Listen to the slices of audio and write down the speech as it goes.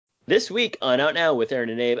This week on Out Now with Aaron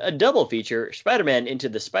and Abe, a double feature, Spider-Man Into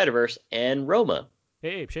the Spider-Verse and Roma.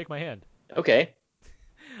 Hey, Abe, shake my hand. Okay.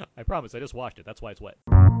 I promise, I just washed it. That's why it's wet.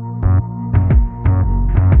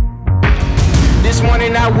 This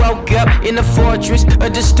morning I woke up in the fortress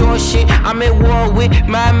of distortion. I'm at war with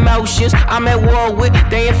my emotions. I'm at war with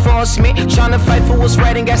they enforcement. Trying to fight for what's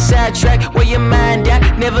right and got sidetracked. Where your mind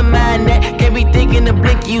at? Never mind that. Can't be thinking to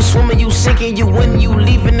blink. You swimming, you sinking. You when you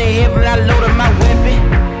leaving the heaven. I loaded my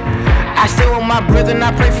weapon. I stay with my brother and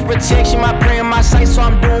I pray for protection. My prayer in my sight, so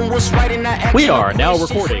I'm doing what's right and I act. We are now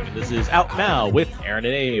recording, and this is Out Now with Aaron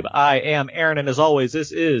and Abe. I am Aaron, and as always,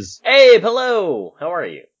 this is Abe, hello! How are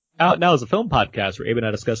you? Out Now is a film podcast where Abe and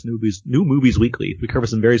I discuss new movies weekly. We cover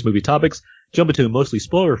some various movie topics, jump into a mostly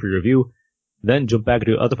spoiler-free review, then jump back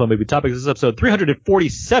into other fun movie topics. This is episode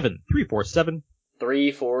 347. 347.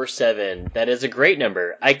 347. That is a great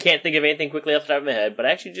number. I can't think of anything quickly off the top of my head, but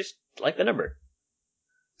I actually just like the number.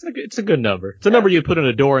 It's a good number. It's a number you put on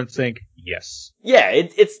a door and think, yes. Yeah,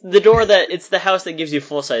 it's the door it's the house that gives you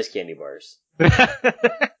full-size candy bars.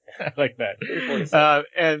 I like that.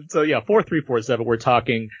 And so, 4347, we're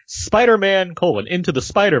talking Spider-Man, Into the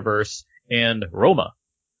Spider-Verse, and Roma.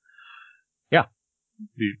 Yeah.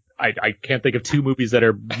 I can't think of two movies that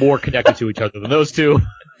are more connected to each other than those two,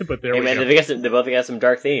 but there we go. They both got some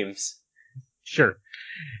dark themes. Sure.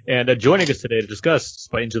 And joining us today to discuss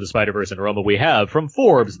Into the Spider-Verse and Roma, we have, from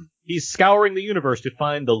Forbes, he's scouring the universe to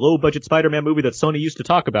find the low-budget Spider-Man movie that Sony used to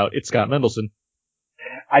talk about. It's Scott Mendelson.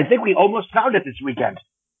 I think we almost found it this weekend.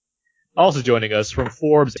 Also joining us from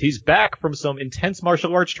Forbes, he's back from some intense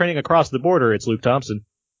martial arts training across the border. It's Luke Thompson.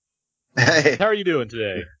 Hey. How are you doing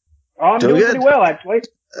today? Oh, I'm doing pretty well, actually.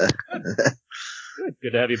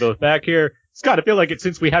 Good to have you both back here. Scott, I feel like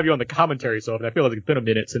since we have you on the commentary so often, I feel like it's been a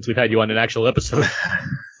minute since we've had you on an actual episode.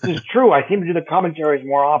 This is true. I seem to do the commentaries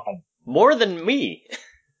more often. More than me.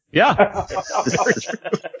 Yeah.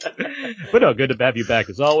 But no, good to have you back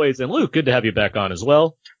as always. And Luke, good to have you back on as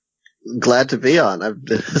well. Glad to be on.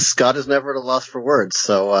 Scott is never at a loss for words,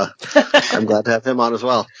 so I'm glad to have him on as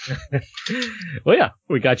well. Well, yeah,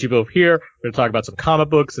 we got you both here. We're going to talk about some comic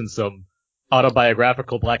books and some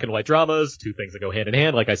autobiographical black and white dramas, two things that go hand in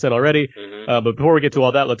hand, like I said already. Mm-hmm. But before we get to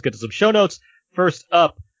all that, let's get to some show notes. First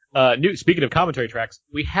up, speaking of commentary tracks,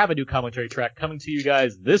 we have a new commentary track coming to you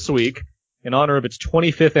guys this week in honor of its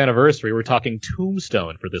 25th anniversary. We're talking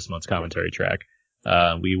Tombstone for this month's commentary track.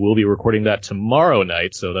 We will be recording that tomorrow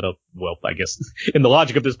night, so I guess in the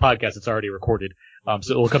logic of this podcast, it's already recorded.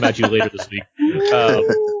 So it will come at you later this week.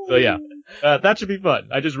 That should be fun.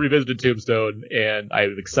 I just revisited Tombstone, and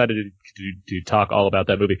I'm excited to talk all about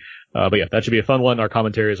that movie. But yeah, that should be a fun one. Our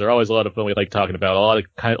commentaries are always a lot of fun. We like talking about a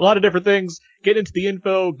lot of different things, getting into the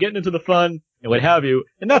info, getting into the fun, and what have you.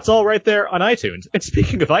 And that's all right there on iTunes. And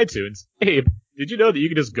speaking of iTunes, Abe, did you know that you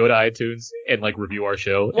can just go to iTunes and review our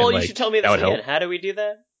show? Well, and, you should tell me this again. How do we do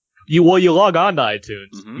that? You log on to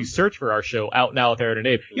iTunes, mm-hmm. You search for our show, Out Now with Aaron and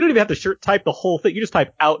Abe. You don't even have to type the whole thing. You just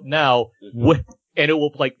type Out Now with, and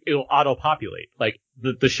it'll auto-populate.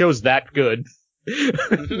 The show's that good.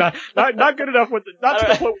 not good enough to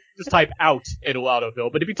the point where you just type out and it'll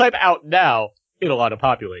autofill. But if you type Out Now, it'll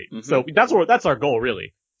auto-populate. Mm-hmm. So that's our goal,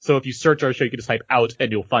 really. So if you search our show, you can just type out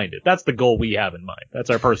and you'll find it. That's the goal we have in mind. That's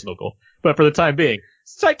our personal goal. But for the time being,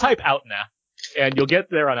 type Out Now. And you'll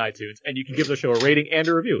get there on iTunes, and you can give the show a rating and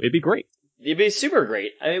a review. It'd be great. It'd be super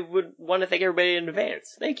great. I would want to thank everybody in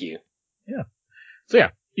advance. Thank you. Yeah. So yeah,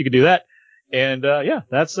 you can do that. And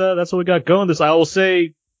that's what we got going. I will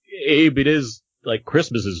say, Abe, it is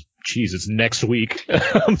Christmas is, it's next week.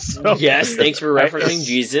 So, yes, thanks for referencing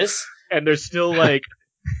Jesus. And there's still a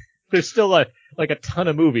ton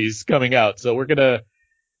of movies coming out. So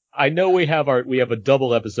I know we have a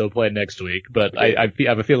double episode planned next week, but I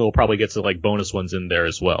have a feeling we'll probably get some bonus ones in there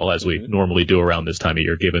as well, as we normally do around this time of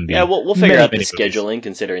year, given the we'll figure out the movies. scheduling,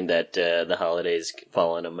 considering that the holidays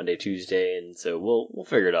fall on a Monday, Tuesday, and so we'll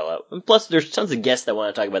figure it all out. And plus, there's tons of guests that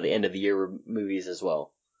want to talk about the end of the year movies as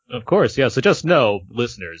well. Of course, yeah. So just know,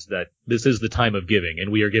 listeners, that this is the time of giving,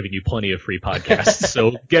 and we are giving you plenty of free podcasts.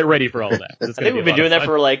 So get ready for all that. I think we've been doing that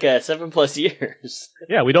for 7+ years.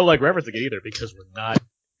 Yeah, we don't like referencing it either because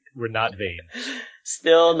we're not vain.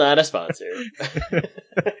 Still not a sponsor.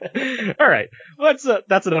 All right. Well,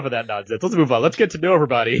 that's enough of that nonsense. Let's move on. Let's get to know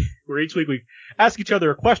everybody. Where each week we ask each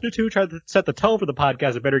other a question or two, try to set the tone for the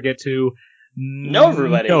podcast. I better get to know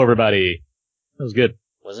everybody. Know everybody. That was good.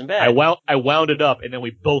 Wasn't bad. I wound it up, and then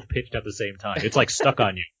we both pitched at the same time. It's stuck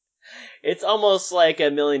on you. It's almost like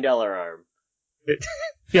 $1 million arm.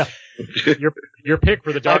 Yeah. Your pick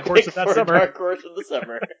for the dark horse of that summer. Dark horse of the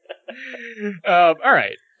summer. All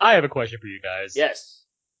right. I have a question for you guys. Yes.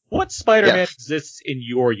 What Spider-Man Yes. exists in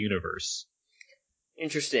your universe?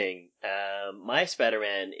 Interesting. My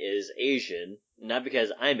Spider-Man is Asian, not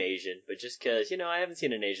because I'm Asian, but just because, I haven't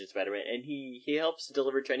seen an Asian Spider-Man, and he helps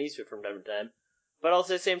deliver Chinese food from time to time. But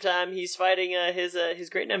also at the same time, he's fighting his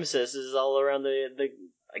great nemesis is all around the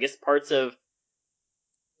I guess parts of.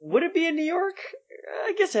 Would it be in New York?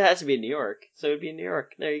 I guess it has to be in New York, so it'd be in New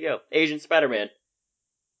York. There you go, Asian Spider-Man.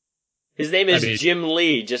 His name is Jim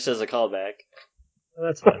Lee, just as a callback.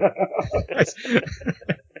 That's fine.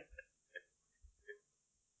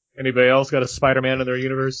 Anybody else got a Spider-Man in their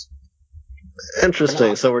universe?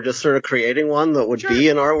 Interesting. So we're just sort of creating one that would be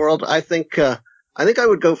in our world. I think I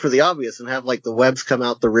would go for the obvious and have like the webs come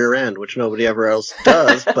out the rear end, which nobody ever else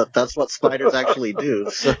does, but that's what spiders actually do.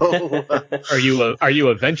 So Are you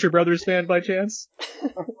a Venture Brothers fan by chance?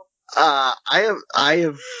 I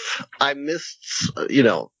missed,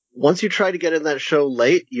 once you try to get in that show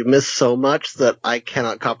late, you miss so much that I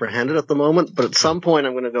cannot comprehend it at the moment, but at some point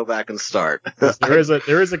I'm going to go back and start. There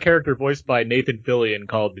is a character voiced by Nathan Fillion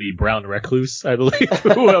called the Brown Recluse, I believe,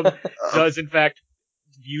 who does in fact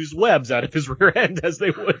use webs out of his rear end as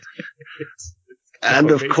they would.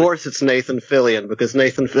 And of course it's Nathan Fillion, because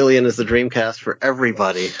Nathan Fillion is the Dreamcast for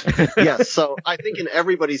everybody. Yes, so I think in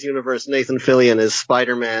everybody's universe, Nathan Fillion is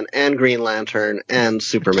Spider-Man and Green Lantern and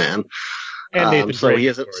Superman. And Nathan so Drake, he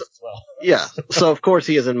isn't, of course, as well. Yeah, so of course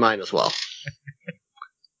he is in mine as well.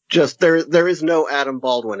 Just there is no Adam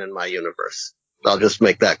Baldwin in my universe. I'll just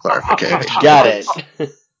make that clarification. Got it.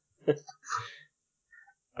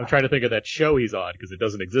 I'm trying to think of that show he's on because it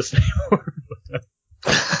doesn't exist anymore.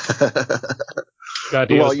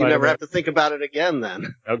 God, well, you never have to think about it again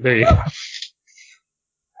then. Oh, there you go.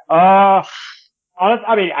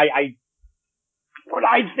 Honestly, when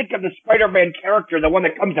I think of the Spider-Man character, the one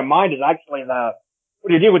that comes to mind is actually what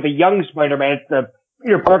do you do with the young Spider-Man? It's the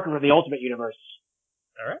Peter Parker of the Ultimate Universe.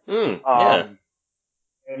 All right. Yeah.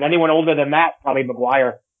 And anyone older than that, probably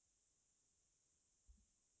Maguire.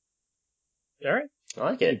 All right. I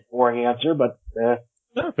like it. Boring answer, but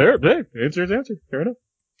No, fair. Answer is answer. Fair enough.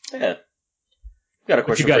 Yeah. Got a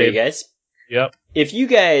question for you guys. Yep. If you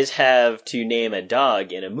guys have to name a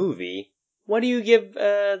dog in a movie, what do you give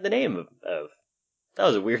the name of? That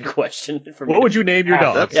was a weird question for me. What would you name your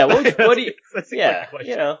dog? Yeah, what do you? That's a Yeah, great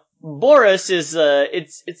question. Boris is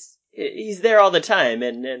he's there all the time,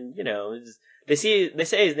 and they say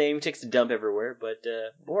his name, he takes a dump everywhere. But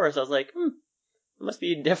Boris, I was like, it must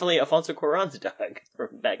be definitely Alfonso Cuarón's dog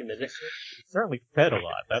from back in the day. It's certainly fed a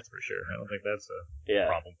lot, that's for sure. I don't think that's a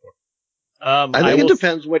problem for him. I think it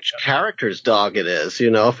depends which character's dog it is.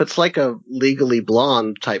 If it's like a Legally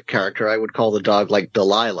Blonde type character, I would call the dog like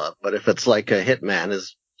Delilah. But if it's like a hitman,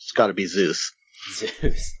 it's got to be Zeus.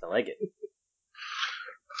 Zeus, I like it.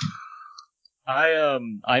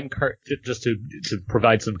 I'm just to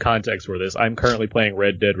provide some context for this. I'm currently playing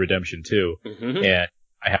Red Dead Redemption 2, and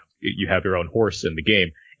you have your own horse in the game,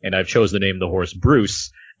 and I've chosen to name the horse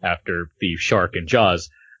Bruce after the shark in Jaws.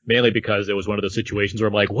 Mainly because it was one of those situations where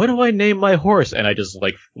I'm like, what do I name my horse? And I just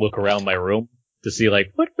look around my room to see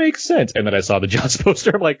what makes sense. And then I saw the Jaws poster.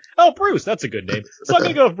 I'm like, oh, Bruce, that's a good name. So I'm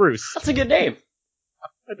going to go with Bruce. That's a good name.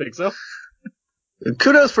 I think so.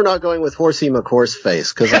 Kudos for not going with Horsey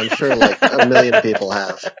McHorseface, because I'm sure a million people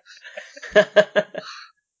have.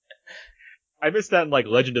 I missed that in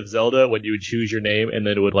Legend of Zelda when you would choose your name and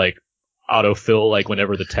then it would autofill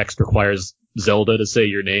whenever the text requires Zelda to say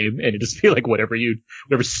your name, and it just feel like whatever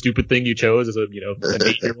stupid thing you chose as an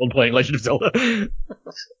 8-year-old playing Legend of Zelda.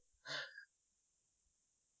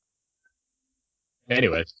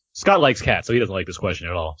 Anyway, Scott likes cats, so he doesn't like this question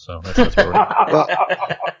at all. So that's where we're at. Well,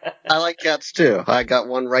 I like cats too. I got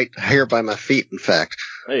one right here by my feet, in fact.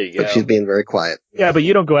 There you go. But she's being very quiet. Yeah, but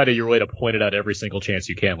you don't go out of your way to point it out every single chance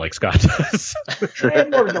you can like Scott does. It's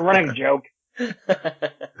more of a running joke.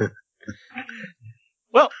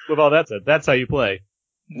 Well, with all that said, that's how you play.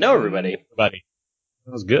 No, everybody. That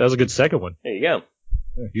was good. That was a good second one. There you go.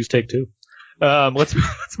 Yeah, use take 2. Let's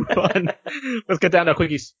move on. Let's get down to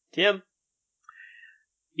quickies. Tim.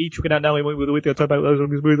 Each we get down now. We talk about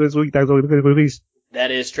movies.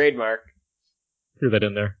 That is trademark. Threw that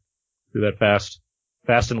in there. Threw that fast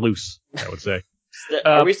and loose. I would say.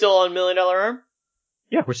 Are we still on $1 Million Arm?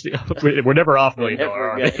 Yeah, we're never off $1 Million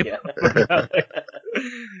Arm. Yeah.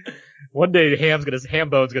 One day,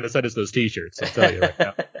 Hambone's gonna send us those T-shirts. I'll tell you right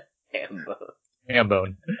now.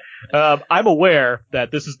 Hambone. I'm aware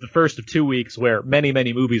that this is the first of 2 weeks where many,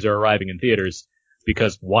 many movies are arriving in theaters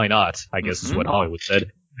because why not? I guess is what Hollywood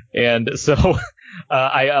said. And so,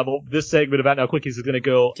 this segment of Out Now Quickies is going to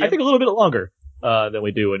go, I think, a little bit longer. than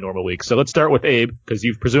we do in normal weeks. So let's start with Abe, because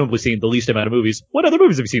you've presumably seen the least amount of movies. What other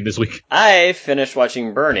movies have you seen this week? I finished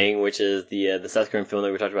watching Burning, which is the South Korean film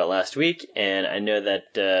that we talked about last week, and I know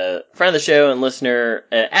that friend of the show and listener,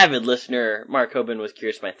 avid listener, Mark Hoban was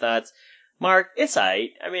curious my thoughts. Mark, it's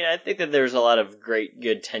aight. I mean, I think that there's a lot of great,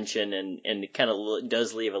 good tension, and it kind of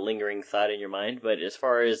does leave a lingering thought in your mind, but as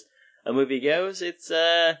far as a movie goes, it's,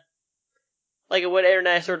 like what Aaron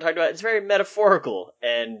and I sort of talked about, it's very metaphorical,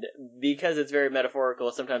 and because it's very metaphorical,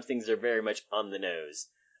 sometimes things are very much on the nose.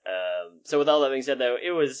 So with all that being said, though,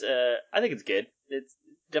 it was, I think it's good. It's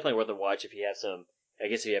definitely worth a watch if you have I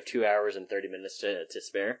guess if you have 2 hours and 30 minutes to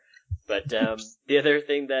spare. But, the other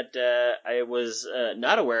thing that, I was,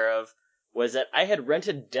 not aware of was that I had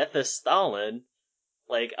rented Death of Stalin,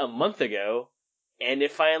 like, a month ago, and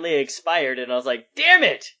it finally expired, and I was like, damn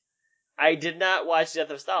it! I did not watch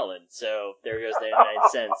Death of Stalin, so there goes 99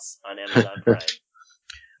 cents on Amazon Prime.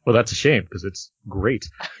 Well, that's a shame, because it's great.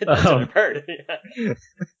 That's what I've heard.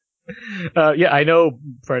 Yeah, I know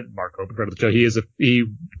Mark Hoban, friend of the show, he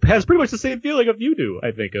has pretty much the same feeling of you do,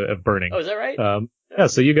 I think, of Burning. Oh, is that right? Yeah,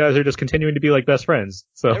 so you guys are just continuing to be like best friends.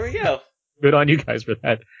 So there we go. Good on you guys for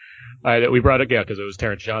that. We brought it, because it was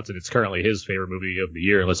Terrence Johnson. It's currently his favorite movie of the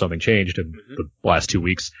year, unless something changed in the last 2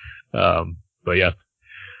 weeks. But yeah.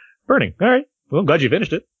 Burning. All right. Well, I'm glad you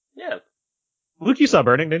finished it. Yeah. Luke, you saw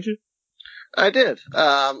Burning, didn't you? I did.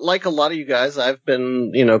 Like a lot of you guys, I've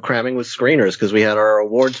been, cramming with screeners because we had our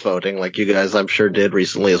awards voting, like you guys, I'm sure, did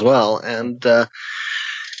recently as well. And,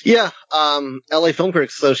 LA Film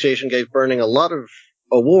Critics Association gave Burning a lot of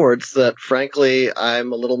awards that, frankly,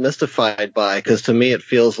 I'm a little mystified by, because to me it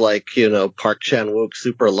feels like, Park Chan-wook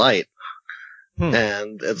super light.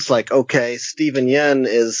 And it's like, okay, Steven Yeun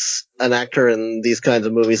is an actor in these kinds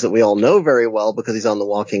of movies that we all know very well because he's on The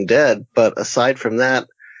Walking Dead. But aside from that,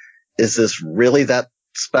 is this really that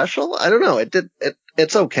special? I don't know.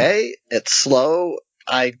 It's okay. It's slow.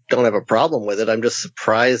 I don't have a problem with it. I'm just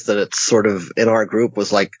surprised that it's sort of in our group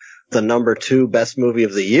was like the number 2 best movie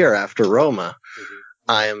of the year after Roma.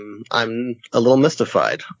 I'm a little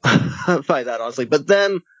mystified by that, honestly. But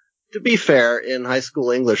then, to be fair, in high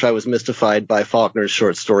school English, I was mystified by Faulkner's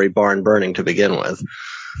short story Barn Burning to begin with.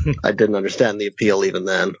 I didn't understand the appeal even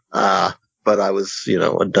then. But I was,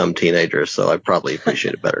 a dumb teenager, so I probably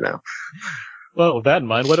appreciate it better now. Well, with that in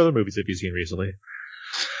mind, what other movies have you seen recently?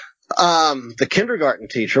 The Kindergarten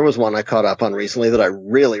Teacher was one I caught up on recently that I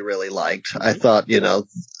really, really liked. I thought,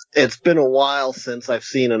 it's been a while since I've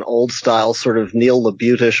seen an old-style sort of Neil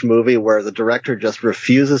LaBute-ish movie where the director just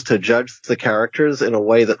refuses to judge the characters in a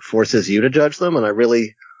way that forces you to judge them, and I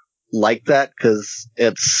really like that because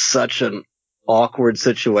it's such an awkward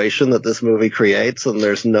situation that this movie creates, and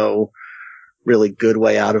there's no really good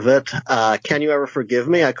way out of it. Can You Ever Forgive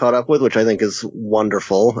Me? I caught up with, which I think is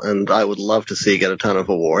wonderful, and I would love to see get a ton of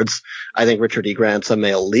awards. I think Richard E. Grant's a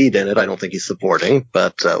male lead in it. I don't think he's supporting,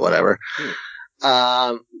 but whatever.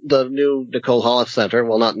 The new Nicole Holofcener Center,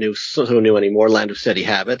 well, not new, so new anymore, Land of Steady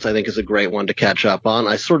Habits, I think is a great one to catch up on.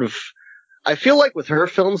 I feel like with her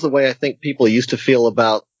films, the way I think people used to feel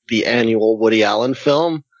about the annual Woody Allen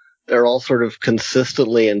film, they're all sort of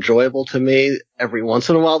consistently enjoyable to me. Every once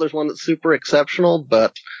in a while there's one that's super exceptional,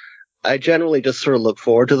 but I generally just sort of look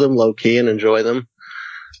forward to them low-key and enjoy them.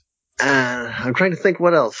 I'm trying to think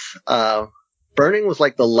what else. Burning was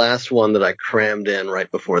like the last one that I crammed in right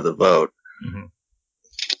before the vote. Mm-hmm.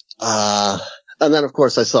 And then of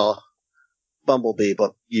course I saw Bumblebee,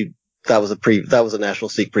 but that was a National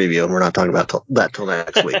Seek preview, and we're not talking about that till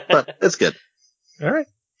next week, but it's good. All right.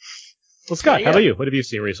 Well, Scott, how about you? What have you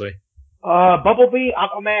seen recently? Bumblebee,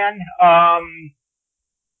 Aquaman.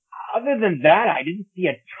 Other than that, I didn't see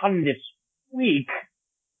a ton this week.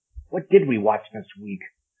 What did we watch this week?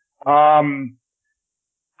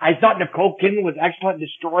 I thought Nicole Kidman was excellent in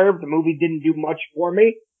Destroyer, but the movie didn't do much for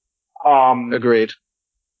me. Agreed.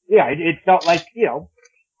 Yeah, it felt like,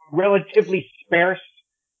 relatively sparse,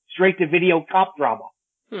 straight-to-video cop drama.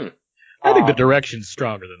 I think the direction's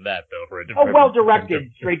stronger than that, though, for a different...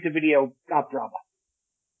 well-directed, straight-to-video cop drama.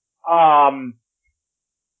 I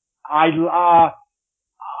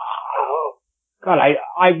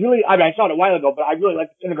saw it a while ago, but I really like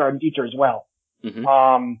The Kindergarten Teacher as well.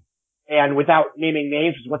 Mm-hmm. And without naming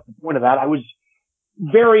names, what's the point of that? I was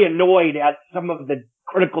very annoyed at some of the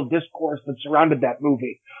critical discourse that surrounded that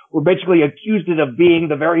movie. We're basically accused it of being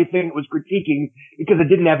the very thing it was critiquing because it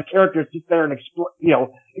didn't have characters sit there and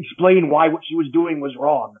explain why what she was doing was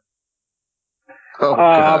wrong. Oh,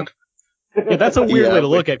 God. Yeah, that's a weird way to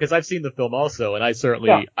look at it, because I've seen the film also, and I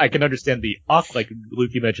can understand like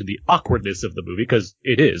Luke, you mentioned, the awkwardness of the movie, because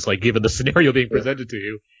it is, like, given the scenario being presented to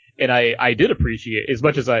you. And I did appreciate, as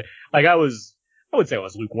much as I was I wouldn't say I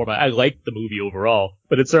was lukewarm. I liked the movie overall,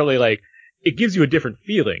 but it's certainly like, it gives you a different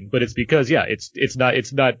feeling, but it's because, yeah, it's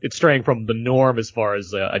straying from the norm as far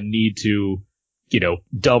as a need to,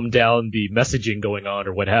 dumb down the messaging going on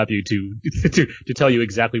or what have you to tell you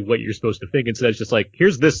exactly what you're supposed to think. Instead, it's just like,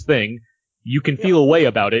 here's this thing, you can feel a way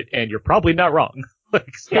about it, and you're probably not wrong.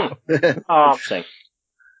 Interesting.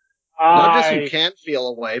 Not just you can feel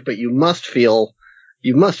a way, but you must feel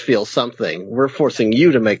something. We're forcing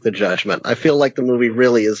you to make the judgment. I feel like the movie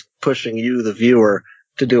really is pushing you, the viewer,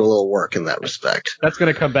 to do a little work in that respect. That's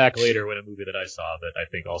going to come back later when a movie that I saw that I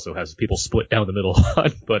think also has people split down the middle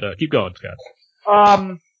on. But keep going, Scott.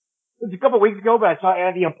 It was a couple of weeks ago, but I saw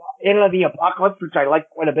Anna the Apocalypse, which I liked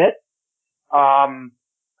quite a bit.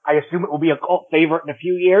 I assume it will be a cult favorite in a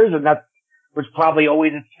few years, and that was probably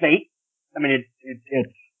always its fate. I mean, it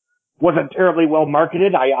wasn't terribly well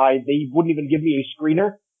marketed. They wouldn't even give me a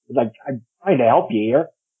screener. It's like, I'm trying to help you here.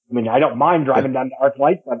 I mean, I don't mind driving down to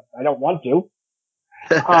ArcLight, but I don't want to.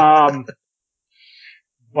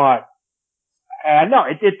 But no,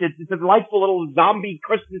 it's a delightful little zombie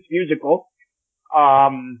Christmas musical.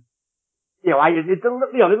 There's a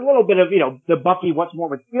little bit of, the Buffy What's More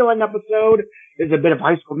with Feeling episode. There's a bit of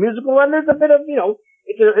High School Musical, and there's a bit of,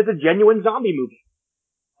 it's a genuine zombie movie.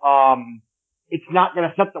 It's not going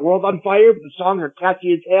to set the world on fire, but the songs are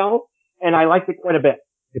catchy as hell, and I liked it quite a bit.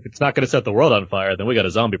 If it's not going to set the world on fire, then we got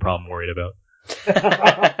a zombie problem worried about.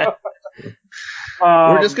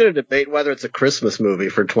 We're just going to debate whether it's a Christmas movie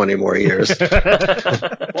for 20 more years. What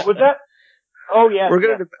was that? Oh, yeah. We're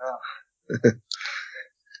going to.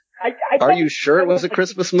 Are you sure it was a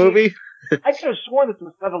Christmas movie? I could have sworn this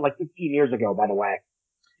was settled like 15 years ago, by the way.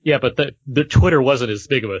 Yeah, but the Twitter wasn't as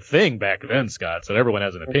big of a thing back then, Scott, so everyone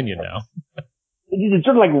has an opinion now. It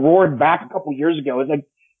sort of like roared back a couple years ago. It's like,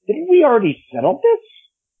 didn't we already settle this?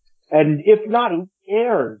 And if not, who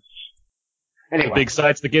cares? Anyway. The big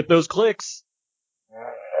sites to get those clicks.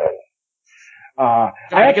 I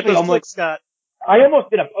actually almost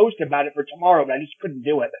did a post about it for tomorrow, but I just couldn't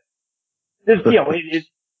do it.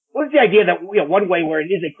 What's the idea that, one way where it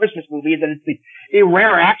is a Christmas movie is that it's a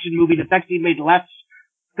rare action movie that's actually made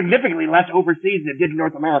significantly less overseas than it did in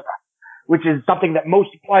North America, which is something that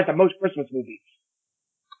applies to most Christmas movies.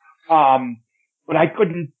 But I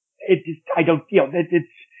couldn't, it's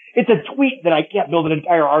a tweet that I can't build an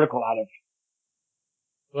entire article out of.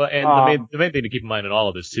 Well, and the main thing to keep in mind in all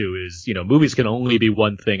of this too is, movies can only be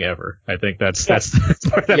one thing ever. I think that's how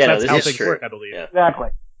things work, I believe. Yeah. Exactly.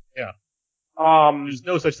 Yeah. There's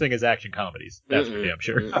no such thing as action comedies. That's for damn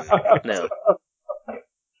sure. No.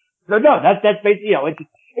 So no, that's basically,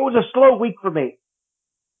 it was a slow week for me.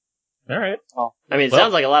 All right. I mean, it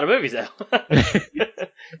sounds like a lot of movies though.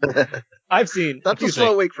 I've seen that's a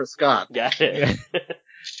slow week for Scott. Got it.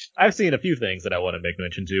 I've seen a few things that I want to make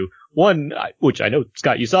mention to. One, which I know,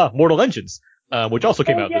 Scott, you saw, Mortal Engines, which also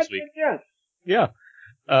came out this week. Yes.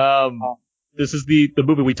 Yeah. This is the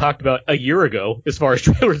movie we talked about a year ago, as far as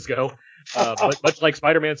trailers go. Much like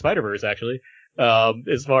Spider-Man Spider-Verse, actually.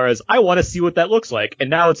 As far as, I want to see what that looks like. And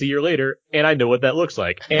now it's a year later, and I know what that looks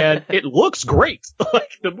like. And it looks great.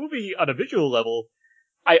 Like, the movie on a visual level,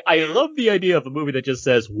 I love the idea of a movie that just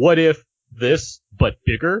says, what if this, but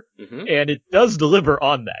bigger? Mm-hmm. And it does deliver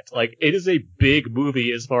on that. Like, it is a big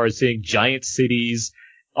movie as far as seeing giant cities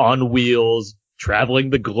on wheels, traveling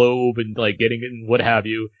the globe and, like, getting in what have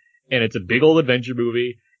you. And it's a big old adventure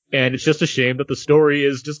movie. And it's just a shame that the story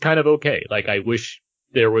is just kind of okay. Like, I wish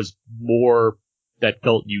there was more that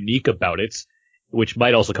felt unique about it, which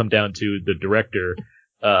might also come down to the director,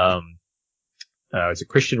 is it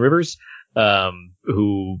Christian Rivers?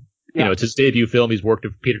 Who, it's his debut film. He's worked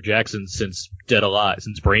with Peter Jackson since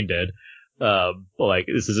Brain Dead. Like,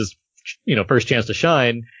 this is his, first chance to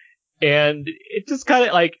shine. And it just kind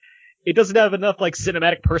of, like, it doesn't have enough, like,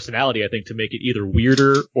 cinematic personality, I think, to make it either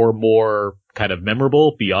weirder or more kind of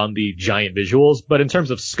memorable beyond the giant visuals. But in terms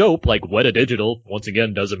of scope, like, Weta Digital, once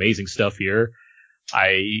again, does amazing stuff here.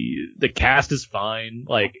 The cast is fine.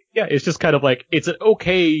 Like, yeah, it's just kind of like, it's an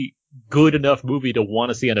okay, good enough movie to want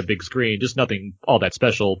to see on a big screen, just nothing all that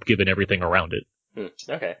special given everything around it.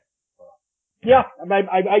 Okay. Yeah,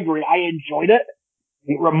 I agree. I enjoyed it.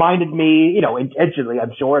 It reminded me, intentionally,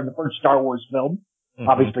 I'm sure, of the first Star Wars film. Mm-hmm.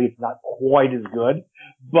 Obviously, it's not quite as good,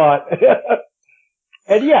 but,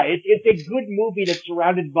 and yeah, it's a good movie that's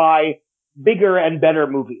surrounded by bigger and better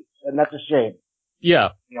movies, and that's a shame.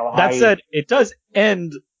 Yeah. That said, it does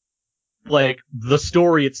end, like, the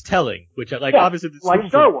story it's telling, which, like, obviously, like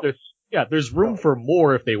Star Wars. There's room for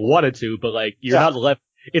more if they wanted to, but, like, you're not left.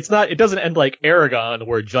 It doesn't end like Aragon,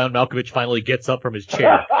 where John Malkovich finally gets up from his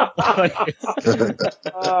chair.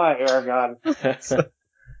 Aragon.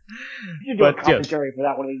 You should do a commentary for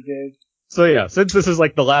that one of these days. So yeah, since this is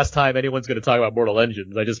like the last time anyone's going to talk about Mortal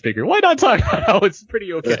Engines, I just figured, why not talk about how it's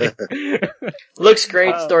pretty okay? Looks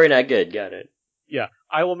great, story not good. Got it. Yeah,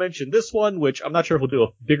 I will mention this one, which I'm not sure if we'll do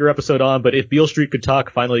a bigger episode on, but If Beale Street Could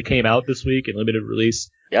Talk finally came out this week in limited release.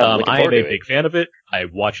 Yeah, I am a big fan of it. I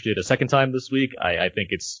watched it a second time this week. I think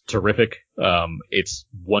it's terrific. It's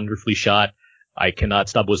wonderfully shot. I cannot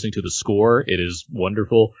stop listening to the score. It is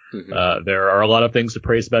wonderful. Mm-hmm. There are a lot of things to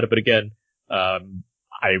praise about it, but again,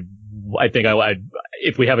 I think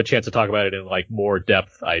if we have a chance to talk about it in like more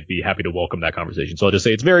depth, I'd be happy to welcome that conversation. So I'll just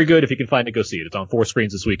say it's very good. If you can find it, go see it. It's on 4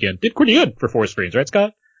 screens this weekend. Did pretty good for 4 screens, right,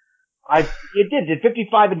 Scott? It did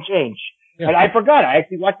 55 and change. Yeah. And I forgot. I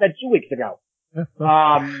actually watched that 2 weeks ago.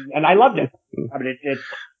 And I loved it. I mean,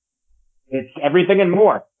 it's everything and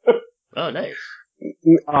more. Oh, nice.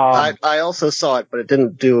 I also saw it, but it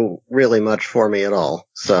didn't do really much for me at all.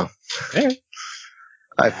 So. Yeah.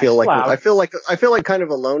 I feel like kind of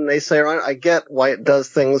a lone naysayer on it. I get why it does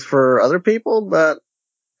things for other people, but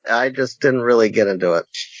I just didn't really get into it.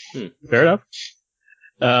 Fair enough.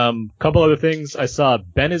 Couple other things. I saw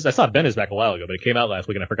Ben is back a while ago, but it came out last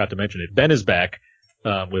week and I forgot to mention it. Ben is back,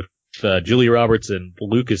 with Julia Roberts and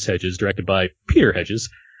Lucas Hedges, directed by Peter Hedges.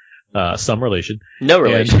 Some relation. No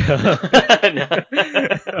relation.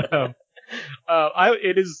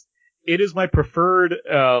 It is my preferred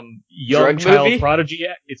young drug child movie? prodigy.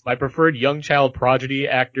 It's my preferred young child prodigy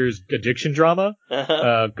actor's addiction drama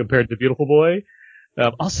compared to Beautiful Boy.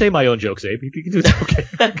 I'll say my own jokes, Abe. You can do that. Okay.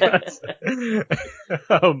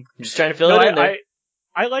 I'm just trying to fill it in there.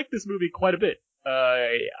 I like this movie quite a bit.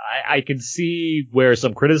 I can see where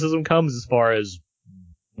some criticism comes as far as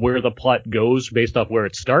where the plot goes based off where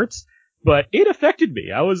it starts, but it affected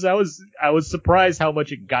me. I was surprised how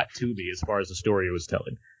much it got to me as far as the story it was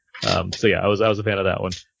telling. So yeah, I was a fan of that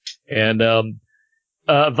one. And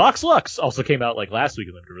Vox Lux also came out like last week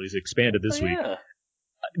in limited release, expanded this week.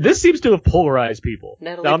 This seems to have polarized people.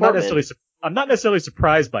 Natalie now, Portman. I'm not necessarily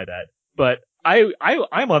surprised by that, but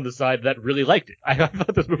I'm on the side that really liked it. I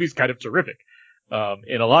thought this movie's kind of terrific,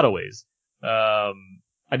 in a lot of ways. I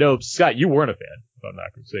know, Scott, you weren't a fan, if I'm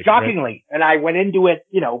not mistaken. Shockingly. Right? And I went into it,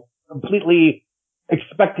 completely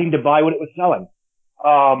expecting to buy what it was selling.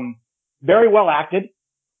 Very well acted.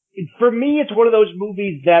 For me, it's one of those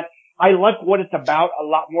movies that I like what it's about a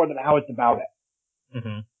lot more than how it's about it.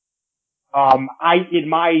 Mm-hmm. In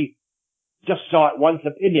my just saw it once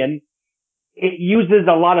opinion, it uses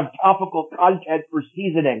a lot of topical content for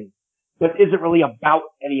seasoning that isn't really about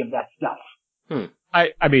any of that stuff.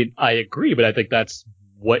 I mean, I agree, but I think that's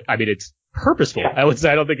it's purposeful. Yeah. I would say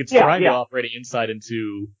I don't think it's trying to offer any insight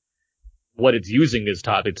into what it's using as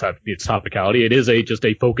its topicality. It is just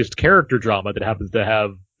a focused character drama that happens to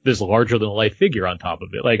have this larger than life figure on top of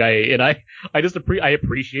it. Like I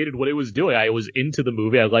appreciated what it was doing. I was into the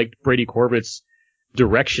movie. I liked Brady Corbett's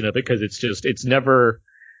direction of it because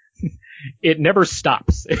it never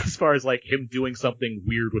stops as far as like him doing something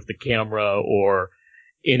weird with the camera or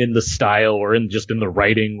in the style or in the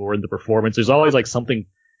writing or in the performance. There's always like something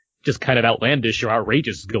just kind of outlandish or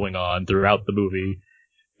outrageous going on throughout the movie.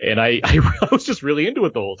 And I was just really into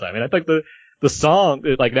it the whole time. And I think the song,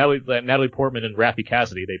 like Natalie Portman and Raffi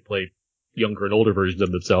Cassidy, they play younger and older versions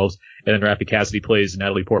of themselves. And then Raffi Cassidy plays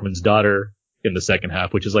Natalie Portman's daughter in the second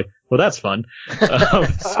half, which is like, well, that's fun. But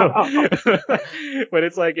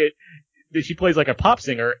it's like she plays like a pop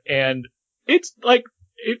singer, and it's like,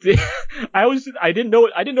 I didn't know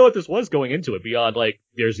what this was going into it beyond like,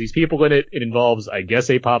 there's these people in it. It involves, I guess,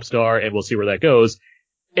 a pop star, and we'll see where that goes.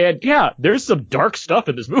 And yeah, there's some dark stuff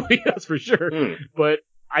in this movie, that's for sure. But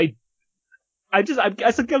I guess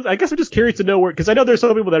I'm just curious to know where, because I know there's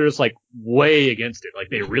some people that are just like way against it, like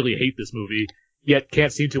they really hate this movie, yet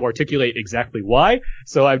can't seem to articulate exactly why.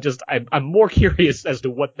 So I'm more curious as to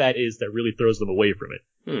what that is that really throws them away from it.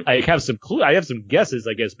 I have some guesses,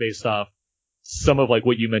 I guess, based off some of like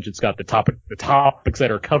what you mentioned, Scott, the topics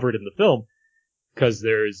that are covered in the film, because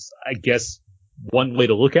there's, I guess, one way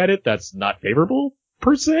to look at it that's not favorable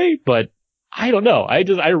per se, but I don't know. I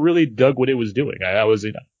really dug what it was doing. I was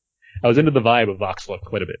into the vibe of Vox Lux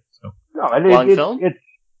quite a bit. So. No, and long film?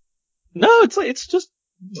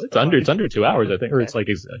 It's under 2 hours, I think, or it's like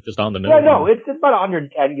it's just on the nose. Yeah, no, it's about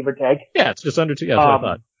 110, give or take. Yeah, it's just under 2. Yeah, that's what I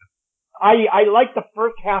thought. I like the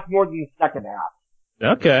first half more than the second half.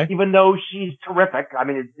 Okay. Even though she's terrific, I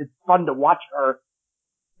mean, it's fun to watch her,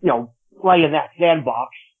 play in that sandbox.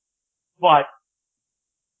 But,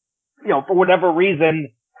 for whatever reason,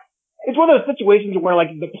 it's one of those situations where, like,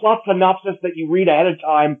 the plot synopsis that you read ahead of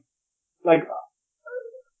time, like,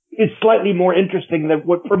 is slightly more interesting than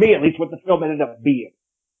what, for me at least, what the film ended up being.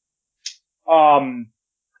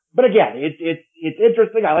 but again, it's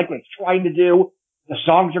interesting. I like what it's trying to do. The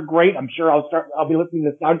songs are great. I'm sure I'll be listening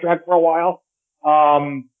to the soundtrack for a while.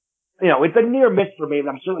 It's a near miss for me,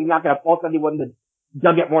 but I'm certainly not going to fault anyone that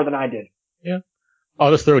dug it more than I did. Yeah.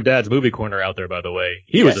 I'll just throw Dad's movie corner out there, by the way.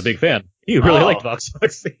 He was a big fan. He really liked Vox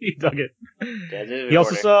Lux. He dug it. He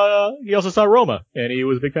also saw Roma, and he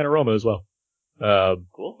was a big fan of Roma as well.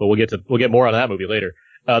 Cool. But we'll get more on that movie later.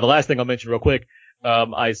 The last thing I'll mention real quick,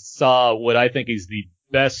 I saw what I think is the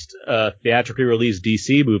best theatrically released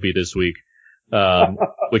DC movie this week,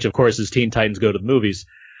 which of course is Teen Titans Go to the Movies.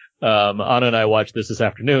 Anna and I watched this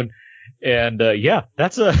afternoon, and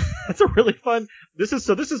that's a really fun. This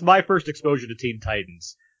is my first exposure to Teen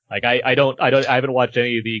Titans. Like I haven't watched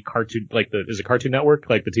any of the cartoon, is it Cartoon Network,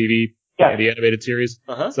 like the TV, the animated series.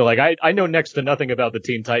 So I know next to nothing about the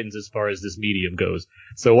Teen Titans as far as this medium goes.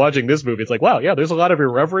 So watching this movie, it's like, wow, yeah, there's a lot of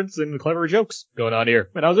irreverence and clever jokes going on here,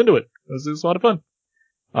 and I was into it. It was a lot of fun.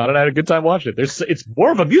 I had a good time watching it. It's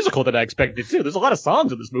more of a musical than I expected too. There's a lot of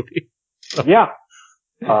songs in this movie. So. Yeah.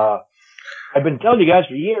 I've been telling you guys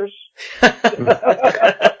for years.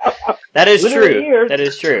 That is true. Years. That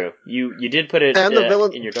is true. You did put it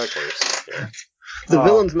in your dark horse. Yeah. The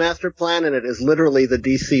villain's master plan in it is literally the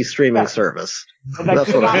DC streaming service.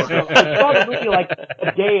 That's what I saw the movie like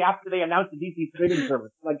a day after they announced the DC streaming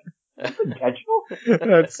service. Like, that's intentional?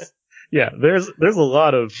 There's a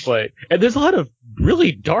lot of and there's a lot of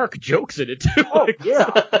really dark jokes in it too. Oh,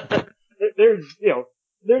 yeah. There's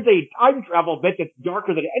a time travel bit that's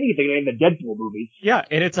darker than anything in the Deadpool movies. Yeah,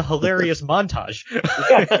 and it's a hilarious montage.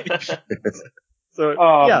 So,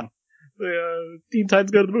 Teen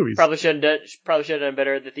Titans Go to the Movies. Probably should have done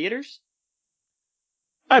better at the theaters.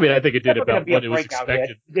 I mean, I think it did about what it was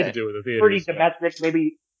expected to do in the theaters. Pretty domestic,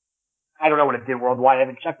 maybe. I don't know what it did worldwide. I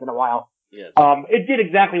haven't checked in a while. Yeah. It did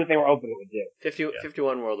exactly what they were hoping it would do.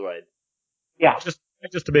 51 worldwide. Yeah. Just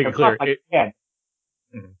to make it clear.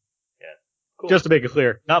 Cool. Just to make it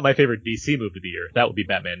clear, not my favorite DC movie of the year. That would be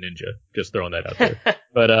Batman Ninja. Just throwing that out there.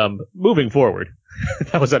 But moving forward,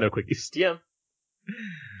 that was on No Quickies. Yeah.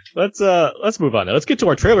 Let's move on now. Let's get to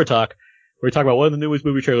our trailer talk. We're talking about one of the newest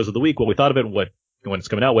movie trailers of the week, what we thought of it, when it's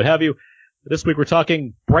coming out, what have you. This week we're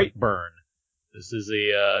talking Brightburn. This is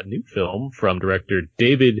a new film from director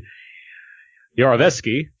David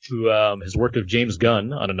Yarovesky, who has worked with James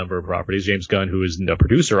Gunn on a number of properties. James Gunn, who is a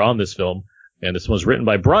producer on this film. And this one was written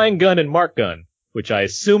by Brian Gunn and Mark Gunn, which I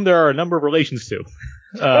assume there are a number of relations to.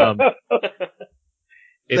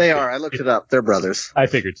 They are. I looked it up. They're brothers. I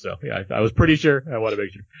figured so. Yeah, I was pretty sure. I want to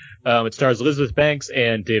make sure. It stars Elizabeth Banks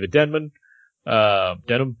and David Denham.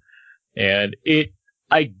 And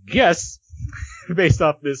I guess, based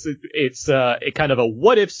off this, it's a kind of a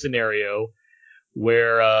what-if scenario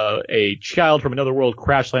where a child from another world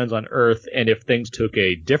crash lands on Earth, and if things took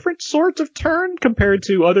a different sort of turn compared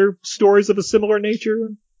to other stories of a similar nature,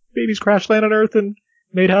 babies crash land on Earth and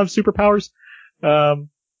may have superpowers.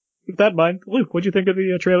 With that in mind, Luke, what'd you think of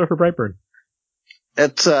the trailer for Brightburn?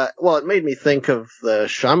 It made me think of the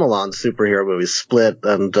Shyamalan superhero movies, Split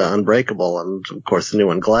and Unbreakable, and of course the new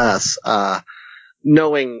one, Glass.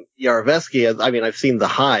 Knowing Yarovesky, I mean, I've seen The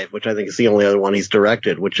Hive, which I think is the only other one he's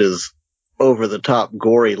directed, which is over-the-top,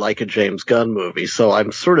 gory, like a James Gunn movie. So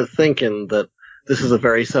I'm sort of thinking that this is a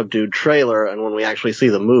very subdued trailer, and when we actually see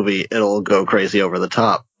the movie, it'll go crazy over the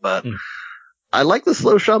top. But I like the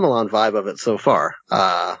slow Shyamalan vibe of it so far.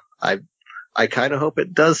 I kind of hope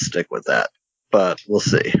it does stick with that, but we'll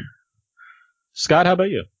see. Scott, how about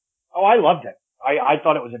you? Oh, I loved it. I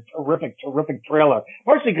thought it was a terrific, terrific trailer.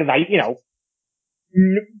 Partially because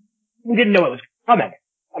we didn't know it was coming.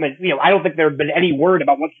 I mean, I don't think there had been any word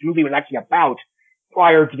about what the movie was actually about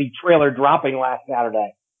prior to the trailer dropping last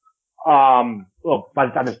Saturday. By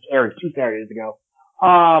the time this aired 2 Saturdays ago.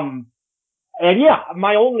 My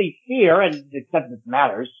only fear, and except this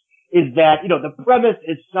matters, is that, the premise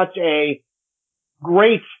is such a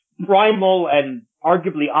great, primal, and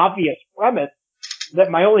arguably obvious premise that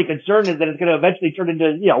my only concern is that it's going to eventually turn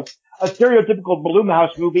into, a stereotypical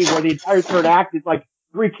Blumhouse movie where the entire third act is like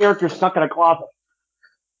 3 characters stuck in a closet.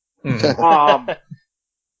 But,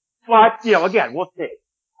 again, we'll see.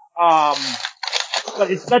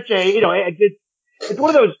 But it's such a, it's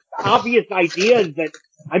one of those obvious ideas that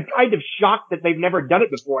I'm kind of shocked that they've never done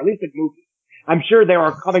it before, at least in movies. I'm sure there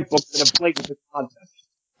are comic books that have played with this concept.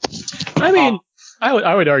 I mean,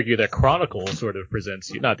 I would argue that Chronicle sort of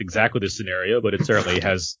presents not exactly this scenario, but it certainly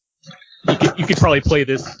has. You could probably play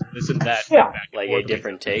this and that. Yeah, like a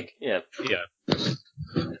different take. Yeah.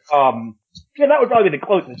 That would probably be the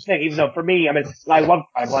closest thing. Even though for me, I mean, I love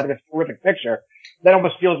Chronicle. I think it's a terrific picture. That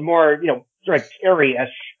almost feels more, sort of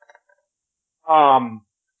Carrie-ish.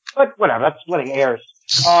 But whatever. That's splitting hairs.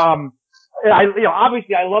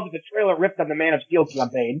 Obviously I love that the trailer ripped on the Man of Steel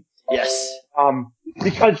campaign. Yes.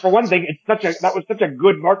 Because for one thing, that was such a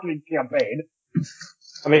good marketing campaign.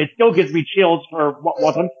 I mean, it still gives me chills for what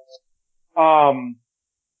wasn't.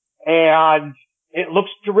 And it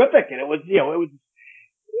looks terrific, and it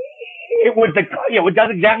does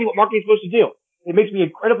exactly what marketing is supposed to do. It makes me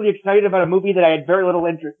incredibly excited about a movie that I had very little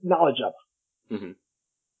knowledge of. Mm-hmm.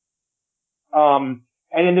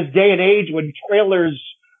 And in this day and age when trailers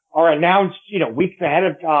are announced, weeks ahead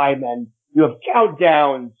of time, and you have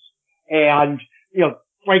countdowns, and,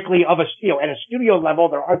 frankly, at a studio level,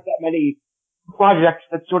 there aren't that many projects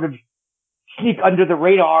that sort of sneak under the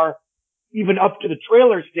radar, even up to the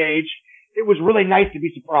trailer stage. It was really nice to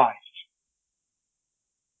be surprised.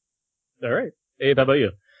 All right. Abe, how about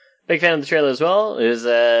you? Big fan of the trailer as well.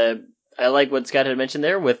 I like what Scott had mentioned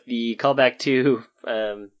there with the callback to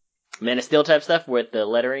Man of Steel type stuff with the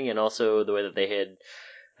lettering, and also the way that they had,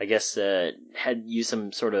 I guess, had used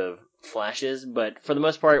some sort of flashes. But for the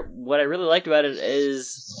most part, what I really liked about it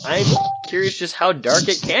is I'm curious just how dark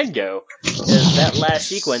it can go. Because that last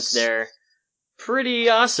sequence there, pretty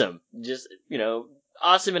awesome. Just,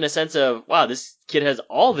 awesome in a sense of, wow, this kid has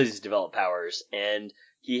all these developed powers, and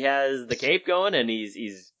he has the cape going, and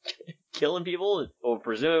he's killing people, or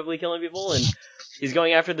presumably killing people, and he's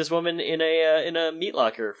going after this woman in a meat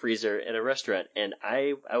locker freezer in a restaurant, and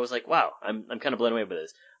I was like, wow, I'm kind of blown away by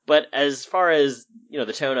this. But as far as,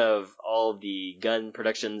 the tone of all of the gun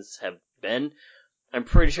productions have been, I'm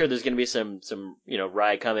pretty sure there's going to be some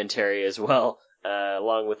wry commentary as well,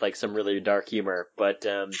 along with like some really dark humor. But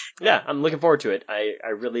yeah, I'm looking forward to it. I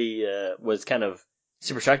really was kind of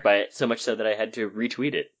super shocked by it, so much so that I had to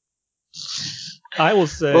retweet it. I will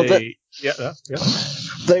say, yeah.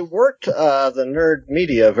 They worked the nerd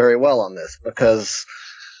media very well on this, because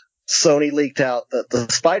Sony leaked out that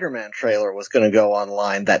the Spider-Man trailer was going to go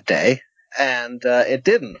online that day, and it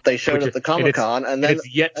didn't. They showed it at the Comic-Con, and then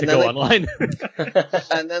it's yet to go online.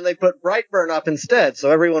 And then they put Brightburn up instead, so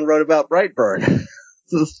everyone wrote about Brightburn.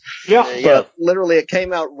 Yeah, but literally it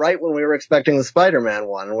came out right when we were expecting the Spider-Man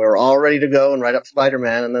one, and we were all ready to go and write up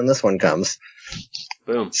Spider-Man, and then this one comes.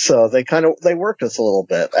 Boom. So they worked us a little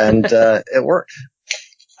bit, and it worked.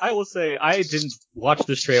 I will say, I didn't watch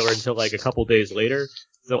this trailer until like a couple days later,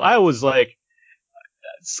 so I was like,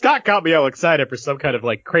 Scott got me all excited for some kind of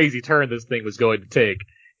like crazy turn this thing was going to take,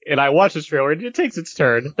 and I watched this trailer, and it takes its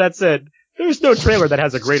turn. That said, there's no trailer that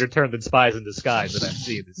has a greater turn than Spies in Disguise that I've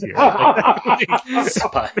seen this year.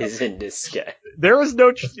 Spies in Disguise. There is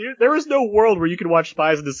no world where you can watch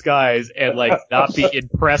Spies in Disguise and like not be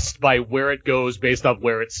impressed by where it goes based off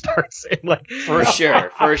where it starts. And like for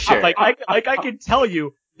sure. Like I can tell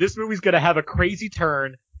you this movie's gonna have a crazy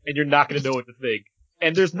turn, and you're not gonna know what to think.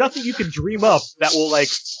 And there's nothing you can dream up that will like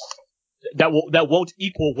that won't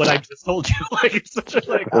equal what I just told you. Like it's such a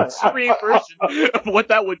like extreme version of what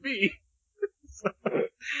that would be.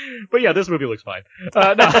 But yeah, this movie looks fine.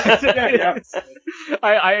 I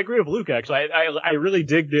agree with Luke, actually. I really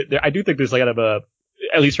dig it. I do think there's like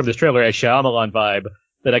at least from this trailer, a Shyamalan vibe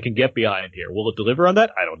that I can get behind here. Will it deliver on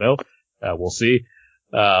that? I don't know. We'll see.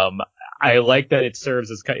 I like that it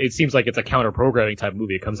serves as, it seems like it's a counter-programming type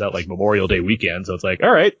movie. It comes out like Memorial Day weekend, so it's like,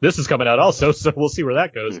 all right, this is coming out also, so we'll see where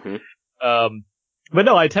that goes. Mm-hmm. But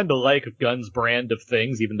no, I tend to like Gunn's brand of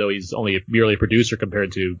things, even though he's only merely a producer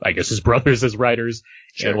compared to, I guess, his brothers as writers,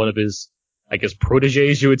 and one of his, I guess,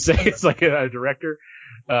 proteges, you would say. It's like a director.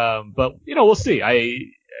 But, we'll see.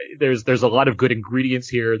 There's a lot of good ingredients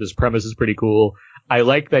here. This premise is pretty cool. I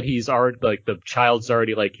like that he's already, like, the child's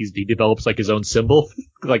already, like, he develops, like, his own symbol,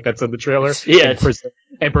 like, that's in the trailer. Yeah.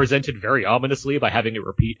 And presented very ominously by having it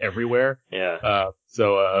repeat everywhere. Yeah.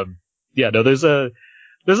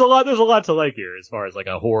 There's a lot to like here as far as like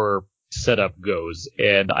a horror setup goes,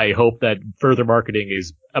 and I hope that further marketing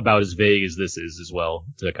is about as vague as this is as well,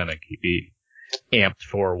 to kind of keep me amped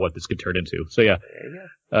for what this could turn into. So yeah,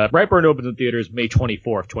 Brightburn opens in theaters May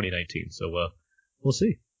 24th, 2019. So we'll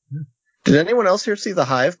see. Yeah. Did anyone else here see The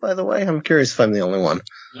Hive, by the way? I'm curious if I'm the only one.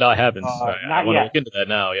 No, I haven't. Not I want to look into that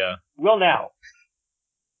now. Yeah. Will now.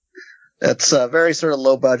 It's a very sort of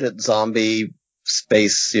low budget zombie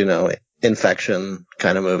space, infection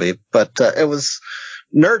kind of movie. But it was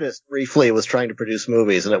Nerdist briefly was trying to produce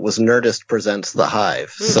movies, and it was Nerdist Presents The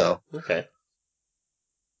Hive. So okay,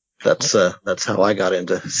 that's how I got in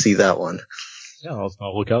to see that one. Yeah,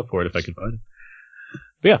 I'll look out for it if I can find it.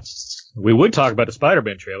 But yeah, we would talk about the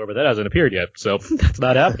Spider-Man trailer, but that hasn't appeared yet, so that's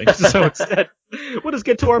not happening. So instead, we'll just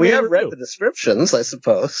get to our We main have review. read the descriptions, I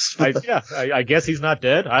suppose. I guess he's not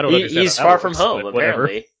dead. I don't understand. He's far from home,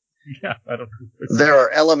 apparently. Yeah, I don't know. There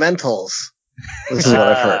are elementals. This is what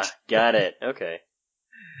I've heard. Got it. Okay.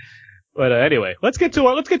 But anyway, let's get to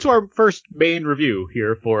our first main review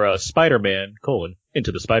here for Spider-Man: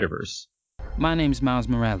 Into the Spider-Verse. My name's Miles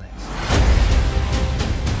Morales.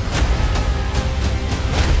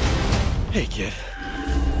 Hey, kid.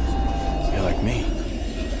 You're like me.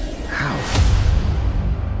 How?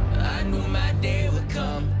 I knew my day would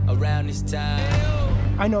come around this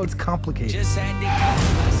time. I know it's complicated. Just had to get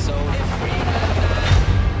my soul and free my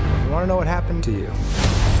mind. You want to know what happened to you?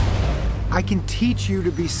 I can teach you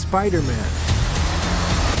to be Spider-Man.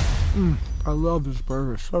 I love this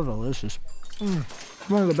burger. It's so delicious.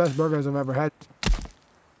 One of the best burgers I've ever had.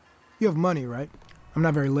 You have money, right? I'm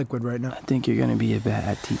not very liquid right now. I think you're gonna be a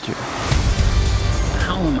bad teacher.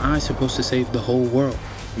 How am I supposed to save the whole world?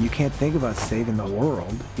 You can't think about saving the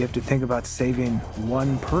world. You have to think about saving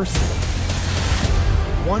one person.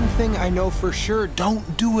 One thing I know for sure,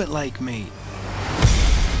 don't do it like me.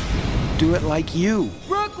 Do it like you.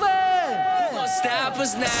 Stop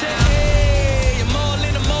us now. Hey, I'm all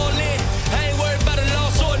in, I'm all in. I ain't worried about a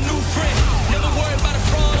loss or a new friend. Never worried about a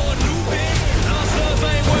fraud or a new bid. Lost love, I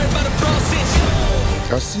ain't worried about a process.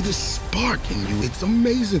 I see this spark in you. It's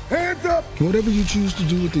amazing. Hands up! Whatever you choose to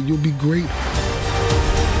do with it, you'll be great.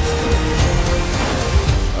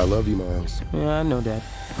 I love you, Miles. Yeah, I know that.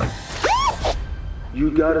 You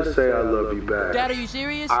gotta say I love you back. Dad, are you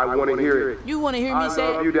serious? I want to hear it. You want to hear me say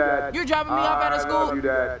it? I love you, Dad. You're dropping me off out of school? I love you,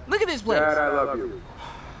 Dad. Look at this place. Dad, I love you.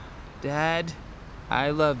 Dad,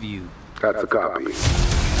 I love you. That's a copy.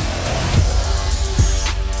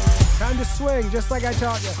 Time to swing, just like I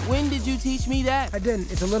taught you. When did you teach me that? I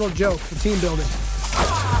didn't. It's a little joke for team building.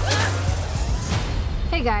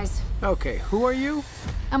 Hey, guys. Okay, who are you?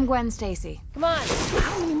 I'm Gwen Stacy. Come on.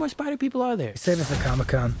 How many more spider people are there? Save it for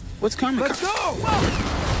Comic-Con. What's Comic-Con? Let's go!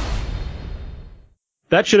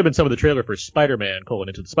 That should have been some of the trailer for Spider-Man: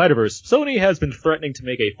 Into the Spider-Verse. Sony has been threatening to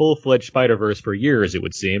make a full-fledged Spider-Verse for years, it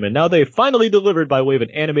would seem, and now they've finally delivered by way of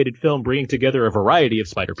an animated film bringing together a variety of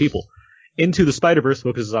spider people. Into the Spider-Verse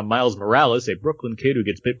focuses on Miles Morales, a Brooklyn kid who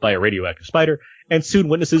gets bit by a radioactive spider, and soon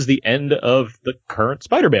witnesses the end of the current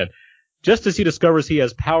Spider-Man. Just as he discovers he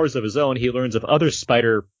has powers of his own, he learns of other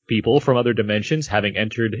spider people from other dimensions having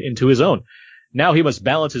entered into his own. Now he must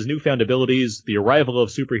balance his newfound abilities, the arrival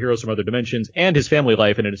of superheroes from other dimensions, and his family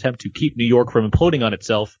life in an attempt to keep New York from imploding on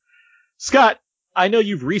itself. Scott, I know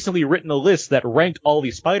you've recently written a list that ranked all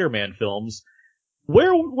the Spider-Man films.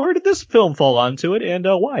 Where did this film fall onto it, and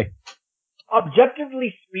why?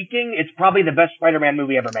 Objectively speaking, it's probably the best Spider-Man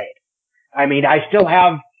movie ever made. I mean, I still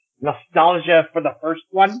have nostalgia for the first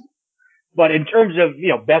one, but in terms of,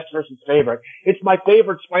 best versus favorite, it's my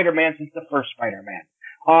favorite Spider-Man since the first Spider-Man.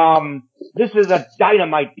 This is a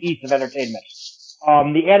dynamite piece of entertainment.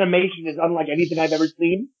 The animation is unlike anything I've ever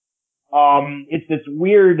seen. It's this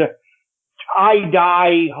weird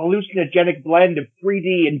tie-dye hallucinogenic blend of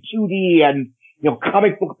 3D and 2D and,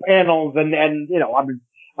 comic book panels and,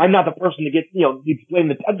 I'm not the person to explain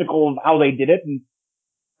the technical of how they did it, and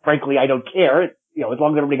frankly, I don't care. As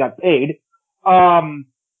long as everybody got paid.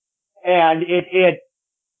 And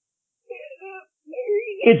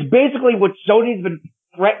it's basically what Sony's been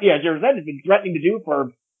threatening to do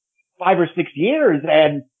for 5 or 6 years,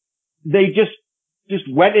 and they just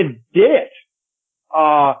went and did it.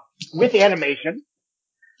 With animation,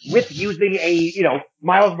 with using a,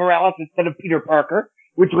 Miles Morales instead of Peter Parker,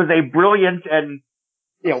 which was a brilliant and,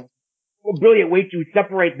 brilliant way to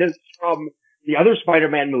separate this from the other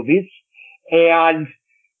Spider-Man movies. And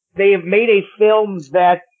they have made a film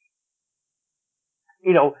that,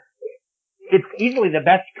 it's easily the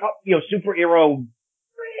best, superhero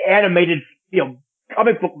animated,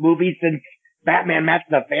 comic book movie since Batman Mask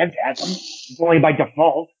of the Phantasm. It's only by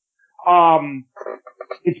default.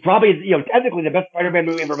 It's probably, technically the best Spider-Man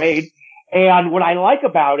movie ever made. And what I like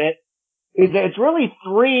about it is that it's really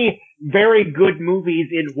 3 very good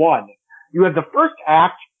movies in one. You have the first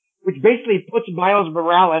act, which basically puts Miles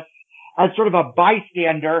Morales as sort of a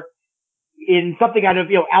bystander in something out of,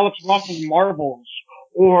 Alex Ross's Marvels,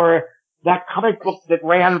 or that comic book that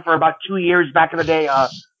ran for about 2 years back in the day,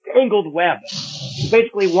 Tangled Web. It's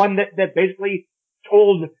basically one that basically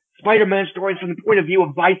told Spider-Man stories from the point of view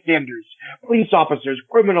of bystanders, police officers,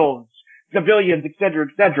 criminals, civilians, etc.,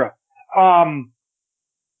 etc.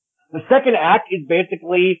 The second act is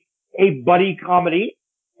basically a buddy comedy,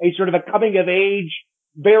 a sort of a coming of age,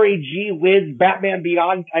 very gee whiz Batman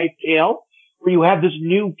Beyond type tale, where you have this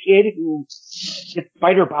new kid who gets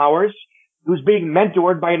spider powers, who's being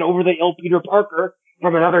mentored by an over the hill Peter Parker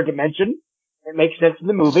from another dimension. It makes sense in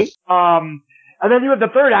the movie. And then you have the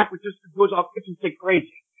third act, which just goes off kitchen sink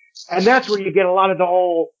crazy. And that's where you get a lot of the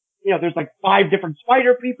whole, there's like 5 different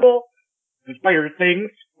spider people. The spider things.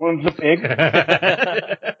 One's a pig.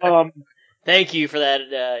 Thank you for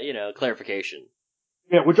that, clarification.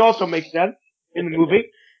 Yeah, which also makes sense in the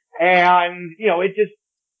movie. And,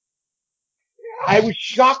 I was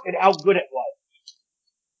shocked at how good it was.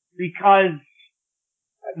 Because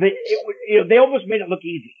they almost made it look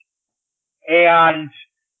easy. And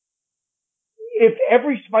if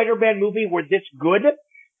every Spider-Man movie were this good,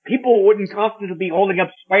 people wouldn't constantly be holding up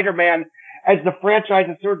Spider-Man as the franchise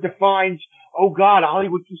that sort of defines, oh God,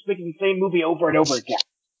 Hollywood keeps making the same movie over and over again.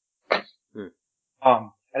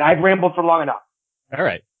 And I've rambled for long enough. All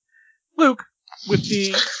right. Luke, with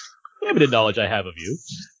the limited knowledge I have of you,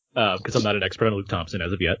 because I'm not an expert on Luke Thompson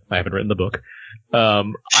as of yet, I haven't written the book. I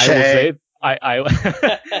will say,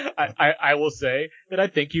 I will say that I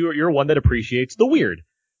think you're one that appreciates the weird.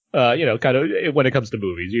 Kind of when it comes to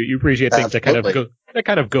movies, you appreciate things that kind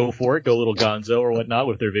of go for it, go a little gonzo or whatnot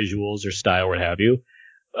with their visuals or style or what have you.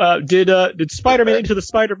 Did Spider-Man Into the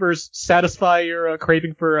Spider-Verse satisfy your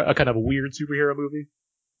craving for a kind of weird superhero movie?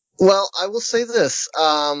 Well, I will say this.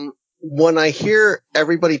 When I hear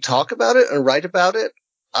everybody talk about it and write about it,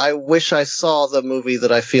 I wish I saw the movie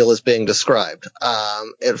that I feel is being described.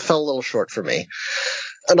 It fell a little short for me.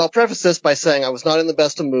 And I'll preface this by saying I was not in the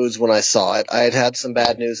best of moods when I saw it. I had some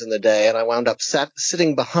bad news in the day, and I wound up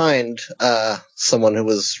sitting behind someone who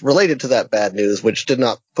was related to that bad news, which did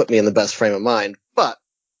not put me in the best frame of mind. But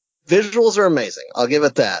visuals are amazing. I'll give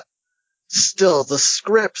it that. Still, the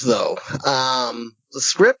script, though. The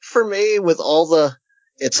script for me with all the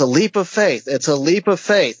it's a leap of faith. It's a leap of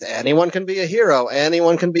faith. Anyone can be a hero.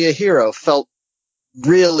 Anyone can be a hero. Felt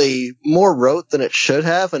really more rote than it should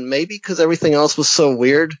have, and maybe because everything else was so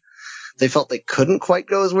weird, they felt they couldn't quite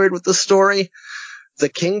go as weird with the story. The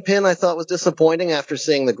Kingpin I thought was disappointing after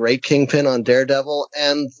seeing the great Kingpin on Daredevil,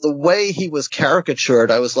 and the way he was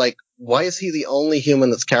caricatured, I was like, why is he the only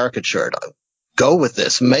human that's caricatured? Go with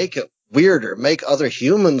this. Make it weirder. Make other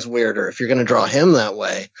humans weirder if you're going to draw him that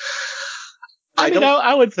way.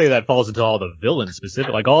 I would say that falls into all the villains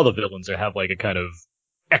specific. Like, all the villains have like a kind of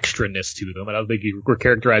extraness to them. I don't think we're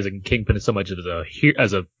characterizing Kingpin as so much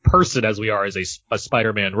as a person as we are as a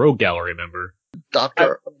Spider-Man Rogue Gallery member. Doc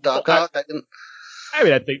Ock,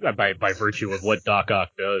 I think by virtue of what Doc Ock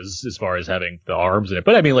does as far as having the arms in it.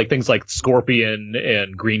 But I mean, like, things like Scorpion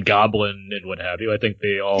and Green Goblin and what have you, I think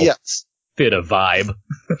they all fit a vibe.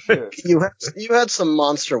 You had some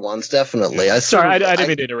monster ones, definitely. I didn't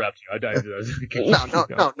mean to interrupt you.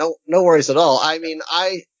 No worries at all. I mean,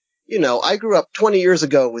 I grew up 20 years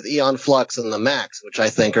ago with Aeon Flux and the Max, which I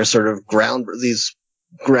think are sort of these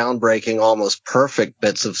groundbreaking, almost perfect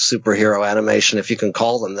bits of superhero animation, if you can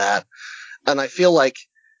call them that. And I feel like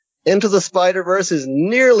Into the Spider-Verse is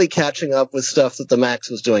nearly catching up with stuff that the Max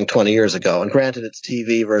was doing 20 years ago. And granted, it's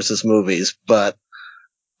TV versus movies, but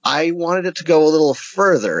I wanted it to go a little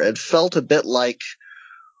further. It felt a bit like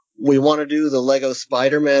we want to do the Lego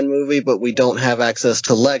Spider-Man movie, but we don't have access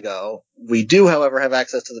to Lego. We do, however, have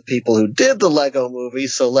access to the people who did the Lego movie,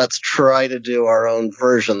 so let's try to do our own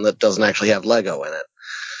version that doesn't actually have Lego in it.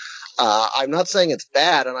 I'm not saying it's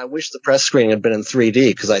bad, and I wish the press screening had been in 3D,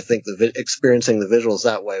 because I think experiencing the visuals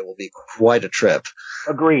that way will be quite a trip.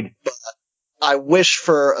 Agreed. But I wish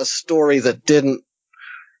for a story that didn't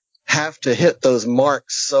have to hit those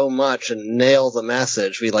marks so much and nail the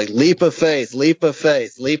message. Be like, leap of faith, leap of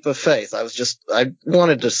faith, leap of faith. I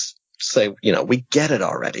wanted to say, we get it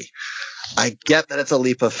already. I get that it's a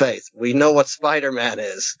leap of faith. We know what Spider-Man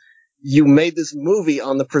is. You made this movie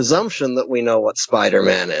on the presumption that we know what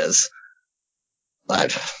Spider-Man is. I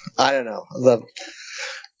don't know.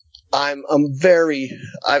 I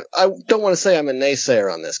don't want to say I'm a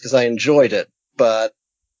naysayer on this, because I enjoyed it, but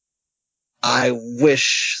I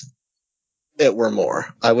wish it were more.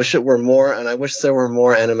 I wish it were more, and I wish there were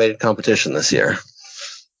more animated competition this year.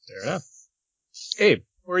 Fair enough. Abe,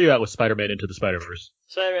 where are you at with Spider-Man Into the Spider-Verse?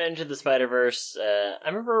 Spider-Man Into the Spider-Verse, I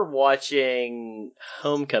remember watching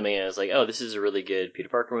Homecoming, and I was like, oh, this is a really good Peter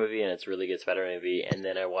Parker movie, and it's a really good Spider-Man movie, and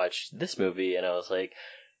then I watched this movie, and I was like,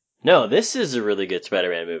 no, this is a really good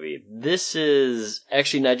Spider-Man movie. This is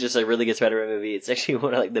actually not just a really good Spider-Man movie, it's actually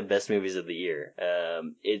one of the best movies of the year.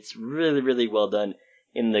 It's really, really well done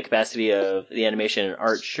in the capacity of the animation and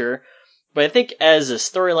art, sure. But I think as a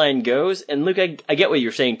storyline goes, and Luke, I get what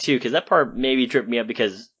you're saying too, because that part maybe tripped me up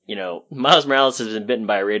because, Miles Morales has been bitten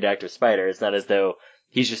by a radioactive spider. It's not as though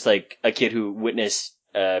he's just like a kid who witnessed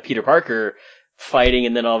Peter Parker fighting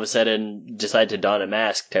and then all of a sudden decide to don a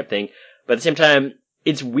mask type thing. But at the same time,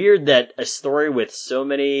 it's weird that a story with so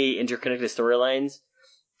many interconnected storylines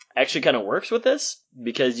actually kind of works with this,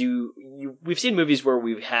 because we've seen movies where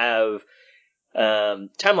we have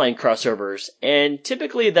timeline crossovers, and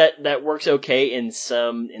typically that works okay in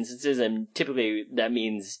some instances, and typically that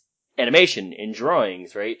means animation in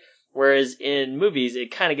drawings, right? Whereas in movies,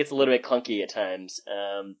 it kind of gets a little bit clunky at times.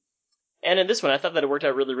 And in this one, I thought that it worked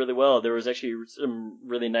out really, really well. There was actually some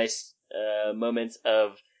really nice moments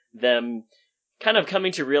of them kind of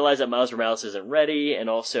coming to realize that Miles Morales isn't ready, and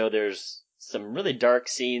also there's some really dark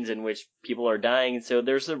scenes in which people are dying, so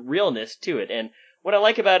there's a realness to it. And what I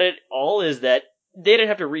like about it all is that they didn't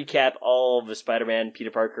have to recap all of the Spider-Man,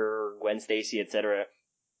 Peter Parker, Gwen Stacy, etc.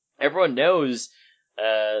 Everyone knows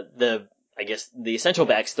the essential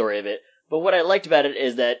backstory of it. But what I liked about it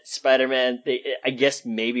is that Spider-Man, I guess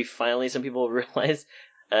maybe finally some people realize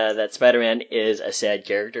that Spider-Man is a sad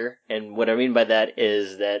character. And what I mean by that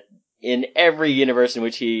is that in every universe in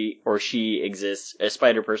which he or she exists, a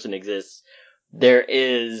Spider-Person exists, there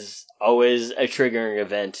is always a triggering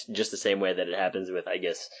event, just the same way that it happens with, I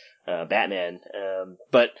guess, Batman.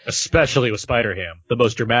 But especially with Spider-Ham, the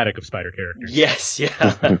most dramatic of Spider characters. Yes, yeah.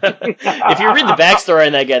 If you read the backstory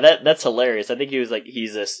on that guy, that's hilarious. I think he was like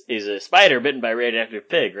he's a spider bitten by a radioactive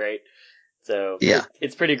pig, right? So yeah,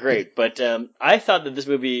 it's pretty great. But I thought that this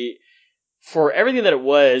movie, for everything that it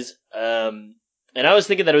was, and I was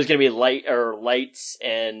thinking that it was going to be lights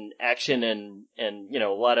and action and a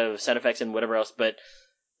lot of sound effects and whatever else, but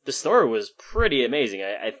the story was pretty amazing.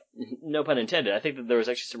 I no pun intended. I think that there was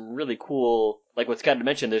actually some really cool, like what Scott had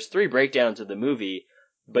mentioned, there's 3 breakdowns of the movie,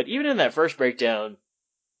 but even in that first breakdown,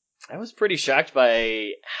 I was pretty shocked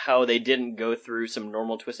by how they didn't go through some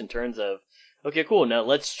normal twists and turns of, okay, cool, now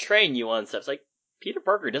let's train you on stuff. It's like, Peter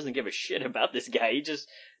Parker doesn't give a shit about this guy. He just,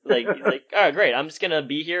 he's like, oh, great, I'm just gonna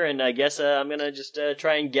be here, and I guess I'm gonna just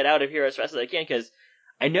try and get out of here as fast as I can, because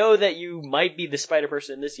I know that you might be the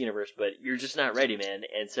Spider-Person in this universe, but you're just not ready, man,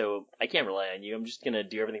 and so I can't rely on you. I'm just gonna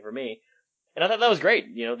do everything for me. And I thought that was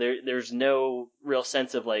great. There's no real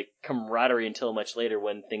sense of, like, camaraderie until much later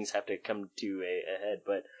when things have to come to a head,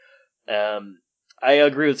 but I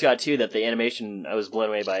agree with Scott, too, that the animation, I was blown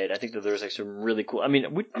away by it. I think that there was like some really cool... I mean,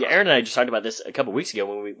 Aaron and I just talked about this a couple weeks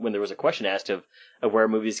ago when there was a question asked of where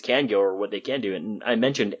movies can go or what they can do. And I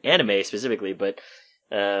mentioned anime specifically, but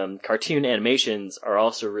cartoon animations are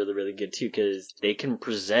also really, really good, too, because they can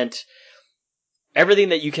present everything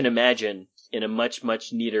that you can imagine in a much,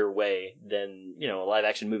 much neater way than, a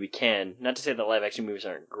live-action movie can. Not to say that live-action movies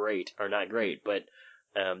are not great, but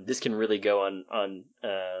this can really go on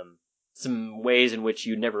some ways in which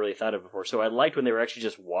you never really thought of before. So I liked when they were actually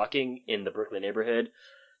just walking in the Brooklyn neighborhood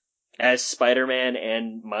as Spider-Man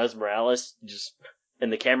and Miles Morales,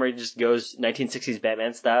 and the camera just goes 1960s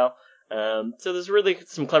Batman style. So there's really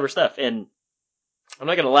some clever stuff, and I'm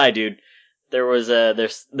not gonna lie, dude. There was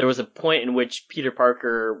a point in which Peter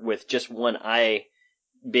Parker, with just one eye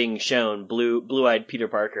being shown, blue-eyed Peter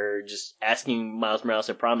Parker, just asking Miles Morales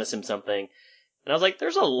to promise him something, and I was like,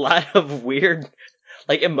 there's a lot of weird,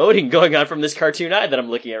 like, emoting going on from this cartoon eye that I'm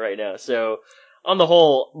looking at right now. So, on the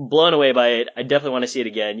whole, blown away by it. I definitely want to see it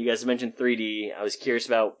again. You guys mentioned 3D. I was curious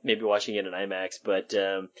about maybe watching it in IMAX, but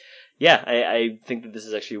yeah, I think that this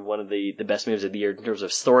is actually one of the best movies of the year in terms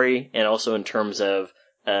of story and also in terms of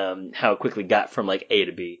how it quickly got from like A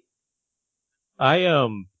to B.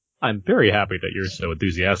 I'm very happy that you're so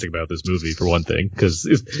enthusiastic about this movie, for one thing, because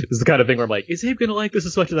it's the kind of thing where I'm like, is Abe going to like this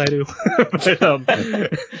as much as I do?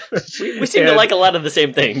 But, we seem to like a lot of the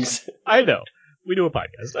same things. I know. We do a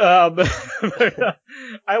podcast.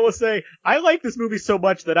 I will say, I like this movie so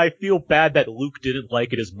much that I feel bad that Luke didn't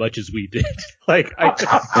like it as much as we did. Like,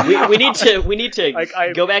 we need to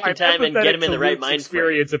like, go back in time and get him in the right mind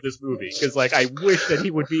experience of this movie, because like I wish that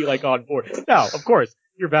he would be like on board. Now, of course,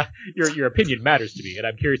 your opinion matters to me, and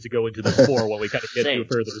I'm curious to go into this more when we kind of get to a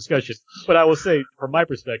further discussion. But I will say, from my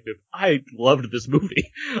perspective, I loved this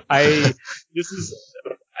movie. I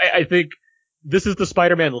think this is the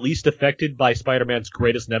Spider-Man least affected by Spider-Man's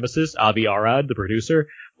greatest nemesis, Avi Arad, the producer.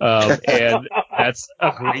 And that's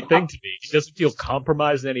a great thing to me. It doesn't feel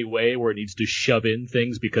compromised in any way where it needs to shove in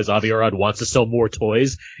things because Avi Arad wants to sell more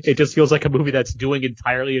toys. It just feels like a movie that's doing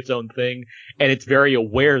entirely its own thing, and it's very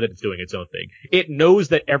aware that it's doing its own thing. It knows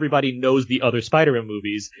that everybody knows the other Spider-Man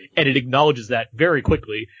movies, and it acknowledges that very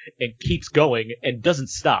quickly and keeps going and doesn't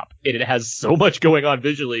stop. And it has so much going on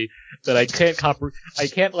visually that I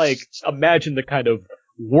can't like imagine the kind of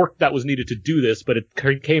work that was needed to do this, but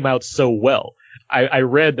it came out so well. I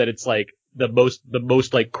read that it's like the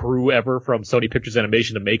most like crew ever from Sony Pictures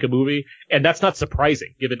Animation to make a movie, and that's not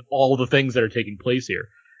surprising given all the things that are taking place here.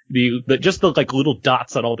 Just the like little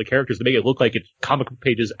dots on all the characters to make it look like it's comic book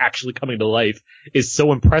pages actually coming to life is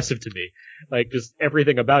so impressive to me. Like just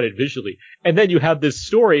everything about it visually. And then you have this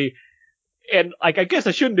story, And like, I guess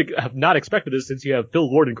I shouldn't have not expected this since you have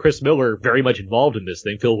Phil Lord and Chris Miller very much involved in this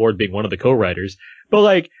thing. Phil Lord being one of the co-writers, but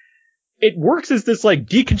like, it works as this like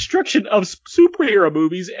deconstruction of superhero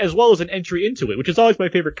movies as well as an entry into it, which is always my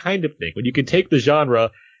favorite kind of thing. When you can take the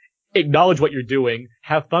genre, acknowledge what you're doing,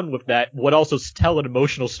 have fun with that, but also tell an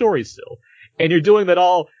emotional story still. And you're doing that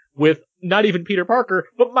all with not even Peter Parker,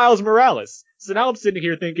 but Miles Morales. So now I'm sitting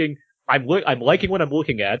here thinking, I'm liking what I'm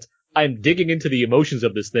looking at. I'm digging into the emotions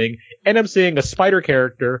of this thing, and I'm seeing a Spider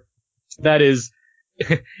character that is,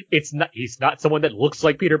 he's not someone that looks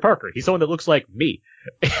like Peter Parker. He's someone that looks like me.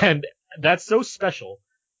 And that's so special.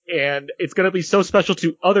 And it's going to be so special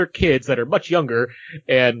to other kids that are much younger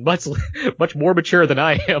and much more mature than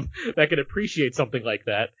I am that can appreciate something like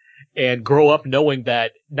that and grow up knowing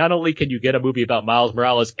that not only can you get a movie about Miles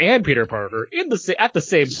Morales and Peter Parker at the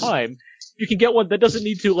same time, you can get one that doesn't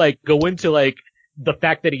need to like go into like the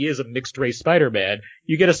fact that he is a mixed race Spider-Man.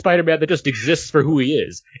 You get a Spider-Man that just exists for who he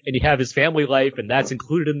is, and you have his family life, and that's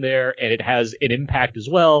included in there, and it has an impact as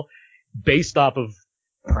well, based off of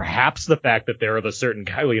perhaps the fact that they're of a certain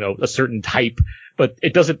kind, a certain type, but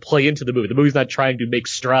it doesn't play into the movie. The movie's not trying to make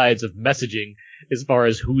strides of messaging as far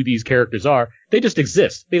as who these characters are. They just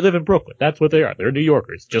exist. They live in Brooklyn. That's what they are. They're New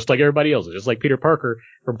Yorkers, just like everybody else, just like Peter Parker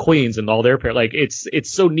from Queens and all their like, it's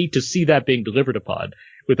so neat to see that being delivered upon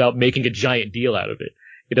without making a giant deal out of it.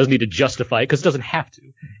 It doesn't need to justify it because it doesn't have to.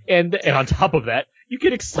 And on top of that, you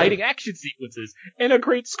get exciting action sequences and a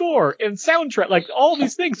great score and soundtrack. Like, all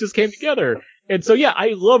these things just came together. And so, yeah,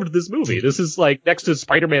 I loved this movie. This is like next to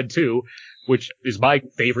Spider-Man 2, which is my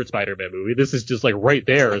favorite Spider-Man movie. This is just like right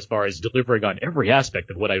there as far as delivering on every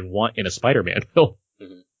aspect of what I want in a Spider-Man film.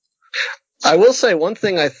 I will say one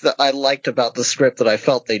thing I liked about the script that I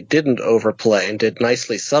felt they didn't overplay and did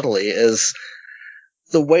nicely subtly is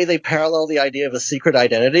the way they parallel the idea of a secret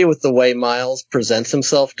identity with the way Miles presents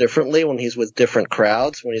himself differently when he's with different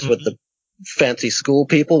crowds, when he's with the fancy school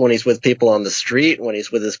people, when he's with people on the street, when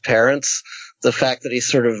he's with his parents. The fact that he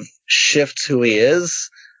sort of shifts who he is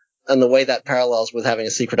and the way that parallels with having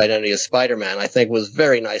a secret identity as Spider-Man, I think was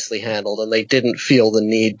very nicely handled, and they didn't feel the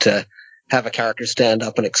need to have a character stand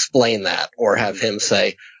up and explain that, or have him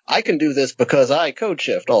say, I can do this because I code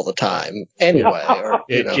shift all the time anyway. Or,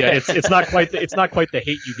 yeah, it's not quite the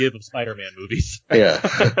hate you give of Spider-Man movies. Yeah.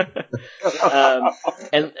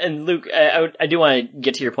 And Luke, I do want to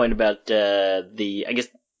get to your point about I guess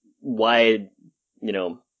why,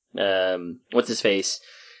 what's his face?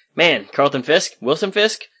 Man, Wilson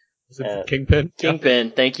Fisk? Kingpin?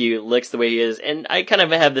 Kingpin, thank you, looks the way he is. And I kind of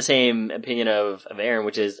have the same opinion of Aaron,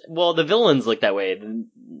 which is, well, the villains look that way.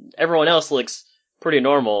 Everyone else looks pretty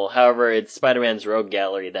normal. However, it's Spider-Man's rogue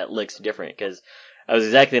gallery that looks different, because I was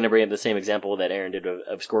exactly going to bring up the same example that Aaron did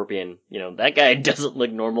of Scorpion. That guy doesn't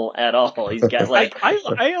look normal at all. He's got like... I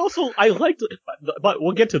liked, but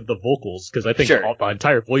we'll get to the vocals, because I think the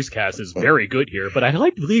entire voice cast is very good here, but I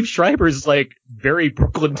liked Liev Schreiber's like very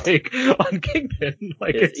Brooklyn take on Kingpin.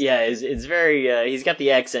 Like, it's very, he's got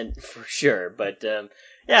the accent for sure, but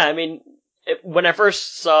yeah, I mean, when I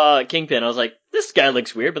first saw Kingpin, I was like, this guy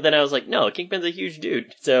looks weird, but then I was like, no, Kingpin's a huge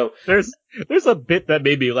dude. So there's a bit that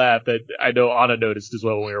made me laugh that I know Anna noticed as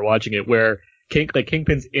well when we were watching it, where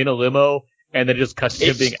Kingpin's in a limo, and then it just cuts to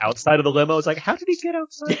him being outside of the limo. It's like, how did he get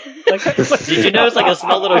outside? Did you notice like a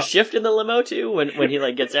small little shift in the limo too when he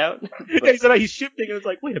like gets out? Yeah, he's shifting, and it's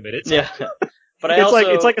like, wait a minute. Yeah. But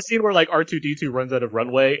it's like a scene where like R2-D2 runs out of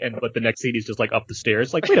runway, but the next scene he's just like up the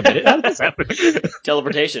stairs. Like, wait a minute, how did this happen?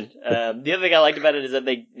 Teleportation. The other thing I liked about it is that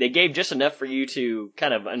they gave just enough for you to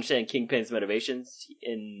kind of understand Kingpin's motivations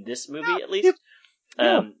in this movie, at least.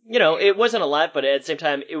 Yeah. It wasn't a lot, but at the same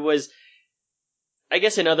time, it was. I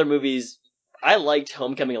guess in other movies, I liked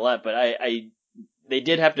Homecoming a lot, but they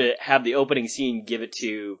did have to have the opening scene give it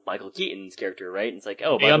to Michael Keaton's character, right? And it's like,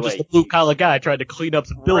 oh, by the way, I'm just a blue collar guy trying to clean up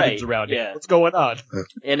some buildings around here. Yeah. What's going on?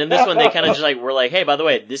 And in this one, they kind of just were like, hey, by the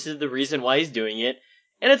way, this is the reason why he's doing it,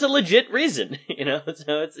 and it's a legit reason,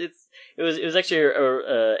 So it was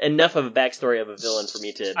actually enough of a backstory of a villain for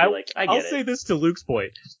me to be I get it. I'll say this to Luke's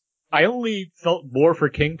point. I only felt more for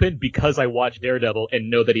Kingpin because I watched Daredevil and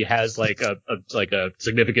know that he has like a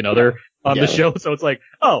significant other on the show. So it's like,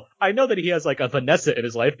 oh, I know that he has like a Vanessa in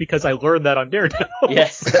his life because I learned that on Daredevil.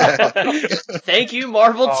 Yes. Thank you,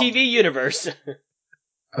 Marvel TV Universe.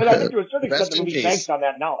 But I think to a certain extent the movie banks on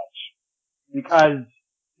that knowledge, because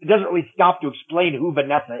it doesn't really stop to explain who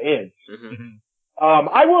Vanessa is. Mm-hmm.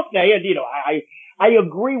 I will say, and I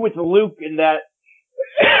agree with Luke in that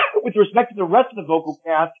with respect to the rest of the vocal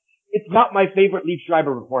cast, it's not my favorite Liev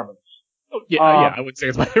Schreiber performance. Oh, yeah, I would say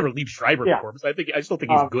it's my favorite Liev Schreiber performance. I just don't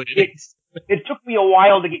think he's good at it. It took me a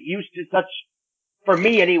while to get used to such for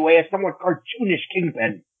me anyway, a somewhat cartoonish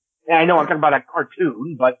Kingpin. And I know I'm talking about a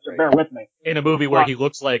cartoon, but so bear with me. In a movie where he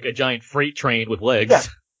looks like a giant freight train with legs.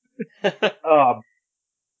 Yeah. But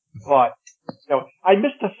I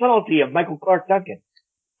missed the subtlety of Michael Clark Duncan.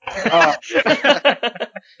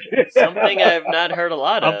 Something I've not heard a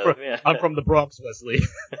lot of. I'm from the Bronx, Wesley.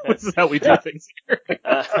 This is how we do things here.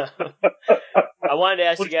 I wanted to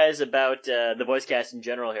ask you guys about the voice cast in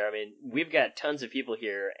general here. I mean, we've got tons of people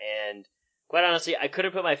here, and quite honestly, I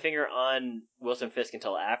couldn't put my finger on Wilson Fisk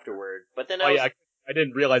until afterward. But then I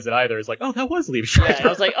didn't realize it either. It's like, oh, that was Liev Schreiber. Yeah, I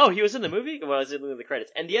was like, oh, he was in the movie? When I was looking at the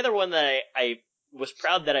credits. And the other one that I was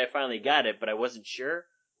proud that I finally got it, but I wasn't sure,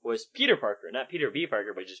 was Peter Parker. Not Peter B.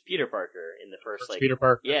 Parker, but just Peter Parker in the first Peter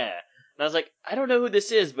Parker. Yeah. And I was like, I don't know who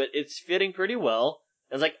this is, but it's fitting pretty well.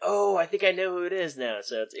 I was like, oh, I think I know who it is now.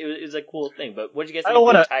 So it was a cool thing. But what did you guys think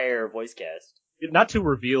of the entire voice cast? Not to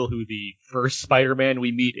reveal who the first Spider-Man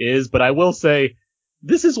we meet is, but I will say,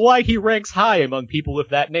 this is why he ranks high among people with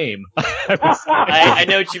that name. I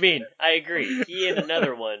know what you mean. I agree. He and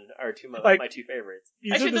another one are my two favorites.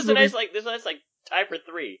 Actually, there's a nice tie for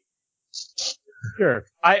 3. Sure.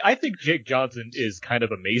 I think Jake Johnson is kind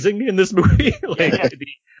of amazing in this movie. The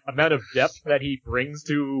amount of depth that he brings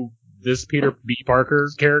to this Peter B. Parker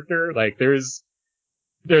character, there's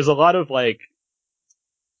a lot of the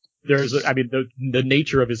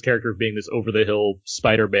nature of his character of being this over the hill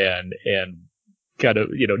Spider-Man and kind of,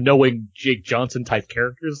 knowing Jake Johnson type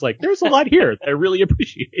characters, there's a lot here that I really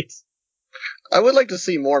appreciate. I would like to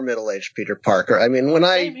see more middle-aged Peter Parker. I mean,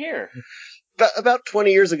 Same here. About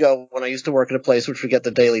 20 years ago, when I used to work at a place which would get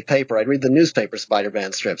the daily paper, I'd read the newspaper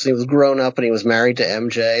Spider-Man strips. He was grown up and he was married to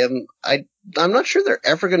MJ, and I'm not sure they're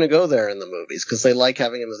ever going to go there in the movies because they like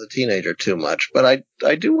having him as a teenager too much. But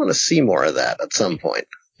I do want to see more of that at some point.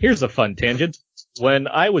 Here's a fun tangent. When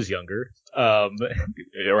I was younger, around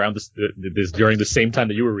this during the same time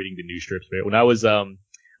that you were reading the news strips, right? When I was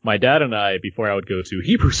my dad and I, before I would go to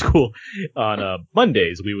Hebrew school on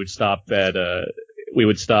Mondays, we would stop at a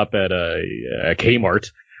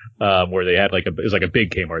Kmart, where they had it was like a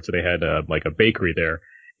big Kmart, so they had a bakery there,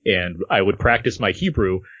 and I would practice my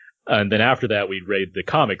Hebrew, and then after that we'd read the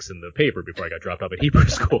comics in the paper before I got dropped off at Hebrew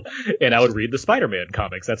school, and I would read the Spider-Man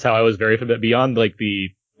comics. That's how I was very familiar. Beyond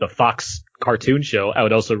the Fox cartoon show, I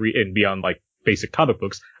would also read, and beyond basic comic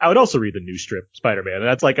books, I would also read the new strip Spider-Man,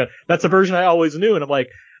 and that's a version I always knew, and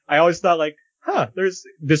I always thought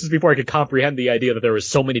this is before I could comprehend the idea that there was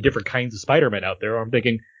so many different kinds of Spider-Man out there. I'm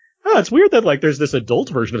thinking, it's weird that there's this adult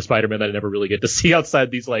version of Spider-Man that I never really get to see outside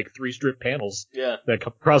these 3-strip panels that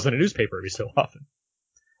come across in a newspaper every so often.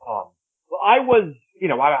 Well, I was,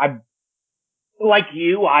 I like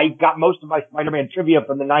you, I got most of my Spider-Man trivia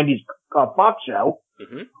from the 90s Fox show,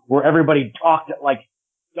 where everybody talked at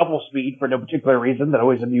double speed for no particular reason that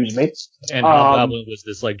always amused me. And Hobgoblin was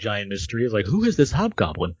this giant mystery. It's who is this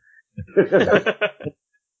Hobgoblin?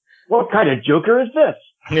 What kind of Joker is this?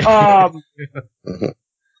 But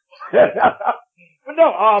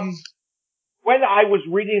no, when I was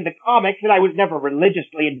reading the comics, and I was never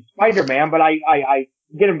religiously into Spider-Man, but I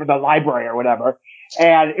get them from the library or whatever.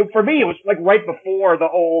 And for me, it was right before the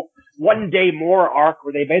whole One Day More arc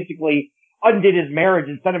where they basically undid his marriage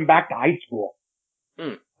and sent him back to high school.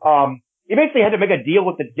 He basically had to make a deal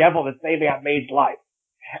with the devil to save Aunt May's life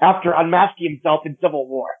after unmasking himself in Civil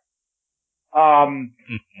War. And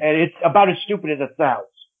it's about as stupid as it sounds.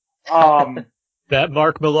 That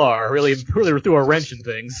Mark Millar really threw a wrench in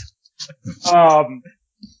things. But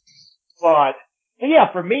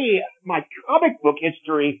yeah, for me, my comic book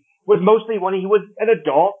history was mostly when he was an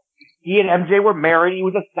adult. He and MJ were married. He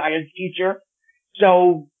was a science teacher.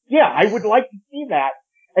 So yeah, I would like to see that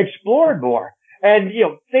explored more. And,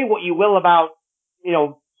 say what you will about,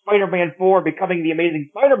 Spider-Man 4 becoming the Amazing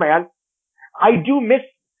Spider-Man. I do miss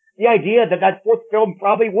the idea that fourth film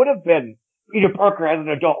probably would have been Peter Parker as an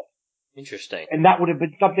adult. Interesting. And that would have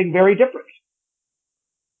been something very different.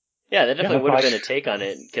 Yeah, that definitely would have been a take on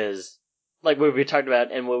it, because, what we talked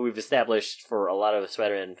about and what we've established for a lot of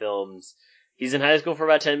Spider-Man films, he's in high school for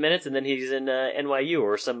about 10 minutes, and then he's in NYU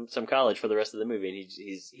or some college for the rest of the movie, and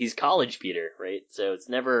he's college Peter, right? So it's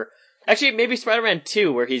never... Actually, maybe Spider-Man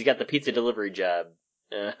 2, where he's got the pizza delivery job,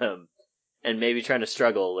 and maybe trying to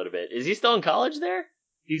struggle a little bit. Is he still in college there?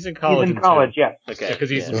 He's in college. He's in college, yes. Okay. Because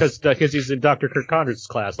he's in Dr. Kirk Conrad's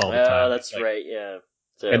class all the time. Oh, that's right, yeah.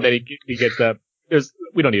 So. And then he gets that.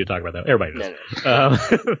 We don't need to talk about that. Everybody knows. No.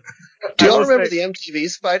 Do y'all remember the MTV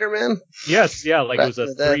Spider-Man? Yes, yeah, it was a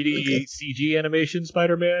 3D CG animation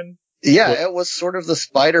Spider-Man. Yeah, it was sort of the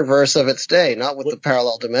Spider-Verse of its day, not with the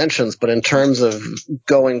parallel dimensions, but in terms of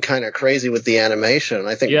going kind of crazy with the animation.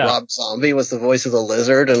 I think Rob Zombie was the voice of the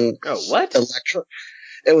Lizard, and Electro.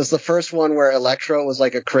 It was the first one where Electro was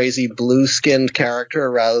like a crazy blue-skinned character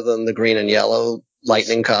rather than the green and yellow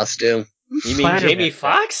lightning costume. You mean Jamie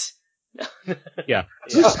Foxx? Yeah.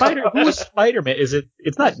 Who was Spider-Man?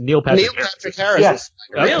 It's not Neil Patrick Harris. Yeah. Is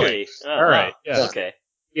Spider-Man. Really? Oh, all right. wow. Yeah. Okay.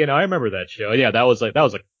 You know, I remember that show. Yeah, that was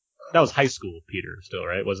high school Peter still,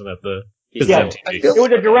 right? Wasn't that the? Yeah, it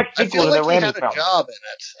was a direct sequel to the Randy he had film. a job in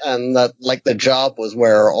it, and that the job was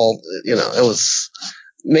where all it was.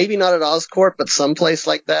 Maybe not at Oscorp, but someplace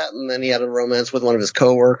like that. And then he had a romance with one of his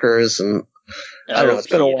coworkers, and I don't know. It's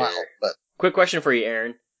been a while, but quick question for you,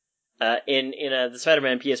 Aaron. In the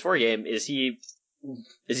Spider-Man PS4 game, is he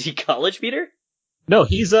college Peter? No,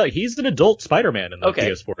 he's an adult Spider-Man in the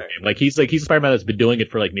PS4 game. Like he's a Spider-Man that's been doing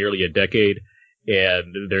it for like nearly a decade,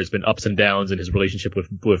 and there's been ups and downs in his relationship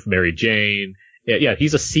with Mary Jane. Yeah,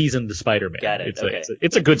 he's a seasoned Spider-Man. Got it.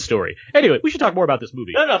 It's a good story. Anyway, we should talk more about this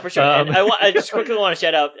movie. No, for sure. And I just quickly want to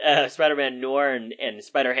shout out Spider-Man Noir and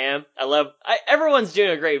Spider-Ham. Everyone's doing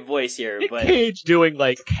a great voice here. Nick but Cage doing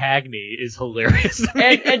like Cagney is hilarious.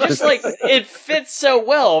 and just like it fits so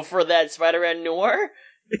well for that Spider-Man Noir.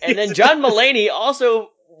 And then John Mulaney also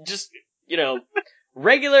just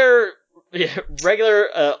regular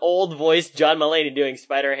old voice John Mulaney doing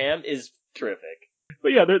Spider-Ham is terrific.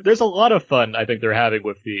 But yeah, there's a lot of fun I think they're having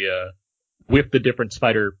with the different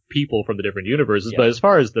Spider people from the different universes. Yeah. But as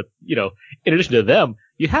far as in addition to them,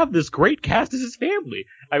 you have this great cast as his family.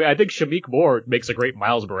 I mean, I think Shamik Moore makes a great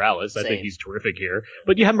Miles Morales. I think he's terrific here.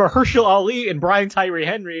 But you have Mahershala Ali and Brian Tyree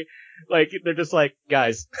Henry. Like, they're just like,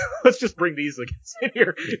 guys, let's just bring these in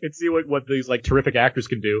here and see what these like terrific actors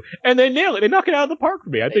can do. And they nail it. They knock it out of the park for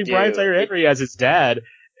me. I think Brian Tyree Henry as his dad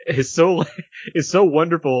is so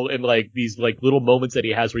wonderful in like these like little moments that he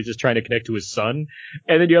has where he's just trying to connect to his son.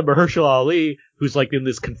 And then you have Mahershala Ali, who's like in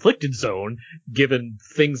this conflicted zone, given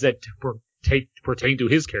things that pertain to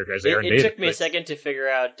his character as Aaron Davis. It took me a second to figure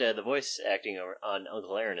out the voice acting on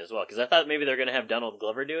Uncle Aaron as well, because I thought maybe they were going to have Donald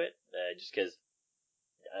Glover do it, just because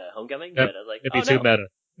Homecoming, but I was like, it'd be too meta.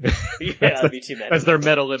 Yeah, it'd be too meta. That's their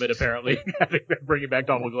meta limit, apparently. Bringing back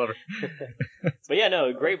Donald Glover. But yeah,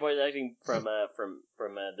 no, great voice acting from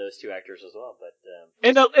those two actors as well. But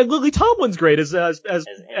and Lily Tomlin's great as Aunt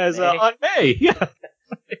May. Yeah,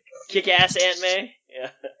 kick-ass Aunt May.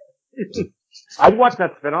 Yeah, I'd watch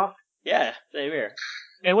that spinoff. Yeah, same here.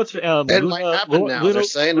 And what's it might happen now? They're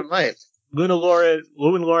saying it might. Lauren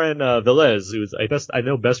Velez, who's I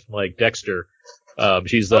know best from like Dexter.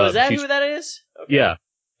 She's is that who that is? Okay. Yeah,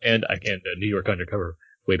 and New York Undercover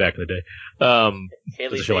way back in the day.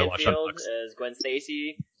 Haley Stanfield as Gwen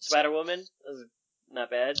Stacy, Spider-Woman. That was not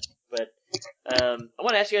bad. But I want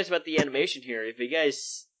to ask you guys about the animation here.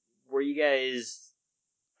 Were you guys,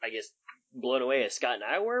 I guess, blown away as Scott and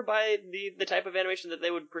I were by the type of animation that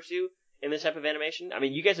they would pursue in this type of animation? I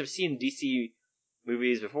mean, you guys have seen DC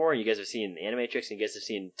movies before, and you guys have seen Animatrix, and you guys have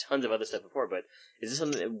seen tons of other stuff before. But is this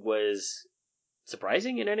something that was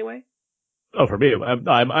surprising in any way? Oh, for me,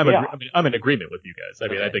 I'm in agreement with you guys.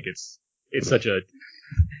 I mean, I think it's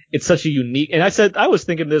such a unique. And I was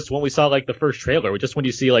thinking this when we saw like the first trailer, just when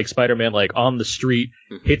you see like Spider-Man like on the street,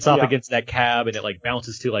 hits off against that cab, and it like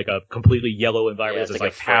bounces to like a completely yellow environment. There's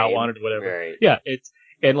like POW on it or whatever. Right. Yeah,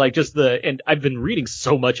 and I've been reading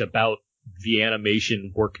so much about the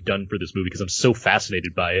animation work done for this movie because I'm so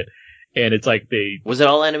fascinated by it. And it's like was it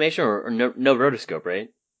all animation or no rotoscope, right?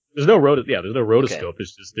 There's no rotoscope. Okay.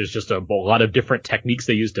 There's just a lot of different techniques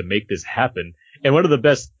they use to make this happen. And one of the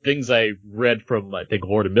best things I read from, I think,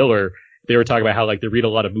 Lord and Miller, they were talking about how like they read a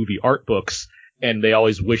lot of movie art books, and they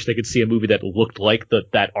always wish they could see a movie that looked like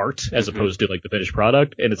that art as opposed to like the finished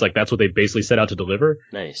product. And it's like that's what they basically set out to deliver.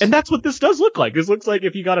 Nice. And that's what this does look like. This looks like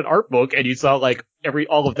if you got an art book and you saw like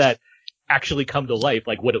all of that actually come to life,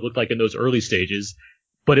 like what it looked like in those early stages,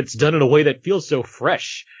 but it's done in a way that feels so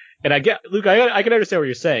fresh. And I get, Luke, I can understand what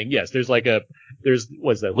you're saying. Yes, there's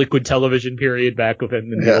what's that, liquid television period back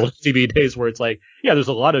within the old TV days where it's like, yeah, there's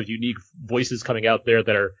a lot of unique voices coming out there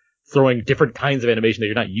that are throwing different kinds of animation that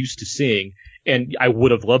you're not used to seeing. And I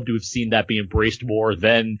would have loved to have seen that be embraced more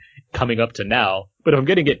than coming up to now. But if I'm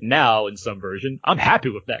getting it now in some version, I'm happy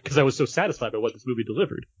with that because I was so satisfied by what this movie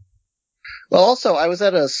delivered. Well, also, I was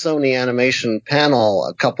at a Sony Animation panel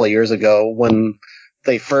a couple of years ago when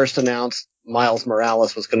they first announced Miles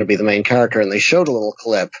Morales was going to be the main character, and they showed a little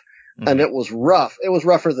clip, and it was rough. It was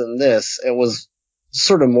rougher than this. It was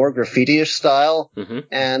sort of more graffiti-ish style,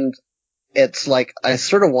 and it's like I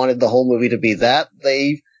sort of wanted the whole movie to be that.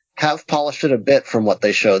 They have polished it a bit from what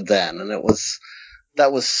they showed then, and it was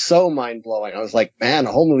that was so mind blowing. I was like, man,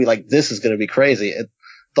 a whole movie like this is going to be crazy.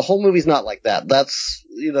 The whole movie's not like that. That's,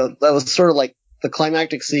 that was sort of like the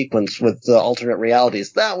climactic sequence with the alternate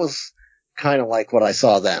realities. That was kind of like what I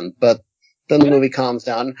saw then, but then the movie calms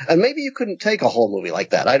down, and maybe you couldn't take a whole movie like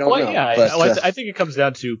that. I don't know. Yeah, but, I think it comes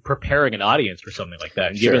down to preparing an audience for something like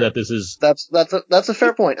that. And given that this is that's a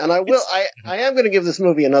fair point, and I am going to give this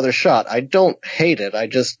movie another shot. I don't hate it. I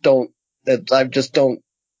just don't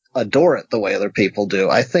adore it the way other people do.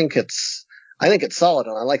 I think it's solid,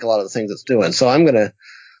 and I like a lot of the things it's doing. So I'm going to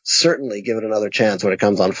certainly give it another chance when it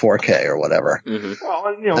comes on 4K or whatever. Mm-hmm.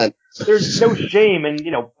 Well, there's no shame in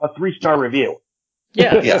a 3-star review.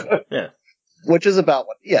 Yeah. Which is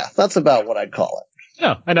that's about what I'd call it.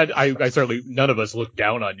 Yeah, and I certainly, none of us look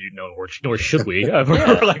down on you, nor should we.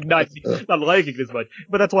 We're like not liking this much,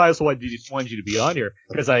 but that's why I also wanted you to be on here,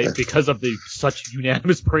 because of the such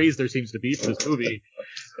unanimous praise there seems to be for this movie,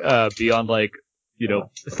 beyond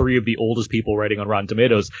 3 of the oldest people writing on Rotten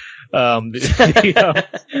Tomatoes. So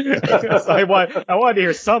I wanted to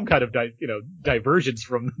hear some kind of divergence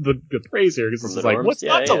from the praise here, because it's like, what's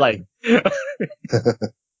not to like?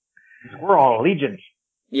 We're all allegiance.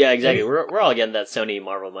 Yeah, exactly. We're all getting that Sony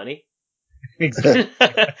Marvel money. Exactly.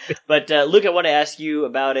 But Luke, I want to ask you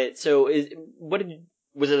about it. So,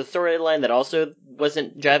 was it a storyline that also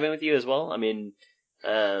wasn't jiving with you as well? I mean,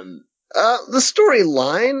 the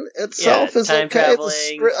storyline itself is time okay.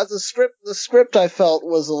 Traveling. The script I felt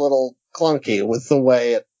was a little clunky with the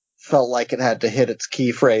way it felt like it had to hit its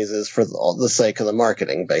key phrases for the sake of the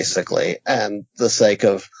marketing, basically, and the sake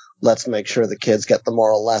of let's make sure the kids get the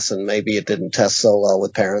moral lesson. Maybe it didn't test so well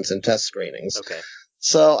with parents in test screenings. Okay.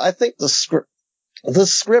 So I think the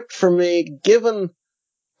script for me,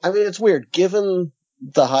 it's weird. Given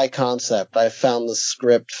the high concept, I found the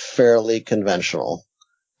script fairly conventional.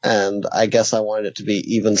 And I guess I wanted it to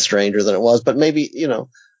be even stranger than it was. But maybe,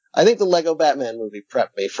 I think the Lego Batman movie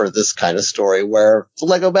prepped me for this kind of story, where the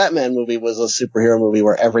Lego Batman movie was a superhero movie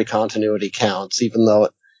where every continuity counts, even though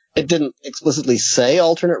it didn't explicitly say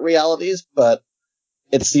alternate realities, but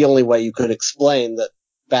it's the only way you could explain that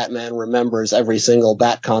Batman remembers every single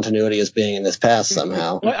Bat continuity as being in his past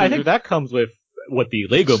somehow. Well, I think that comes with what the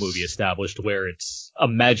Lego movie established, where it's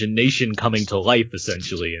imagination coming to life,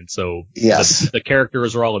 essentially. And so the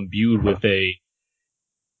characters are all imbued with a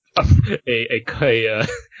I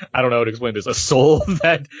don't know how to explain this, a soul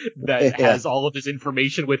that has all of this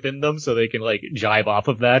information within them, so they can jive off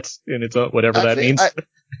of that in its own, whatever that means.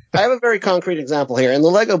 I have a very concrete example here. In the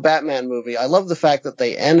Lego Batman movie, I love the fact that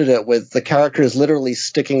they ended it with the characters literally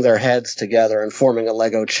sticking their heads together and forming a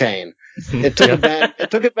Lego chain. It took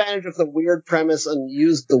advantage of the weird premise and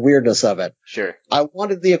used the weirdness of it. Sure. I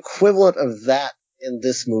wanted the equivalent of that in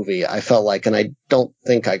this movie, I felt like, and I don't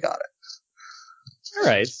think I got it. All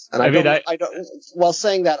right. And I don't, while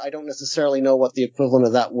saying that, I don't necessarily know what the equivalent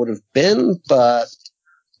of that would have been, but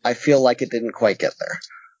I feel like it didn't quite get there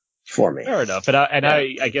for me. Fair enough.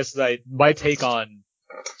 I guess my take on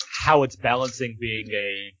how it's balancing being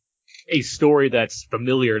a story that's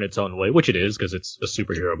familiar in its own way, which it is, because it's a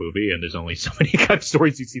superhero movie and there's only so many kind of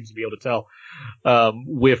stories he seems to be able to tell,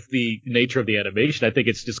 with the nature of the animation. I think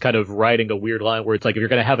it's just kind of riding a weird line where it's like, if you're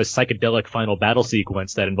going to have a psychedelic final battle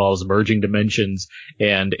sequence that involves merging dimensions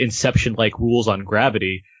and Inception-like rules on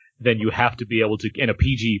gravity, then you have to be able to, in a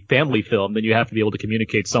PG family film, then you have to be able to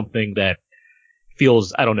communicate something that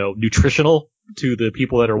feels, I don't know, nutritional to the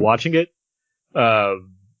people that are watching it.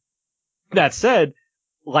 That said,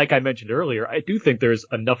 like I mentioned earlier, I do think there's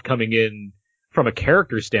enough coming in from a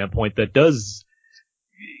character standpoint that does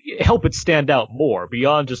help it stand out more,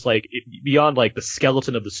 beyond just beyond the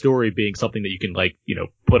skeleton of the story being something that you can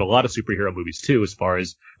put a lot of superhero movies to, as far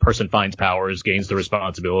as person finds powers, gains the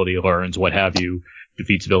responsibility, learns, what have you,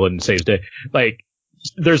 defeats villain, saves day.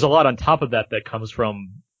 There's a lot on top of that comes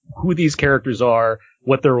from who these characters are,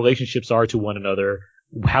 what their relationships are to one another,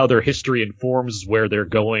 how their history informs where they're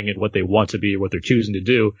going and what they want to be, what they're choosing to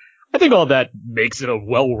do. I think all that makes it a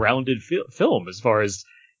well-rounded film as far as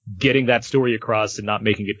getting that story across and not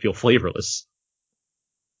making it feel flavorless.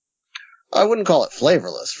 I wouldn't call it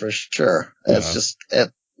flavorless for sure. Yeah. It's just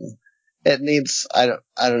it needs I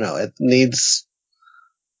don't know. It needs.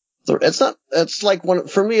 It's like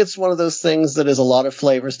for me, it's one of those things that is a lot of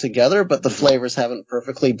flavors together, but the flavors haven't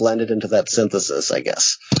perfectly blended into that synthesis, I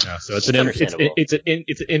guess. Yeah, so it's an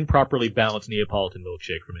improperly balanced Neapolitan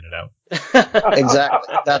milkshake from In-N-Out.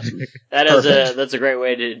 Exactly. That's a great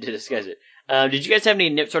way to discuss it. Did you guys have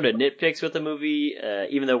any sort of nitpicks with the movie?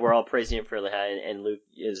 Even though we're all praising it fairly high, and Luke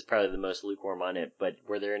is probably the most lukewarm on it, but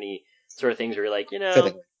were there any sort of things where you're like,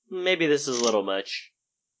 maybe this is a little much?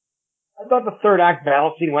 I thought the third act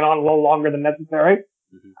battle scene went on a little longer than necessary.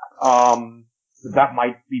 That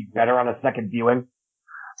might be better on a second viewing.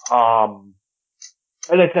 As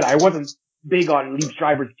I said, I wasn't big on Liev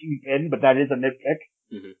Schreiber's Kingpin, but that is a nitpick.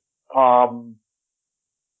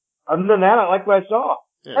 Other than that, I like what I saw.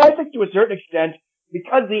 Yeah. And I think to a certain extent,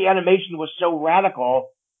 because the animation was so radical,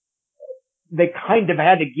 they kind of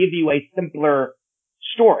had to give you a simpler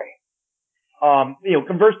story.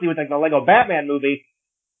 Conversely with like the Lego Batman movie,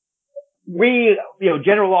 we,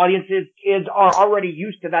 general audiences, kids are already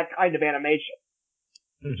used to that kind of animation.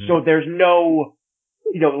 So there's no,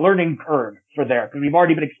 learning curve for there, because we've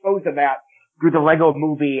already been exposed to that through the Lego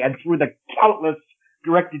movie and through the countless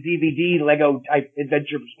direct-to-DVD Lego-type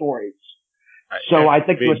adventure stories. So I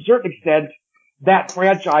think to a certain extent, that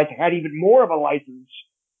franchise had even more of a license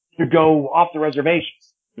to go off the reservation.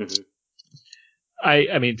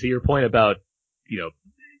 I mean, to your point about,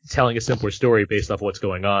 telling a simpler story based off what's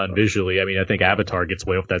going on visually, I mean, I think Avatar gets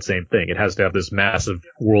away with that same thing. It has to have this massive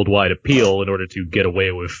worldwide appeal in order to get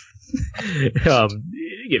away with,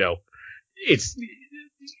 it's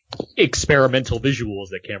experimental visuals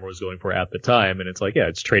that camera was going for at the time. And it's like, yeah,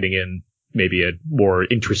 it's trading in maybe a more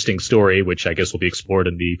interesting story, which I guess will be explored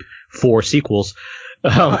in the 4 sequels, for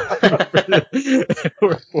the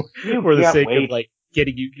sake of like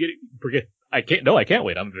forget. I can't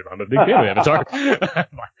wait. I'm a big fan of Avatar.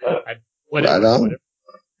 Whatever.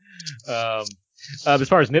 As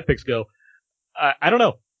far as nitpicks go, I don't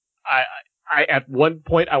know. I at one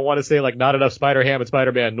point I want to say like not enough Spider-Ham and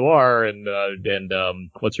Spider-Man Noir and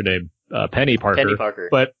what's her name, Penny Parker.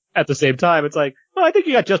 But at the same time, it's like, well, I think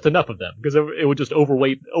you got just enough of them, because it would just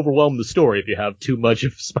overwhelm the story if you have too much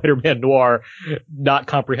of Spider-Man Noir not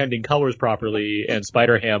comprehending colors properly and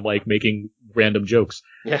Spider-Ham like making random jokes.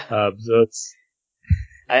 Yeah. So it's.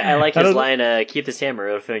 I like his line, keep this hammer,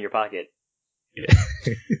 it'll fit in your pocket. Yeah.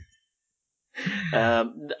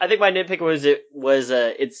 I think my nitpick was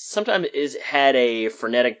it sometimes had a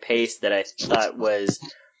frenetic pace that I thought was,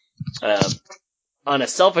 on a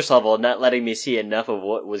selfish level, not letting me see enough of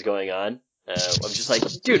what was going on. I'm just like,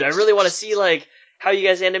 dude, I really want to see like how you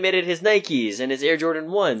guys animated his Nikes and his Air Jordan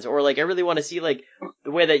 1s, or like I really want to see like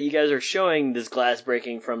the way that you guys are showing this glass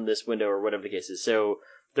breaking from this window or whatever the case is. So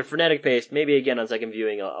the frenetic pace, maybe again on second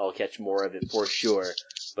viewing I'll catch more of it for sure.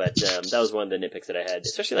 But that was one of the nitpicks that I had,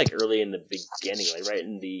 especially like early in the beginning, like right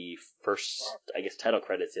in the first, I guess, title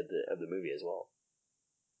credits of the movie as well.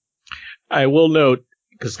 I will note,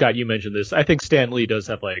 because Scott, you mentioned this, I think Stan Lee does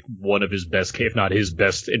have like one of his best, if not his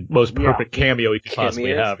best, and most perfect cameo he could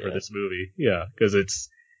possibly have for this movie. Yeah, because it's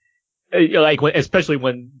like especially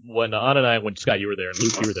when Anna and I, when Scott you were there and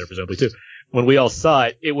Luke you were there presumably too, when we all saw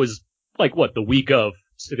it, it was like what, the week of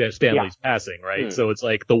Stan Lee's passing, right? So it's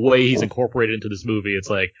like the way he's incorporated into this movie, it's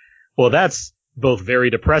like, well, that's both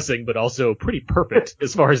very depressing but also pretty perfect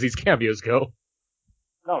as far as these cameos go.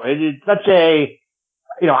 No, it's such a,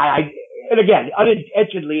 and again,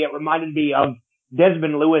 unintentionally, it reminded me of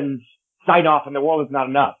Desmond Llewellyn's sign-off in The World Is Not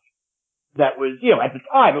Enough. That was, at the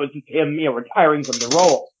time, it was just him, retiring from the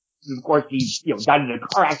role. And of course, he, died in a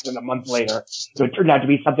car accident a month later. So it turned out to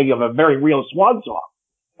be something of a very real swan song.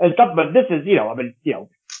 And stuff, but this is,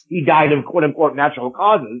 he died of quote-unquote natural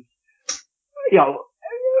causes.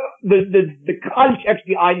 The context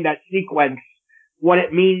behind that sequence, what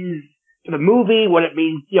it means to the movie, what it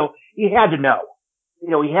means, he had to know.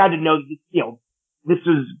 He had to know that, this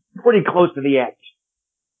was pretty close to the end.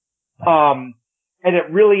 And it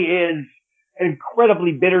really is an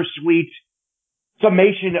incredibly bittersweet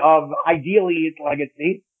summation of ideally its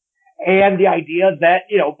legacy and the idea that,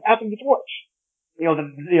 passing the torch. You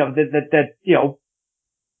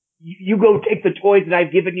go take the toys that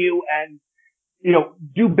I've given you and,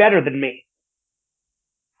 do better than me.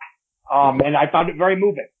 And I found it very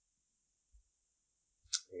moving.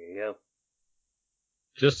 There you go.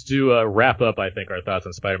 Just to wrap up, I think, our thoughts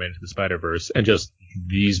on Spider-Man Into the Spider-Verse and just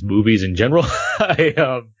these movies in general.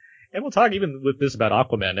 And we'll talk even with this about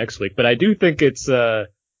Aquaman next week, but I do think it's,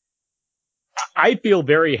 I feel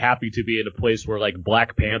very happy to be in a place where like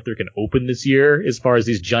Black Panther can open this year as far as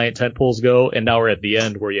these giant tentpoles go, and now we're at the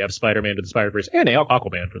end where you have Spider-Man to the Spider-Verse and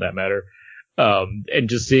Aquaman for that matter, and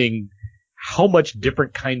just seeing how much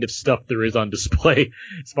different kind of stuff there is on display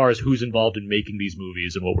as far as who's involved in making these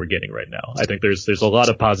movies and what we're getting right now. I think there's a lot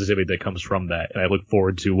of positivity that comes from that, and I look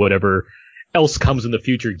forward to whatever else comes in the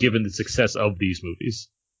future given the success of these movies.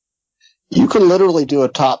 You can literally do a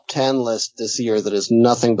top 10 list this year that is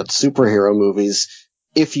nothing but superhero movies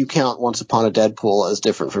if you count Once Upon a Deadpool as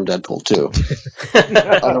different from Deadpool 2.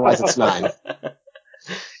 Otherwise, it's 9.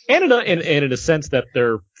 And in a sense that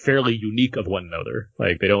they're fairly unique of one another.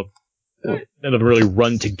 Like, they don't none of them really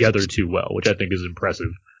run together too well, which I think is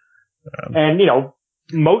impressive. And,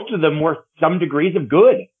 most of them were some degrees of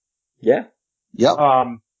good. Yeah. Yep. I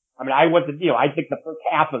mean, I think the first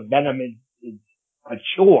half of Venom is a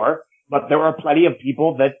chore, but there are plenty of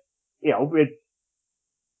people that,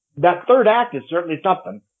 that third act is certainly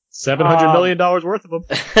something. $700 million worth of them.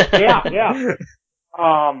 Yeah.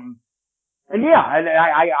 And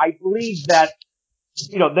I believe that,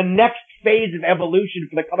 the next phase of evolution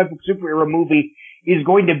for the comic book superhero movie is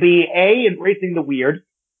going to be A, embracing the weird,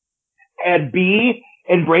 and B,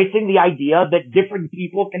 embracing the idea that different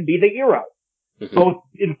people can be the hero, both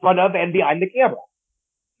in front of and behind the camera.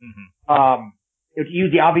 To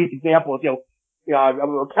use the obvious examples,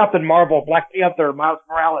 Captain Marvel, Black Panther, Miles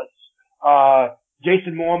Morales,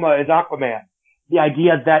 Jason Momoa as Aquaman. The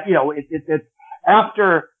idea that, it's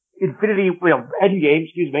after Endgame,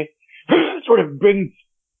 sort of brings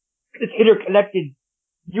this interconnected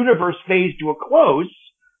universe phase to a close.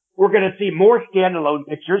 We're going to see more standalone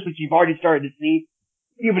pictures, which you've already started to see,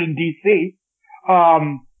 even in DC.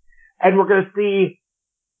 And we're going to see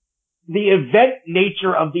the event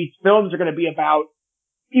nature of these films are going to be about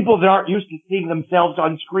people that aren't used to seeing themselves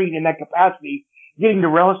on screen in that capacity, getting to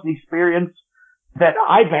relish the experience that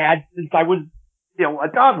I've had since I was, a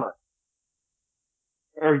toddler.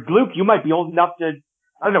 Or Luke, you might be old enough to,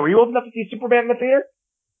 I don't know, were you old enough to see Superman in the theater?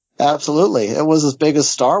 Absolutely. It was as big as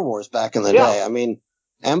Star Wars back in the day. I mean,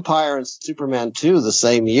 Empire and Superman 2 the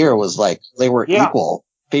same year was like, they were equal.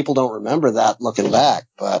 People don't remember that looking back,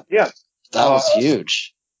 but that was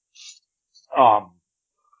huge. Not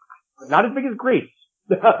as big as Grease.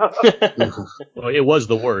 Well, it was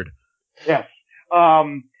the word. Yes. I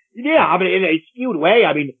mean, in a skewed way,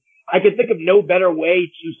 I mean, I can think of no better way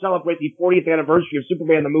to celebrate the 40th anniversary of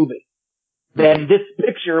Superman the movie than this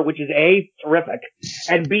picture, which is A, terrific,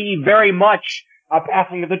 and B, very much a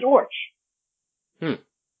passing of the torch.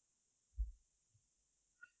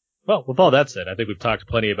 Well, with all that said, I think we've talked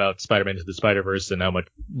plenty about Spider-Man Into the Spider-Verse and how much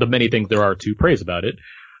the many things there are to praise about it,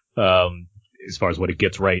 as far as what it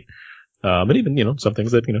gets right. And even, some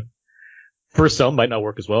things that, for some might not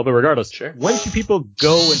work as well, but regardless, when should people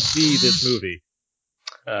go and see this movie?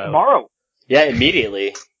 Tomorrow. Yeah,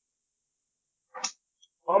 immediately.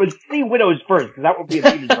 Well, I would see Widows first, because that won't be a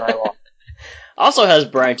theater very long. Also has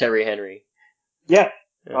Brian Tyree Henry. Yes.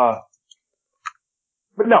 But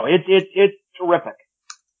no, it's terrific.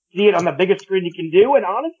 See it on the biggest screen you can do, and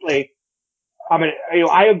honestly, I mean,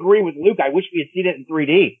 I agree with Luke. I wish we had seen it in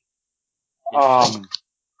 3D.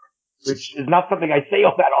 Which is not something I say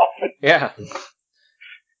all that often. Yeah.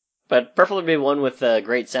 But preferably be one with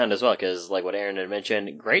great sound as well, because like what Aaron had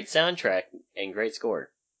mentioned, great soundtrack and great score.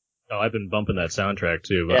 Oh, I've been bumping that soundtrack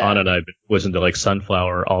too. But Anna and I have been listening to like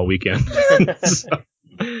Sunflower all weekend.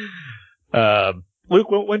 Luke,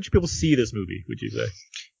 when should people see this movie, would you say?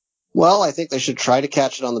 Well, I think they should try to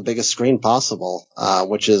catch it on the biggest screen possible,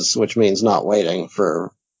 which means not waiting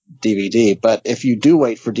for DVD. But if you do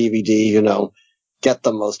wait for DVD, get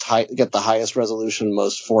the highest resolution,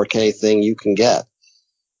 most 4K thing you can get.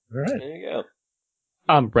 All right. There you go.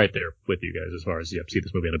 I'm right there with you guys as far as, see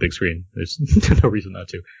this movie on a big screen. There's no reason not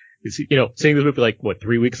to. Seeing this movie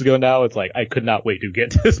 3 weeks ago now, it's like, I could not wait to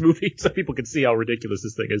get to this movie so people can see how ridiculous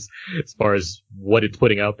this thing is as far as what it's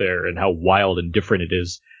putting out there and how wild and different it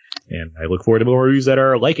is. And I look forward to more reviews that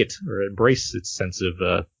are like it or embrace its sense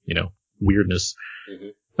of, weirdness.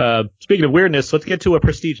 Mm-hmm. Speaking of weirdness, let's get to a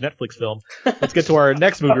prestige Netflix film. Let's get to our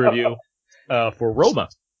next movie review for Roma.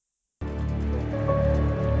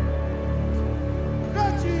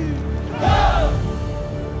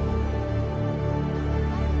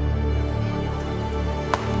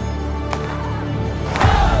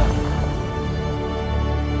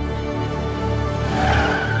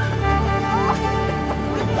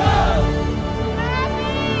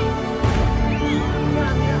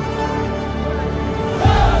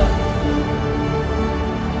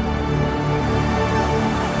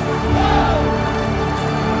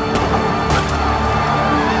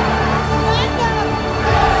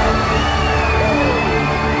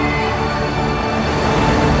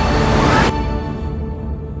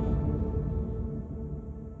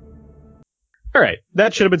 All right,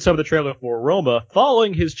 that should have been some of the trailer for Roma.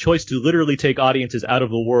 Following his choice to literally take audiences out of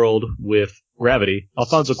the world with Gravity,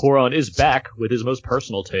 Alfonso Cuarón is back with his most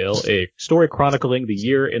personal tale, a story chronicling the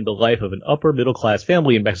year in the life of an upper-middle-class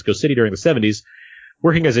family in Mexico City during the 70s.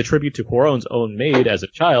 Working as a tribute to Cuarón's own maid as a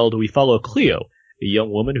child, we follow Cleo, a young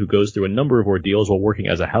woman who goes through a number of ordeals while working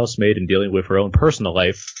as a housemaid and dealing with her own personal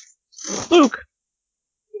life. Luke,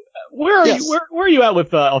 where are you at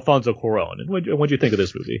with Alfonso Cuarón? And what'd you think of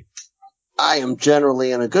this movie? I am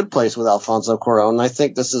generally in a good place with Alfonso Cuarón. I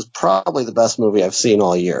think this is probably the best movie I've seen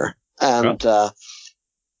all year. And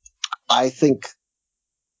I think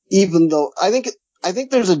I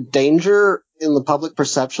think there's a danger in the public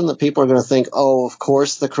perception that people are going to think, oh, of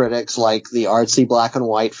course the critics like the artsy black and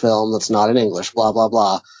white film that's not in English, blah, blah,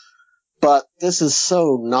 blah. But this is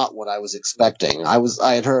so not what I was expecting. I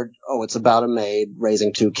had heard, oh, it's about a maid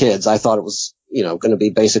raising 2 kids. I thought it was, going to be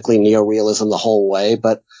basically neorealism the whole way,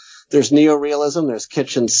 but there's neorealism, there's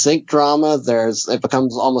kitchen sink drama, it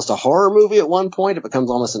becomes almost a horror movie at one point, it becomes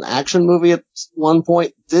almost an action movie at one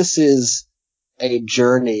point. This is a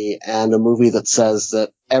journey and a movie that says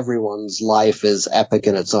that everyone's life is epic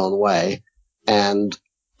in its own way. And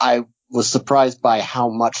I was surprised by how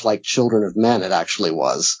much like Children of Men it actually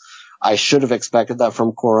was. I should have expected that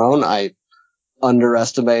from Cuarón. I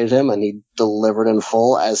underestimated him, and he delivered in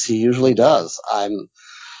full, as he usually does.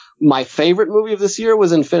 My favorite movie of this year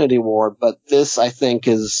was Infinity War, but this, I think,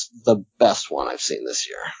 is the best one I've seen this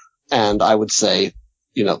year. And I would say,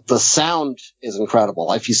 the sound is incredible.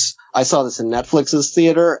 I saw this in Netflix's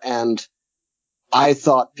theater, and I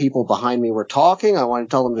thought people behind me were talking. I wanted to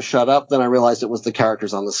tell them to shut up. Then I realized it was the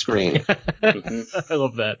characters on the screen. I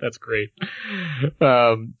love that. That's great.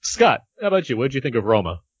 Scott, how about you? What did you think of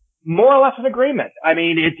Roma? More or less an agreement. I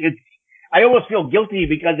mean, I almost feel guilty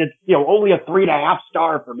because it's, only a 3.5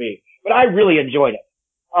 star for me, but I really enjoyed it.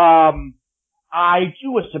 I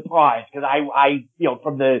too was surprised because I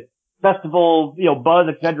from the festival, buzz,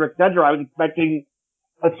 et cetera, I was expecting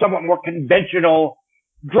a somewhat more conventional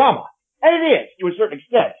drama. And it is, to a certain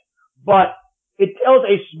extent. But it tells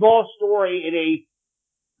a small story in a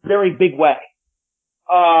very big way.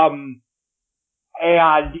 And,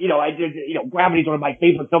 I did, Gravity's one of my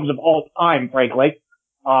favorite films of all time, frankly.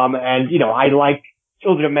 And, I like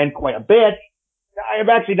Children of Men quite a bit. I'm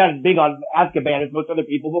actually not as big on Azkaban as most other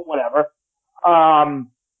people, but whatever.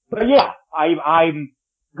 But yeah, I'm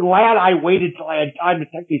glad I waited till I had time to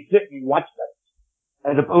actually sit and watch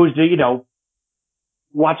this. As opposed to,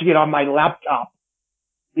 watching it on my laptop,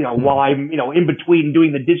 while I'm, in between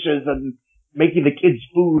doing the dishes and making the kids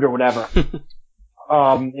food or whatever.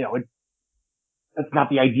 That's not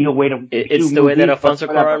the ideal way to. It's the way that Alfonso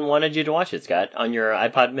Cuarón wanted you to watch it, Scott, on your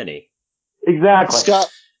iPod Mini. Exactly.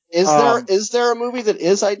 Scott, is there a movie that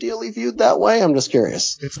is ideally viewed that way? I'm just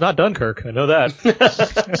curious. It's not Dunkirk. I know that.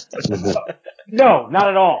 No, not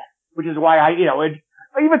at all. Which is why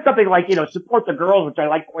even something like, Support the Girls, which I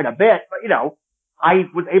like quite a bit, but I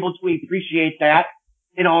was able to appreciate that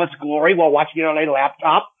in all its glory while watching it on a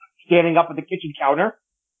laptop, standing up at the kitchen counter,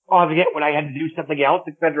 pausing it when I had to do something else,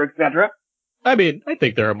 et cetera, et cetera. I mean, I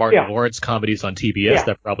think there are Martin Lawrence comedies on TBS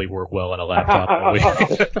that probably work well on a laptop.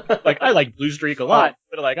 I like Blue Streak a lot,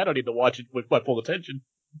 but I don't need to watch it with my full attention.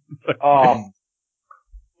 But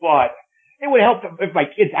it would help if my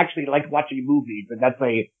kids actually liked watching movies, and that's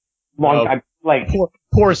a long time late.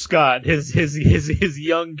 Poor Scott. His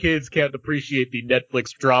young kids can't appreciate the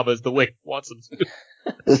Netflix dramas the way he wants them to.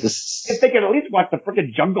 If they could at least watch the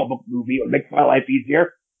frickin' Jungle Book movie, it would make my life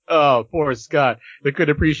easier. Oh, poor Scott. They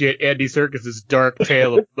couldn't appreciate Andy Serkis's dark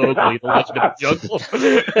tale of Mowgli, the Legend of the Jungle.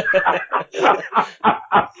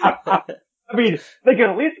 I mean, they could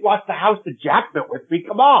at least watch The House that Jack built with me.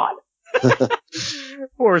 Come on.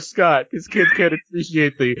 Poor Scott. His kids can't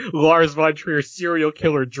appreciate the Lars von Trier serial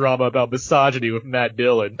killer drama about misogyny with Matt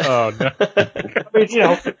Dillon. Oh, no. I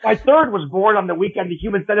mean, my third was born on the weekend the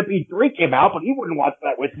Human Centipede 3 came out, but he wouldn't watch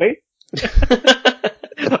that with me.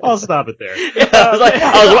 I'll stop it there. Yeah,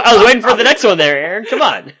 I was waiting for the next one there, Aaron. Come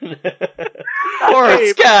on. Poor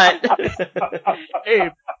Scott.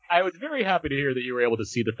 Abe, I was very happy to hear that you were able to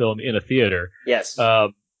see the film in a theater. Yes.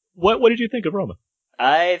 What did you think of Roma?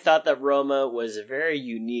 I thought that Roma was a very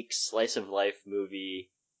unique slice of life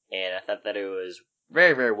movie, and I thought that it was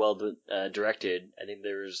very, very well directed. I think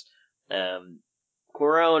there's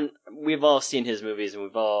Cuarón. We've all seen his movies, and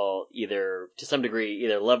we've all either, to some degree,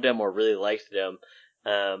 either loved him or really liked them.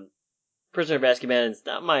 Prisoner of Azkaban is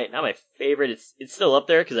not my favorite. It's still up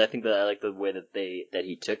there because I think that I like the way that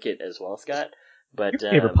he took it as well, Scott. But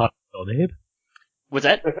your favorite Potter film, Abe? What's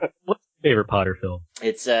that? What's your favorite Potter film?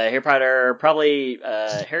 It's Harry Potter, probably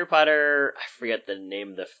Harry Potter. I forget the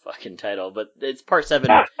name of the fucking title, but it's part 7.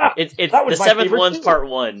 It's the 7th one's too. part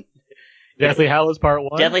 1. Deathly Hallows Part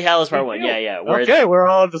 1? Deathly Hallows Part 1, yeah. Okay, we're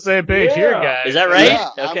all on the same page here, guys. Is that right? Yeah,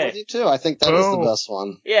 okay. I'm with you too. I think that is the best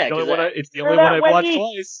one. Yeah, it's the only one I've watched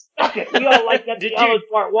twice. Fuck it, we all like Deathly Hallows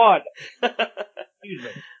Part 1. Excuse me.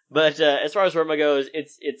 But as far as Roma goes,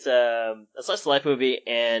 it's a slice of life movie,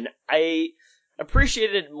 and I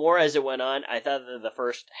appreciated it more as it went on. I thought that the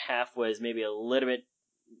first half was maybe a little bit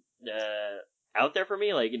out there for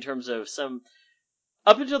me. Like, in terms of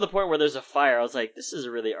up until the point where there's a fire, I was like, this is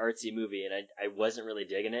a really artsy movie, and I wasn't really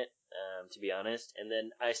digging it, to be honest. And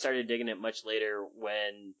then I started digging it much later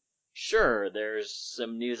when, sure, there's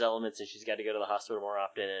some news elements and she's got to go to the hospital more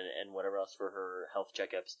often and whatever else for her health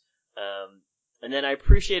checkups. And then I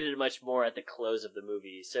appreciated it much more at the close of the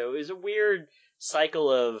movie. So it was a weird cycle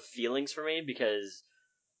of feelings for me because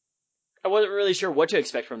I wasn't really sure what to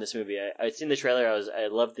expect from this movie. I'd seen the trailer. I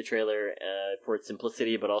loved the trailer for its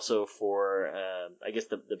simplicity, but also for I guess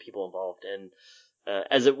the people involved. And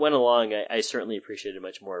as it went along, I certainly appreciated it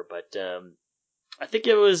much more. But I think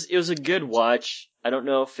it was a good watch. I don't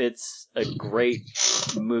know if it's a great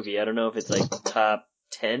movie. I don't know if it's like top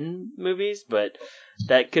 10 movies, but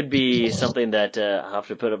that could be something that I'll have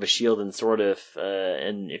to put up a shield and sword if.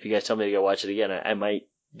 And if you guys tell me to go watch it again, I might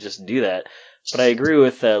just do that. But I agree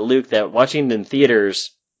with Luke that watching it in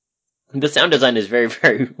theaters, the sound design is very,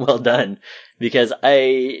 very well done. Because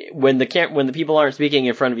when the people aren't speaking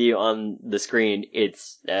in front of you on the screen,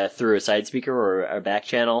 it's through a side speaker or a back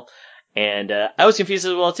channel. And I was confused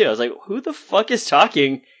as well too. I was like, "Who the fuck is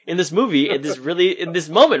talking in this movie in this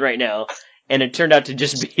moment right now?" And it turned out to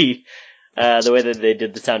just be the way that they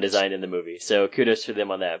did the sound design in the movie. So kudos to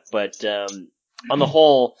them on that. But on the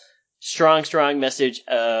whole, strong message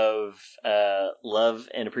of love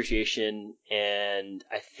and appreciation, and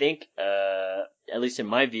I think, at least in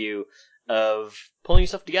my view, of pulling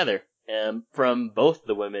yourself together from both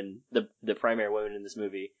the women, the primary women in this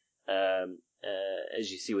movie. As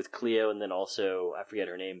you see with Cleo, and then also, I forget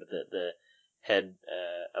her name, but the head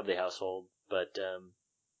of the household. But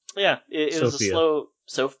yeah, it was a slow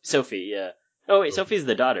Sophie. Yeah. Oh wait, Sophie's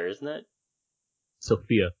the daughter, isn't it?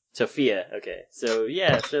 Sophia. Okay. So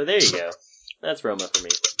yeah. So there you go. That's Roma for me.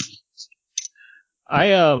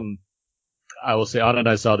 I will say, Anna and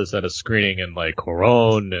I saw this at a screening, and like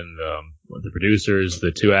Cuarón and the producers,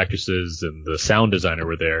 the two actresses, and the sound designer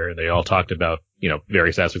were there, and they all talked about,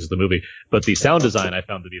 various aspects of the movie. But the sound design I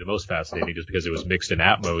found to be the most fascinating, just because it was mixed in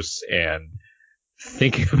Atmos, and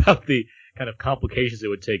thinking about the kind of complications it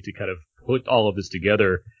would take to kind of put all of this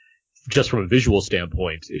together, just from a visual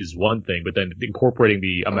standpoint, is one thing. But then incorporating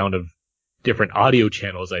the amount of different audio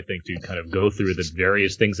channels, I think, to kind of go through the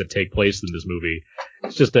various things that take place in this movie.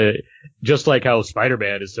 It's just like how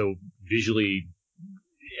Spider-Man is so visually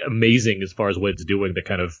amazing as far as what it's doing, that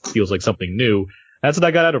kind of feels like something new. That's what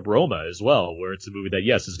I got out of Roma as well, where it's a movie that,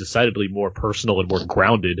 yes, is decidedly more personal and more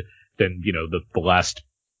grounded than, the last,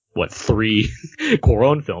 3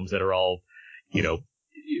 Cuarón films that are all,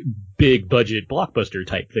 big budget blockbuster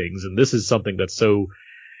type things. And this is something that's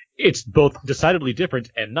it's both decidedly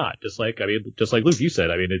different and not. Just like Luke, you said,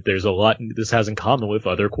 there's a lot this has in common with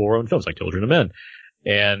other Cuarón films like Children of Men.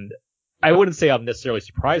 And I wouldn't say I'm necessarily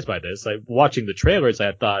surprised by this. Watching the trailers,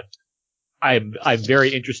 I thought I'm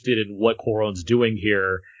very interested in what Cuarón's doing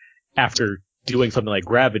here after doing something like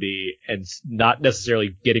Gravity, and not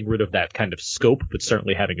necessarily getting rid of that kind of scope, but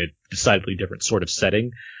certainly having a decidedly different sort of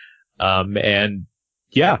setting. And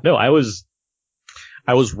yeah, no, I was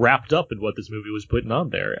wrapped up in what this movie was putting on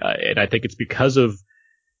there. And I think it's because of,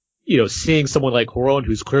 seeing someone like Cuarón,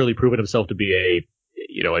 who's clearly proven himself to be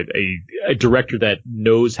a director that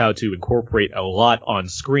knows how to incorporate a lot on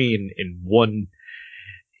screen in one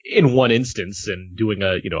instance, and doing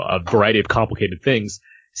a variety of complicated things.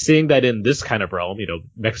 Seeing that in this kind of realm,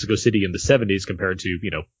 Mexico City in the 70s compared to,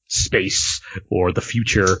 space or the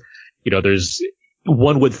future,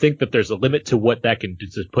 one would think that there's a limit to what that can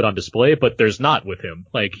put on display, but there's not with him.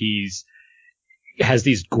 Like, has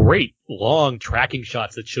these great long tracking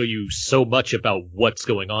shots that show you so much about what's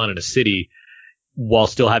going on in a city while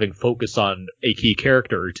still having focus on a key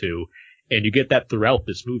character or two. And you get that throughout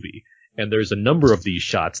this movie. And there's a number of these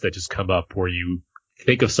shots that just come up where you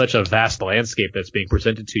think of such a vast landscape that's being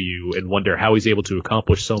presented to you and wonder how he's able to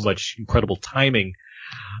accomplish so much incredible timing,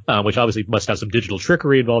 which obviously must have some digital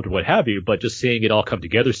trickery involved or what have you, but just seeing it all come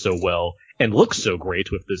together so well and look so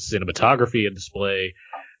great with the cinematography and display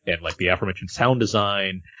and like the aforementioned sound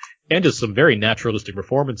design and just some very naturalistic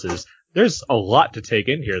performances. There's a lot to take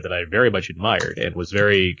in here that I very much admired and was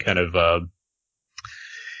very kind of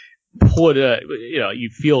you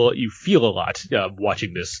feel a lot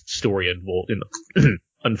watching this story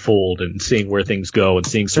unfold and seeing where things go and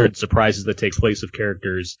seeing certain surprises that take place of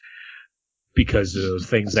characters because of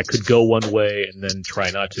things that could go one way and then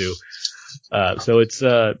try not to. So it's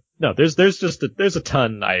there's a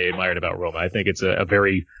ton I admired about Roma. I think it's a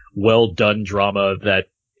very well done drama that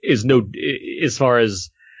is as far as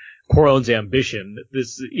Cuarón's ambition,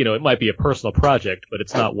 this, it might be a personal project, but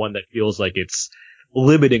it's not one that feels like it's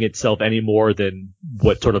limiting itself any more than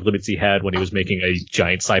what sort of limits he had when he was making a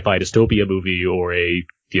giant sci-fi dystopia movie or a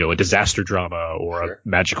disaster drama or a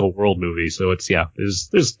magical world movie. So it's,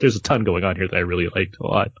 there's a ton going on here that I really liked a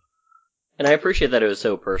lot. And I appreciate that it was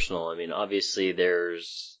so personal. I mean, obviously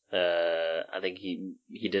there's, I think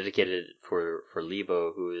he dedicated it for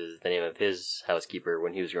Lebo, who is the name of his housekeeper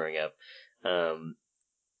when he was growing up.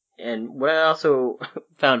 And what I also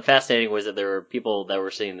found fascinating was that there were people that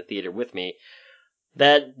were sitting in the theater with me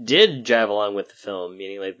that did jive along with the film,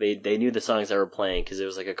 meaning like they knew the songs that were playing because it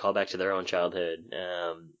was like a callback to their own childhood.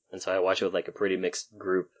 And so I watched it with like a pretty mixed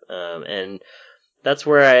group. And that's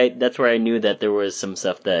where I knew that there was some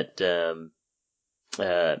stuff that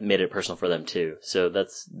made it personal for them too. So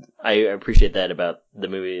I appreciate that about the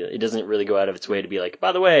movie. It doesn't really go out of its way to be like,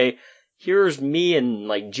 by the way, here's me in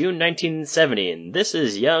like June 1970, and this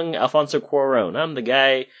is young Alfonso Cuarón. I'm the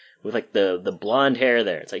guy with like the blonde hair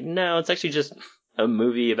there. It's like, no, it's actually just a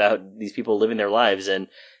movie about these people living their lives and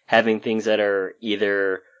having things that are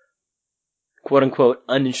either quote unquote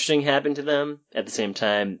uninteresting happen to them. At the same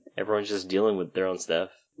time, everyone's just dealing with their own stuff.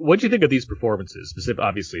 What do you think of these performances?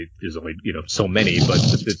 Obviously, there's only so many, but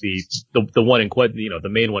the one in the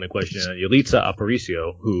main one in question, Yalitza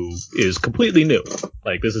Aparicio, who is completely new.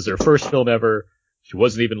 Like, this is her first film ever. She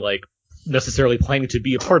wasn't even like necessarily planning to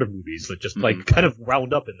be a part of movies, but just like kind of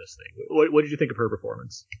wound up in this thing. What did you think of her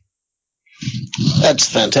performance? That's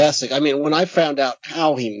fantastic. I mean, when I found out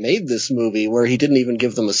how he made this movie, where he didn't even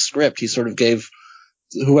give them a script, he sort of gave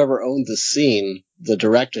whoever owned the scene the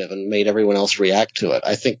directive and made everyone else react to it.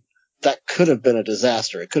 I think that could have been a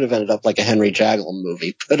disaster. It could have ended up like a Henry Jaglom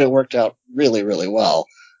movie, but it worked out really, really well.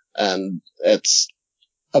 And it's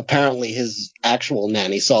apparently his actual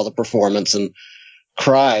nanny saw the performance and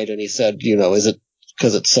cried, and he said, is it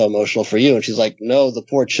because it's so emotional for you? And she's like, no, the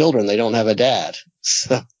poor children, they don't have a dad.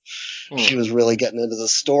 So she was really getting into the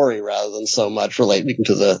story rather than so much relating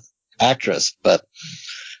to the actress. But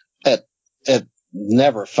it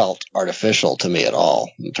never felt artificial to me at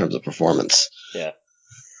all in terms of performance. Yeah.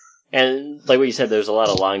 And like what you said, there's a lot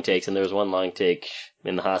of long takes, and there was one long take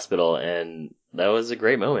in the hospital, and that was a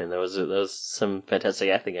great moment. That was some fantastic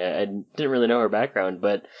acting. I didn't really know her background,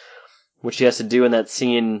 but what she has to do in that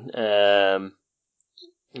scene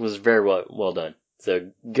was very well done.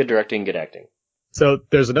 So good directing, good acting. So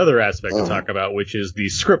there's another aspect to talk about, which is the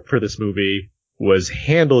script for this movie was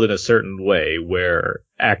handled in a certain way where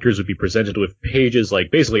actors would be presented with pages like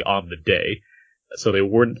basically on the day, so they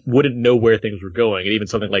wouldn't know where things were going. And even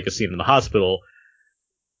something like a scene in the hospital,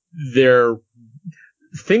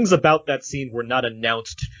 things about that scene were not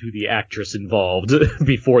announced to the actress involved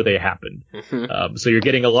before they happened. So you're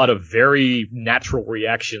getting a lot of very natural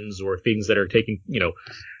reactions or things that are taking,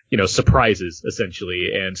 surprises essentially,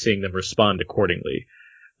 and seeing them respond accordingly.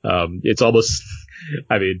 It's almost,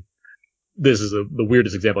 I mean, this is the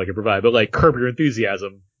weirdest example I can provide, but like Curb Your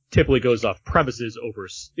Enthusiasm typically goes off premises over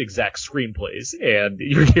exact screenplays, and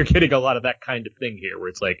you're getting a lot of that kind of thing here, where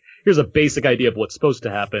it's like, here's a basic idea of what's supposed to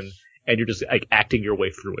happen, and you're just like acting your way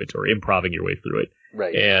through it or improvising your way through it.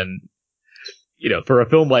 Right. And for a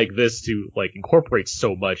film like this to like incorporate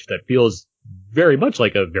so much that feels very much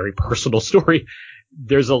like a very personal story,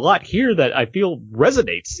 there's a lot here that I feel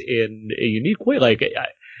resonates in a unique way. Like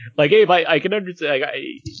Abe, I can understand.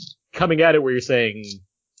 Coming at it where you're saying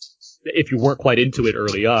if you weren't quite into it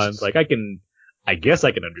early on, like I guess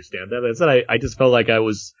I can understand that. Instead, I just felt like I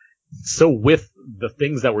was so with the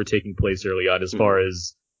things that were taking place early on, as far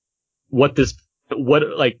as what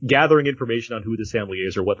like gathering information on who this family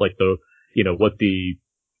is, or what like what the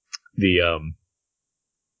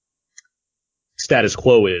status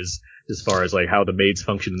quo is, as far as like how the maids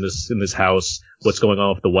function in this house, what's going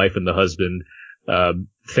on with the wife and the husband.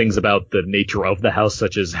 Things about the nature of the house,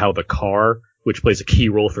 such as how the car, which plays a key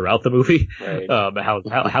role throughout the movie, right.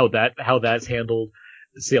 how that's handled.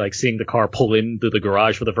 Seeing the car pull into the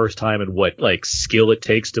garage for the first time, and what like skill it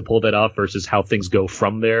takes to pull that off versus how things go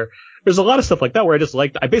from there. There's a lot of stuff like that where I just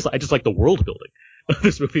like the world building of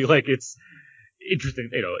this movie. Like, it's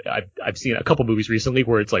interesting. I've seen a couple movies recently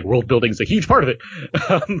where it's like world building is a huge part of it,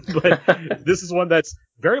 but this is one that's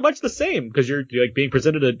very much the same, because you're like being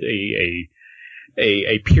presented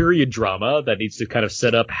a period drama that needs to kind of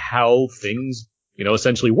set up how things,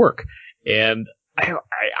 essentially work. And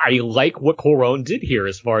I like what Cuarón did here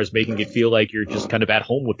as far as making it feel like you're just kind of at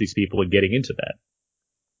home with these people and getting into that.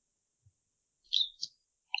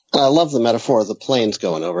 I love the metaphor of the planes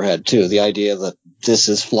going overhead, too. The idea that this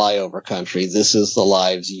is flyover country. This is the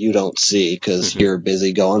lives you don't see because you're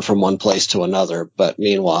busy going from one place to another. But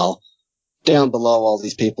meanwhile, down below, all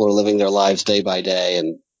these people are living their lives day by day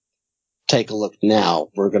and take a look now.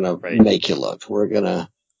 We're going to make you look. We're going to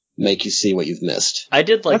make you see what you've missed. I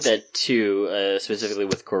did like that too, specifically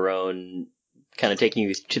with Corone kind of taking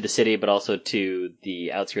you to the city, but also to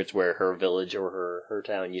the outskirts where her village or her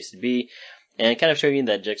town used to be, and kind of showing you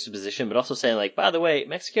that juxtaposition, but also saying, like, by the way,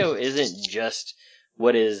 Mexico isn't just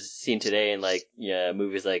what is seen today in, like,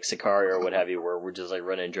 movies like Sicario or what have you, where we're just, like,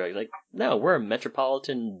 running drugs. Like, no, we're a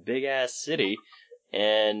metropolitan, big-ass city,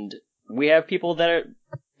 and we have people that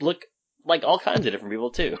look like all kinds of different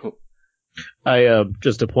people, too. I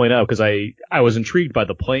just to point out, because I was intrigued by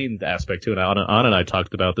the plane aspect too, and Anna and I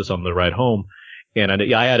talked about this on the ride home, and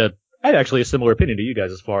I had actually a similar opinion to you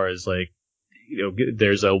guys as far as, like,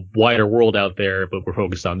 there's a wider world out there, but we're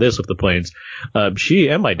focused on this with the planes. She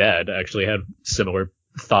and my dad actually had similar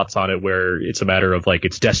thoughts on it, where it's a matter of, like,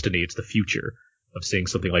 it's destiny, it's the future of seeing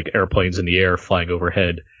something like airplanes in the air flying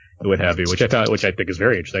overhead and what have you, which I think is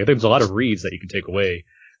very interesting. I think there's a lot of reads that you can take away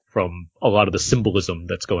from a lot of the symbolism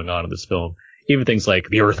that's going on in this film. Even things like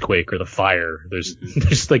the earthquake or the fire.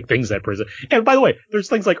 There's like things that present. And by the way, there's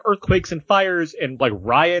things like earthquakes and fires and, like,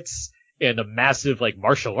 riots and a massive, like,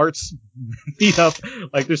 martial arts beat up.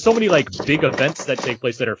 Like, there's so many, like, big events that take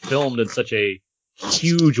place that are filmed in such a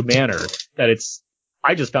huge manner that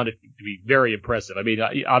I just found it to be very impressive. I mean,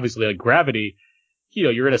 obviously, like, Gravity,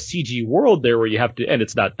 you're in a CG world there where you have to, and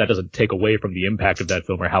that doesn't take away from the impact of that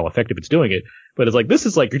film or how effective it's doing it, but it's like, this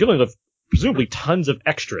is like, you're dealing with presumably tons of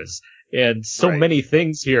extras and so many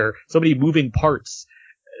things here, so many moving parts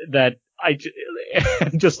that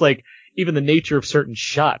just like, even the nature of certain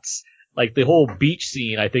shots, like the whole beach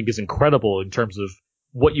scene, I think is incredible in terms of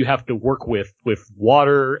what you have to work with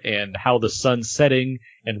water and how the sun's setting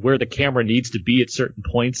and where the camera needs to be at certain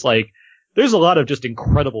points. Like, there's a lot of just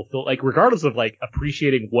incredible film, like, regardless of, like,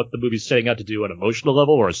 appreciating what the movie's setting out to do on an emotional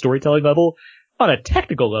level or a storytelling level, on a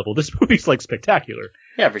technical level, this movie's, like, spectacular.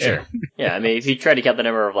 Yeah, for sure. Yeah, I mean, if you try to count the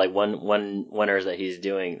number of, like, one-ers that he's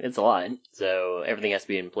doing, it's a lot. So everything has to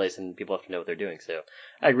be in place and people have to know what they're doing. So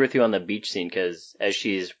I agree with you on the beach scene, because as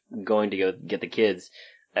she's going to go get the kids,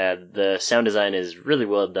 the sound design is really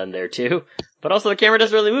well done there too, but also the camera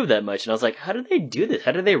doesn't really move that much. And I was like, how did they do this?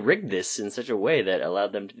 How did they rig this in such a way that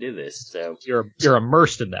allowed them to do this? So you're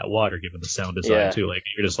immersed in that water, given the sound design too. Like,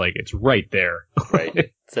 you're just like, it's right there.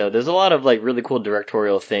 Right. So there's a lot of, like, really cool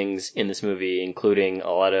directorial things in this movie, including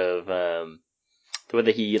a lot of the way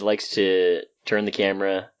that he likes to turn the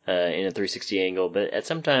camera in a 360 angle. But at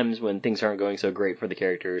sometimes when things aren't going so great for the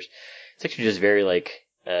characters, it's actually just very, like,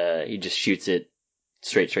 he just shoots it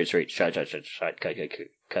straight, shot,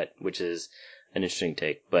 cut, which is an interesting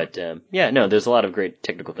take. But, there's a lot of great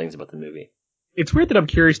technical things about the movie. It's weird that I'm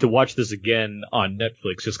curious to watch this again on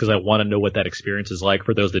Netflix, just because I want to know what that experience is like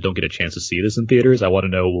for those that don't get a chance to see this in theaters. I want to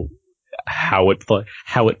know how it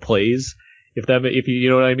plays. If you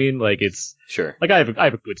know what I mean? Like, it's sure. Like, I have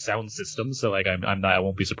a good sound system, so, like, I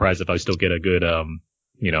won't be surprised if I still get a good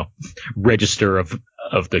register of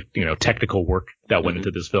the, technical work that went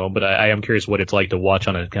into this film, but I am curious what it's like to watch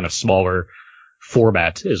on a kind of smaller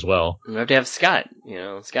format as well. You have to have Scott,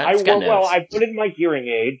 Scott knows. Well, I put in my hearing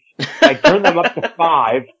aids, I turned them up to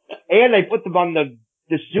 5, and I put them on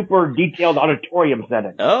the super detailed auditorium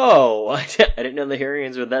setting. Oh, I didn't know the hearing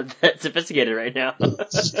aids were that sophisticated right now.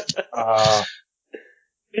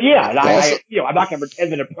 Yeah, and I'm not going to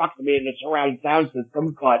pretend that it approximated a surround sound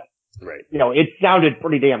system, but right. It sounded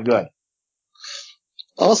pretty damn good.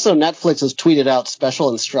 Also, Netflix has tweeted out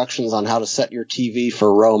special instructions on how to set your TV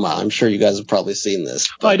for Roma. I'm sure you guys have probably seen this.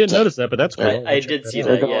 But, I didn't notice that, but that's cool. I did see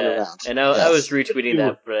that, yeah. And I was retweeting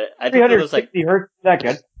that, but I think it was like 360 hertz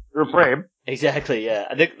second per frame. Exactly, yeah.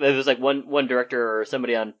 I think there was like one director or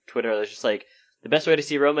somebody on Twitter that was just like, the best way to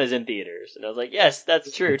see Roma is in theaters. And I was like, yes,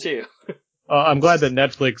 that's true too. I'm glad that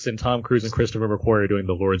Netflix and Tom Cruise and Christopher McQuarrie are doing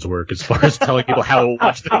the Lord's work as far as telling people how to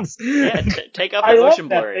watch things. Yeah, take up the motion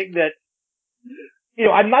blurring.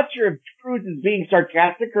 I'm not sure if Cruise is being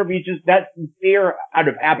sarcastic or if he's just that sincere out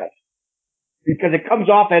of habit. Because it comes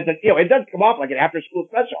off as it does come off like an after-school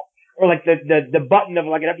special. Or like the button of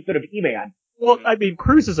like an episode of He-Man. Well, I mean,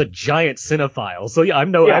 Cruise is a giant cinephile, so I have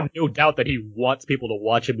no doubt that he wants people to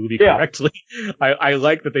watch a movie correctly. I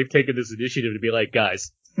like that they've taken this initiative to be like,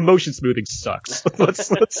 guys, motion smoothing sucks. let's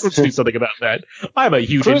do something about that. I'm a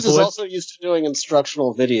huge Cruise influence. is also used to doing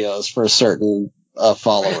instructional videos for certain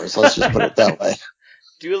followers. Let's just put it that way.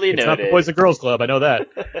 Duly noted. It's not the Boys and Girls Club, I know that.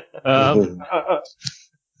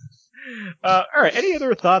 All right. Any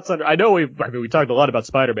other thoughts on? I know we talked a lot about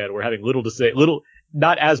Spider-Man. We're having little to say.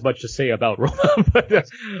 not as much to say about Roma, but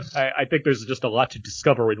I think there's just a lot to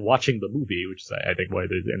discover in watching the movie, which is, I think, why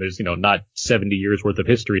there's not 70 years worth of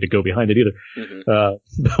history to go behind it either.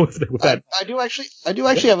 Mm-hmm. With that, I do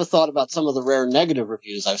actually have a thought about some of the rare negative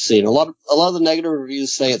reviews I've seen. A lot of the negative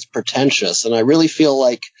reviews say it's pretentious, and I really feel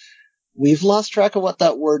like we've lost track of what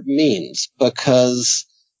that word means, because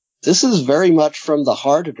this is very much from the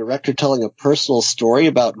heart, a director telling a personal story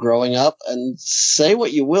about growing up, and say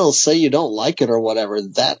what you will, say you don't like it or whatever,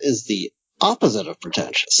 that is the opposite of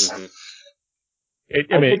pretentious. Mm-hmm.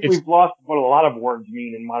 I think we've lost what a lot of words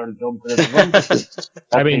mean in modern film criticism.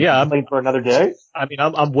 I mean, yeah, I'm for another day. I mean,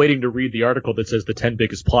 I'm waiting to read the article that says the 10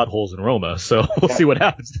 biggest plot holes in Roma, so we'll see what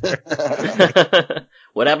happens there.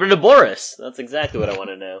 What happened to Boris? That's exactly what I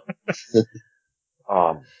want to know.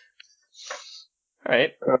 All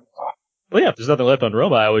right. Well, yeah, if there's nothing left on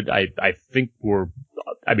Roma, I think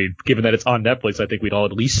given that it's on Netflix, I think we'd all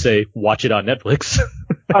at least say watch it on Netflix.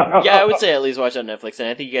 Yeah, I would say at least watch it on Netflix, and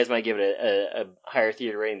I think you guys might give it a higher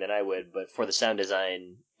theater rating than I would, but for the sound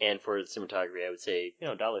design and for the cinematography, I would say,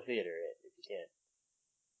 dollar theater if you can.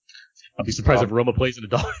 I'll be surprised if Roma plays in a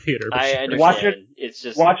dollar theater. I sure. understand. Watch it. It's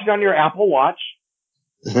just watch it on your Apple Watch.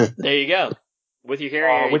 There you go. With your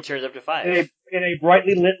hearing aid, it turns up to 5. In a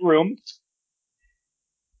brightly lit room.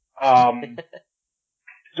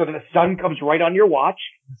 So the sun comes right on your watch.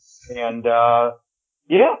 And,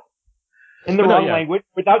 yeah. In the wrong language,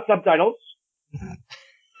 without subtitles.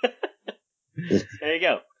 There you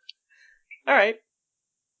go. All right.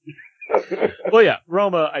 Well, yeah,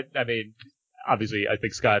 Roma, I mean, obviously, I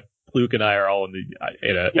think Scott, Luke, and I are all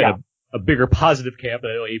in a bigger positive camp,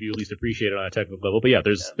 and I know Abe, you at least appreciate it on a technical level. But yeah,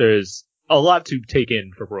 there's a lot to take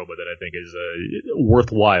in from Roma that I think is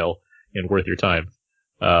worthwhile and worth your time.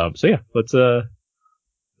 So yeah,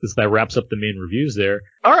 that wraps up the main reviews there.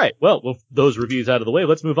 All right, well, with those reviews out of the way,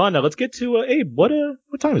 let's move on now. Let's get to Abe. What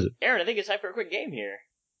time is it? Aaron, I think it's time for a quick game here.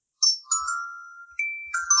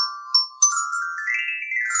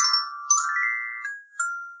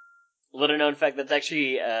 Little known fact, that's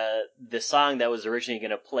actually the song that was originally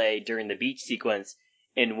going to play during the beach sequence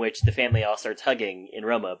in which the family all starts hugging in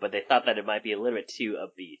Roma, but they thought that it might be a little bit too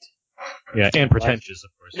upbeat. Yeah, and pretentious,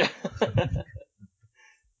 of course.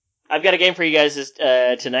 I've got a game for you guys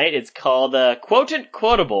tonight. It's called Quotant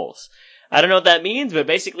Quotables. I don't know what that means, but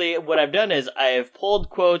basically what I've done is I have pulled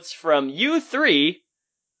quotes from you three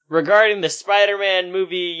regarding the Spider-Man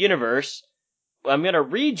movie universe. I'm going to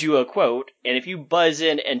read you a quote, and if you buzz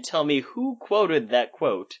in and tell me who quoted that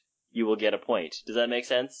quote, you will get a point. Does that make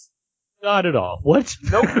sense? Not at all. What?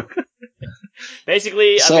 Nope.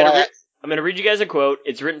 Basically, I'm going to read you guys a quote.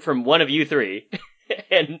 It's written from one of you three,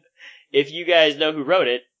 and if you guys know who wrote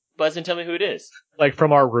it, buzz and tell me who it is. Like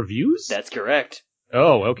from our reviews? That's correct.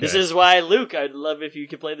 Oh, okay. This is why, Luke, I'd love if you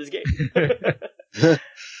could play this game.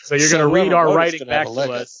 So you're going to read our writing back to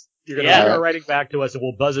us. You're going to read our writing back to us, and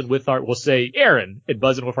we'll buzz in with we'll say Aaron, and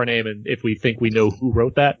buzz in with our name, and if we think we know who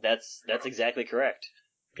wrote that. That's exactly correct.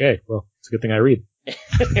 Okay, well, it's a good thing I read.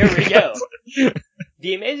 Here we go.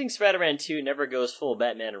 The Amazing Spider-Man 2 never goes full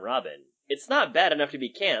Batman and Robin. It's not bad enough to be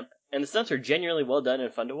camp, and the stunts are genuinely well done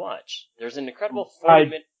and fun to watch. There's an incredible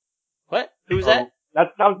 40-minute... What? Who's that? That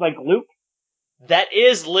sounds like Luke. That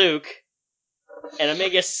is Luke. And I'm going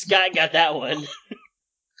to guess Scott got that one.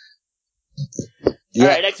 Yeah.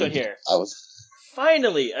 Alright, next one here.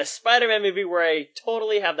 Finally, a Spider-Man movie where I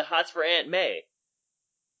totally have the hots for Aunt May.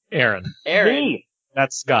 Aaron. Me.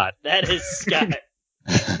 That's Scott. That is Scott.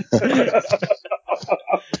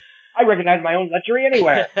 I recognize my own lechery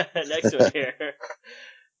anywhere. Next one here.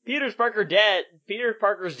 Peter Parker's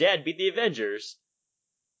dad beat the Avengers.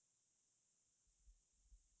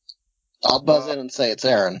 I'll buzz in and say it's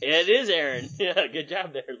Aaron. It is Aaron. Yeah, good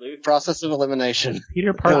job there, Luke. Process of elimination.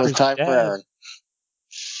 Peter Parker's It was time dad. for Aaron.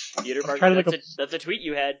 Peter Parker. That's a tweet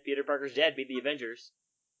you had. Peter Parker's dad beat the Avengers.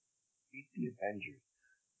 Beat the Avengers.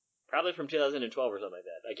 Probably from 2012 or something like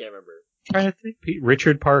that. I can't remember. Trying to think.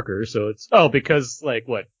 Richard Parker. So it's because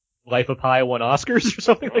Life of Pi won Oscars or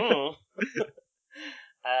something like that.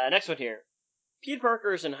 Next one here. Peter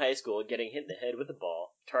Parker is in high school, getting hit in the head with a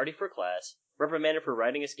ball, tardy for class, reprimanded for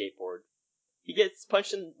riding a skateboard. He gets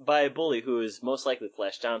punched by a bully who is most likely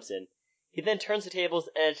Flash Thompson. He then turns the tables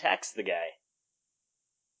and attacks the guy.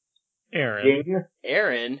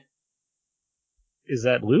 Aaron. Is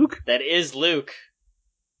that Luke? That is Luke.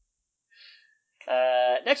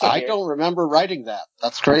 Next one here. I don't remember writing that.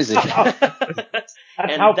 That's crazy. And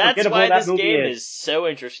that's why this game is so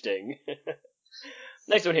interesting.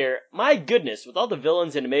 Next one here. My goodness, with all the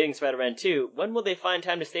villains in Amazing Spider-Man 2, when will they find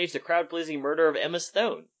time to stage the crowd-pleasing murder of Emma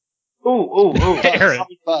Stone? Ooh. Aaron.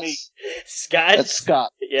 Scott? That's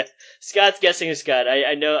Scott. Yeah. Scott's guessing is Scott.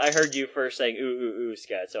 I know, I heard you first saying ooh,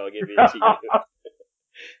 Scott, so I'll give it to you.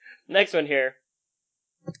 Next one here.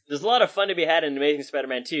 There's a lot of fun to be had in Amazing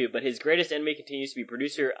Spider-Man 2, but his greatest enemy continues to be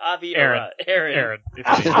producer Avi Arad. Aaron.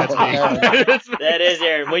 It's me. That's me. That is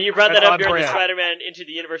Aaron. When you brought that That's up on during the brand. Spider-Man Into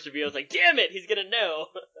the Universe review, I was like, damn it, he's gonna know.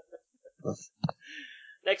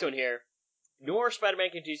 Next one here. Nor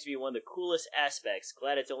Spider-Man continues to be one of the coolest aspects.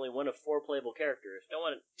 Glad it's only one of 4 playable characters. Don't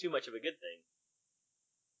want too much of a good thing.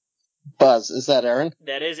 Buzz, is that Aaron?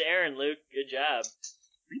 That is Aaron, Luke. Good job.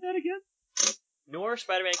 Read that again. Nor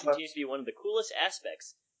Spider-Man continues to be one of the coolest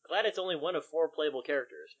aspects. Glad it's only one of 4 playable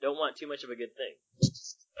characters. Don't want too much of a good thing.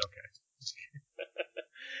 Okay.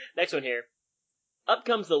 Next one here. Up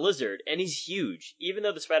comes the Lizard, and he's huge. Even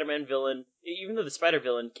though the Spider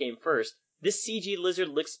villain came first, this CG Lizard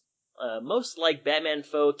looks most like Batman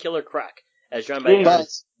foe Killer Croc, as drawn by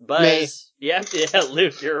Buzz. Buzz. Yeah,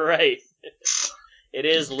 Luke, you're right. It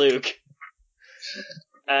is Luke.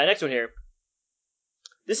 Next one here.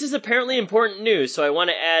 This is apparently important news, so I want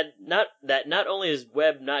to add not only is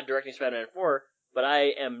Webb not directing Spider-Man 4, but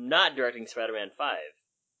I am not directing Spider-Man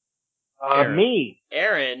 5. Me.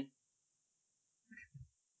 Aaron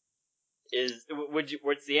is.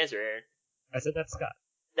 What's the answer, Aaron? I said that's Scott.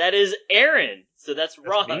 That is Aaron, so that's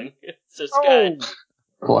wrong. me? So Scott.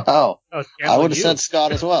 Wow. I I would have said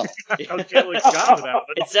Scott as well. I was gambling Scott for that one.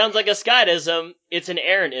 It sounds like a Scottism. It's an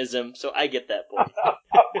Aaronism, so I get that point.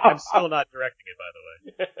 I'm still not directing it, by the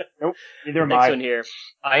way. Nope. Neither am Next I. one here.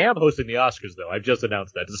 I am hosting the Oscars, though. I've just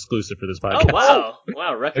announced that. It's exclusive for this podcast. Oh,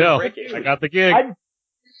 wow, record No, breaking. I got the gig.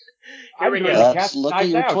 Here we go. Let's look at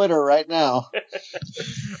your Twitter right now.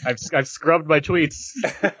 I've scrubbed my tweets.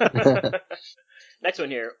 Next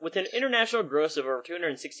one here. With an international gross of over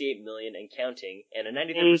 $268 million and counting, and a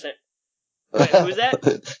 93%. Wait, who was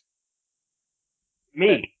that?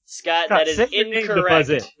 Me. Scott, Scott, that is say your name to incorrect. buzz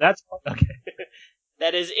in. That's okay.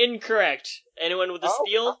 That is incorrect. Anyone with a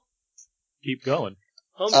steal? Keep going.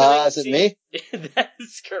 Homecoming. Is it me? That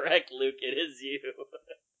is correct, Luke. It is you.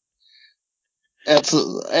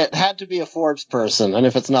 It had to be a Forbes person, and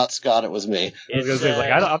if it's not Scott, it was me. I was gonna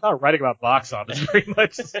say, I'm not writing about box office very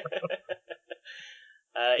much. So.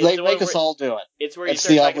 They make us all do it. It's where you It's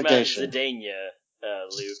start the talking obligation. about Zendaya,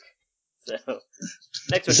 Luke. So,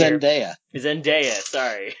 next one Zendaya. here. Zendaya,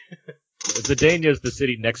 sorry. Zendaya is the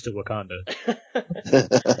city next to Wakanda.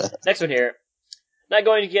 Next one here. Not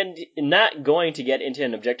going to get into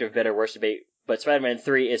an objective better worse debate, but Spider-Man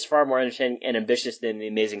 3 is far more entertaining and ambitious than The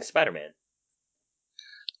Amazing Spider-Man.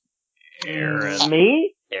 Aaron.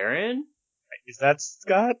 Me? Aaron? Is that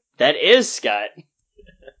Scott? That is Scott.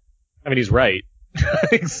 I mean, he's right.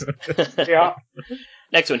 Yeah.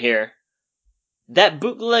 Next one here. That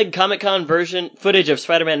bootleg Comic-Con footage of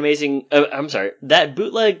Amazing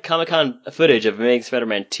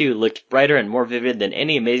Spider-Man 2 looked brighter and more vivid than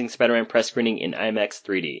any Amazing Spider-Man press screening in IMAX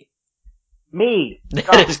 3D. Me.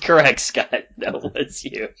 That is correct, Scott. That was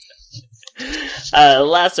you.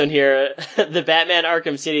 Last one here. The Batman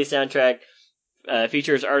Arkham City soundtrack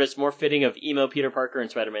features artists more fitting of emo Peter Parker in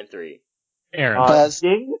Spider-Man 3. Aaron. Buzz.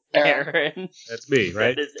 Aaron. That's me,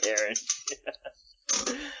 right? That is Aaron.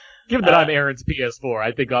 Given that I'm Aaron's PS4,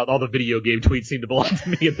 I think all the video game tweets seem to belong to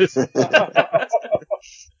me in this.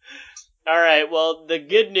 Alright, well, the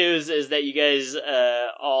good news is that you guys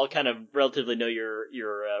all kind of relatively know your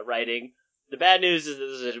writing. The bad news is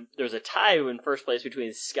that there's a tie in first place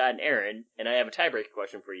between Scott and Aaron, and I have a tiebreaker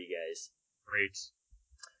question for you guys. Great.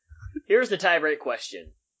 Here's the tiebreak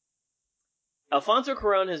question. Alfonso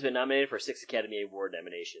Cuarón has been nominated for 6 Academy Award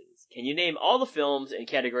nominations. Can you name all the films and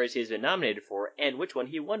categories he has been nominated for, and which one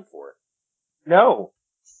he won for? No.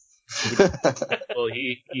 Well,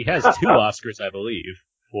 he has 2 Oscars, I believe,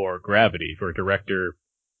 for Gravity, for director.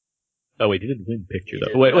 Oh wait, he didn't win picture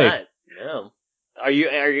though. Wait. No. Are you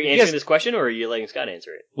answering this question, or are you letting Scott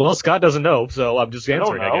answer it? Well, Scott doesn't know, so I'm just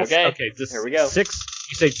answering, I guess. Okay, here we go. 6?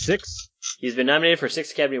 You say 6? He's been nominated for 6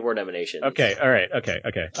 Academy Award nominations. Okay, alright, okay.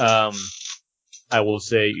 I will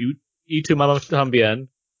say Y Tu Mamá También,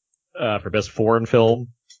 for best foreign film.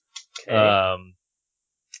 Okay.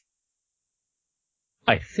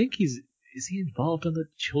 I think is he involved in the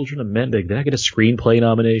Children of Men? Did I get a screenplay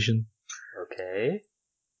nomination? Okay.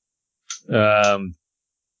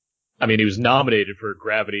 I mean, he was nominated for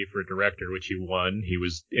Gravity for director, which he won. He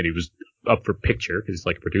was up for picture because he's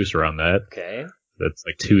like a producer on that. Okay. That's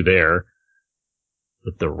like 2 there.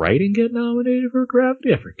 Did the writing get nominated for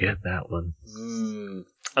Gravity? I forget that one.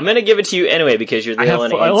 I'm gonna give it to you anyway because you're the only one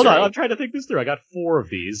answering. Hold on, I'm trying to think this through. I got 4 of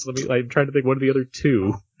these. I'm trying to think what are the other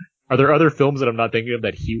 2. Are there other films that I'm not thinking of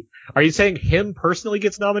that he... Are you saying him personally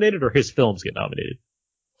gets nominated or his films get nominated?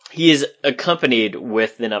 He is accompanied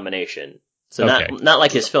with the nomination. So Okay. not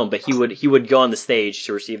like his film, but he would go on the stage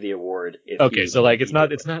to receive the award. Okay, so like it's not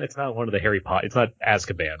one of the Harry Potter. It's not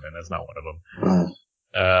Azkaban, and that's not one of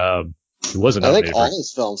them. He wasn't I nominated. think all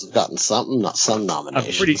his films have gotten some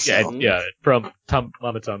nominations. I'm pretty so. yeah. From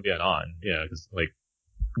Mama Zombie on, yeah, because like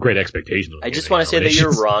Great Expectations. I just want to say that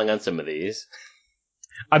you're wrong on some of these.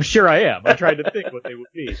 I'm sure I am. I'm trying to think what they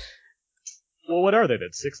would be. Well, what are they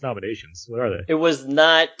then? 6 nominations. What are they? It was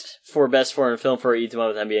not for Best Foreign Film for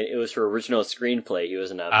Itamawa Tambien. It was for Original Screenplay. He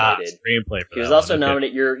was nominated. Screenplay. He was also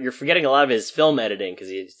nominated. You're forgetting a lot of his film editing because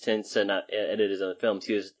he tends to not edit his own films.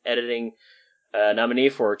 He was editing nominee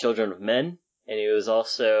for Children of Men, and he was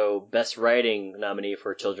also Best Writing nominee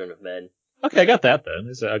for Children of Men. Okay, I got that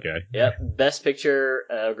then. Okay. Yep. Best Picture,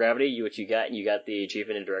 Gravity. You got the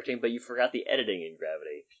achievement in directing, but you forgot the editing in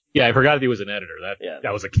Gravity. Yeah, I forgot that he was an editor.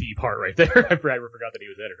 That was a key part right there. I forgot that he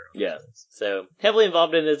was editor. Yeah. So heavily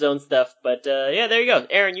involved in his own stuff, but yeah, there you go.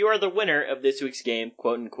 Aaron, you are the winner of this week's game,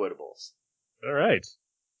 Quote and Quotables. All right.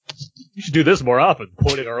 You should do this more often,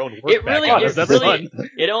 quoting our own work.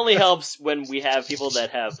 It only helps when we have people that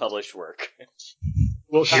have published work.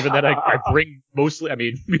 Well, given that I bring mostly, I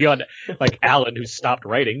mean, beyond like Alan, who stopped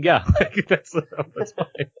writing, yeah, that's fine.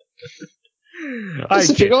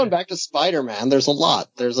 Since you're going back to Spider-Man, there's a lot.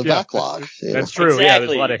 There's a backlog. That's true. Exactly. Yeah,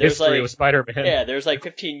 there's a lot of history with Spider-Man. Yeah, there's like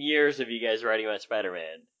 15 years of you guys writing about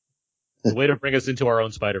Spider-Man. The way to bring us into our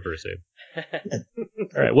own Spider-Verse. All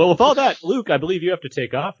right. Well, with all that, Luke, I believe you have to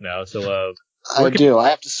take off now. So, I do. I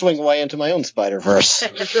have to swing away into my own Spider-Verse.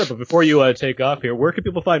 Sure, but before you take off here, where can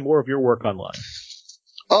people find more of your work online?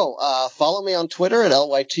 Follow me on Twitter at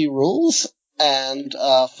LYTRules. And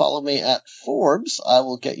follow me at Forbes. I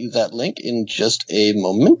will get you that link in just a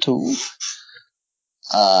momento.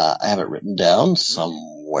 I have it written down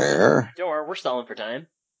somewhere. Don't worry, we're stalling for time.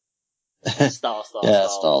 Stall. Yeah,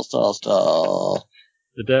 stall.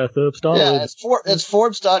 The death of Stalin. Yeah, it's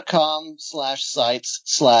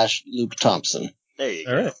Forbes.com/sites/Luke Thompson. There you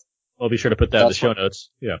go. All right. I'll be sure to put that in the show notes.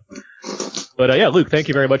 Yeah. But yeah, Luke, thank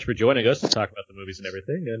you very much for joining us to talk about the movies and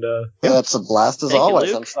everything. And yeah, it's a blast as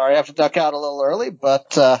always. I'm sorry I have to duck out a little early,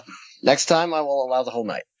 but next time I will allow the whole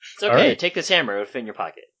night. It's okay. Right. Take this hammer; it'll fit in your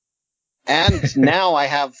pocket. And now I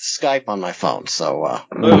have Skype on my phone, so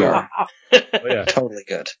we are totally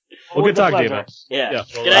good. Well, good talking to you, man. Yeah.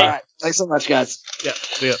 Well, good night. All right. Thanks so much, guys. Yeah.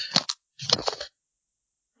 See ya.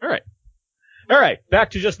 All right.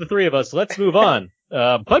 Back to just the three of us. Let's move on.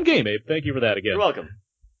 Fun game, Abe. Thank you for that again. You're welcome.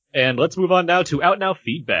 And let's move on now to Out Now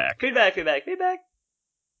Feedback. Feedback. This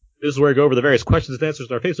is where we go over the various questions and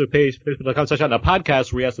answers on our Facebook page,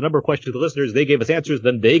 facebook.com/outnowpodcast, where we ask a number of questions to the listeners. They gave us answers,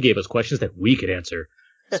 then they gave us questions that we could answer.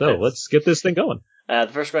 So let's get this thing going. The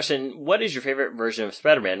first question, what is your favorite version of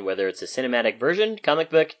Spider-Man, whether it's a cinematic version, comic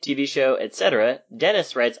book, TV show, etc.?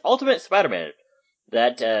 Dennis writes, Ultimate Spider-Man.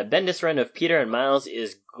 That Bendis run of Peter and Miles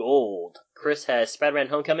is gold. Chris has Spider-Man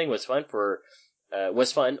Homecoming was fun,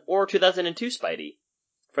 or 2002 Spidey.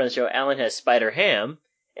 From the show, Alan has Spider-Ham,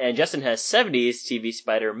 and Justin has 70s TV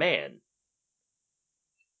Spider-Man.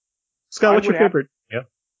 Scott, what's your favorite? Yeah.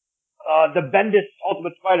 The Bendis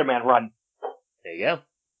Ultimate Spider-Man run. There you go.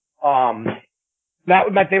 That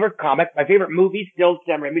was my favorite comic. My favorite movie, still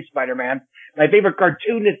Sam Raimi's Spider-Man. My favorite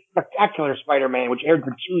cartoon is Spectacular Spider-Man, which aired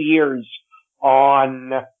for 2 years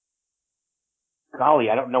on, golly,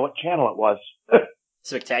 I don't know what channel it was.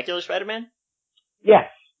 Spectacular Spider-Man? Yes.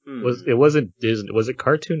 It wasn't Disney? Was it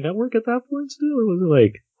Cartoon Network at that point still, or was it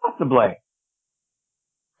like? Possibly.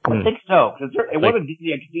 I think so. It wasn't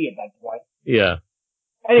Disney XD at that point. Yeah.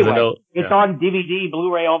 Anyway, it's on DVD,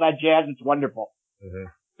 Blu-ray, all that jazz. It's wonderful.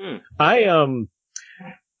 Mm-hmm.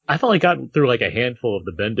 I've only gotten through like a handful of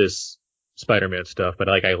the Bendis Spider-Man stuff, but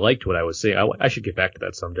like I liked what I was seeing. I should get back to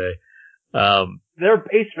that someday. They're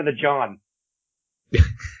based for the John.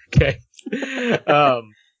 Okay.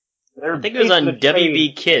 I think it was on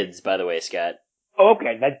WB Kids, by the way, Scott. Oh,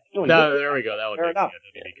 okay. That's no, there we go. That would make sense.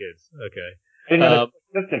 WB Kids. Okay.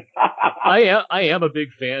 I am a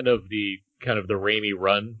big fan of the kind of the Raimi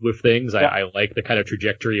run with things. Yeah. I like the kind of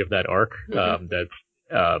trajectory of that arc.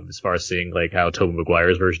 As far as seeing like how Tobey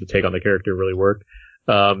Maguire's version to take on the character really worked.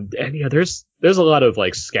 And yeah, there's a lot of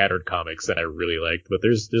like scattered comics that I really liked, but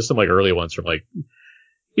there's some like early ones from like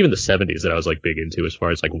even the 70s that I was like big into as far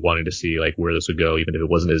as like wanting to see like where this would go, even if it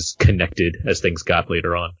wasn't as connected as things got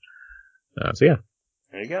later on. So yeah.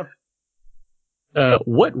 There you go.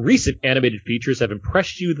 What recent animated features have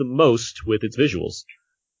impressed you the most with its visuals?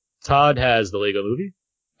 Todd has the Lego Movie.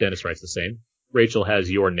 Dennis writes the same. Rachel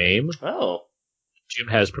has Your Name. Oh. Jim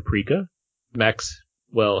has Paprika. Max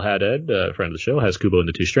Hadad, friend of the show, has Kubo and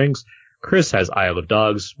the Two Strings. Chris has Isle of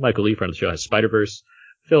Dogs. Michael Lee, friend of the show, has Spider-Verse.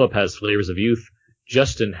 Philip has Flavors of Youth.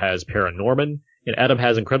 Justin has Paranorman. And Adam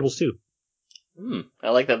has Incredibles 2. I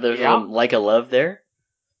like that there's a like a love there.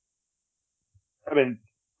 I mean,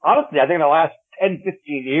 honestly, I think in the last 10,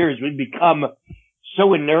 15 years, we've become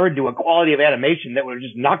so inured to a quality of animation that we've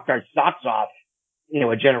just knocked our socks off,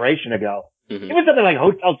 a generation ago. Mm-hmm. Even something like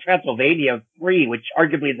Hotel Transylvania 3, which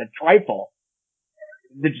arguably is a trifle.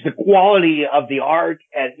 The quality of the art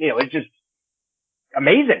and, it's just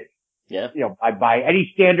amazing. Yeah. By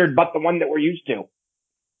any standard but the one that we're used to.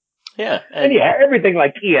 Yeah. And everything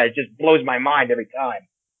like Kia just blows my mind every time.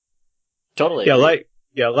 Totally. Kubo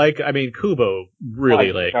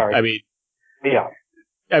really,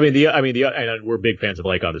 and we're big fans of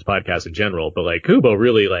on this podcast in general, but Kubo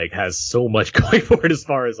really has so much going for it as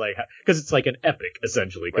far as because it's an epic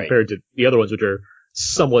essentially compared to the other ones which are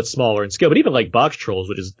somewhat smaller in scale. But even Box Trolls,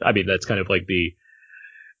 which is, that's kind of the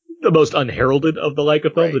most unheralded of the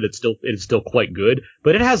Laika films, and it's still quite good.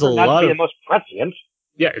 But it has a lot of the most prescient.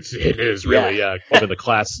 Yeah, it is really one of the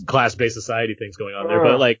class-based society things going on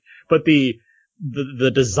there. But the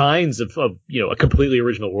designs of a completely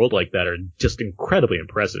original world like that are just incredibly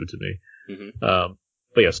impressive to me. Mm-hmm.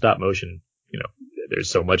 But yeah, stop motion, there's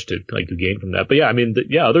so much to gain from that. But yeah,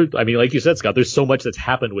 like you said, Scott, there's so much that's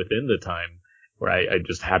happened within the time where I'm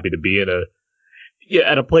just happy to be at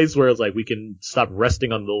a place where it's we can stop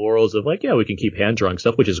resting on the laurels of we can keep hand drawing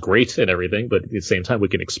stuff, which is great and everything, but at the same time we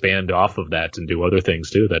can expand off of that and do other things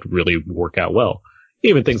too that really work out well.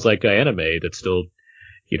 Even things like anime that still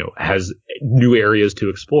has new areas to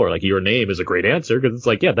explore. Your Name is a great answer because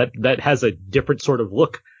it's that has a different sort of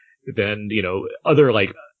look than other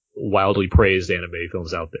wildly praised anime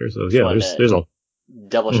films out there. So yeah, there's a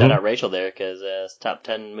double shout out Rachel there because it's top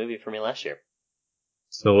 10 movie for me last year.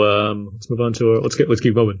 So let's move on to let's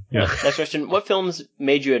keep moving. Yeah. Next question: what films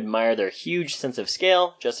made you admire their huge sense of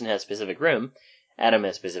scale? Justin has Pacific Rim. Adam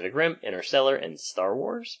has Pacific Rim, Interstellar, and Star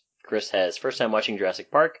Wars. Chris has first time watching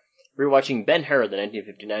Jurassic Park, rewatching Ben-Hur, the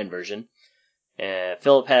 1959 version.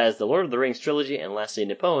 Philip has the Lord of the Rings trilogy, and lastly,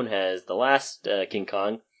 Nippon has the last King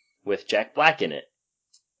Kong with Jack Black in it.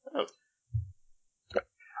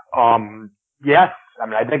 Yes.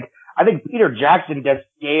 I think Peter Jackson does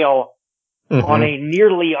scale on a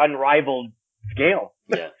nearly unrivaled scale.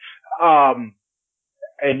 Yeah. And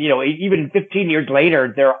even 15 years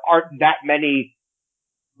later, there aren't that many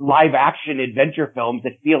live action adventure films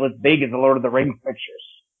that feel as big as the Lord of the Rings pictures.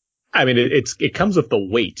 It comes with the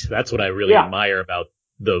weight. That's what I really admire about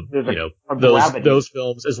those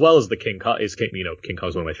films, as well as the King Kong. King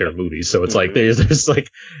Kong's one of my favorite movies. So it's there's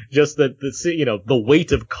just the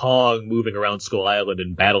weight of Kong moving around Skull Island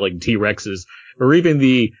and battling T-Rexes, or even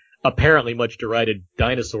the apparently much derided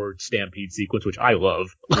dinosaur stampede sequence, which I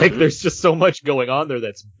love. There's just so much going on there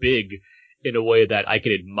that's big in a way that I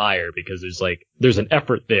can admire because there's an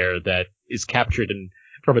effort there that is captured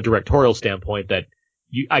from a directorial standpoint that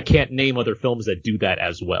I can't name other films that do that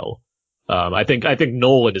as well. I think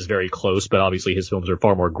Nolan is very close, but obviously his films are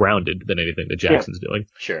far more grounded than anything that Jackson's doing.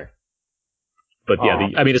 Sure. But yeah,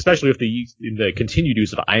 especially with the continued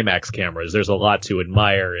use of IMAX cameras, there's a lot to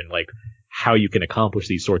admire in how you can accomplish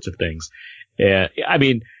these sorts of things. And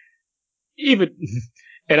and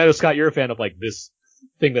I know Scott, you're a fan of this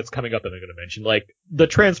thing that's coming up that I'm going to mention. The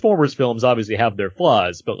Transformers films obviously have their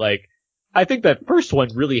flaws, but I think that first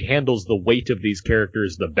one really handles the weight of these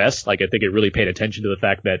characters the best. I think it really paid attention to the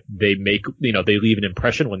fact that they they leave an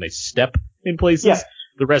impression when they step in places. Yes.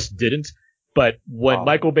 The rest didn't. But when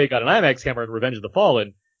Michael Bay got an IMAX camera in Revenge of the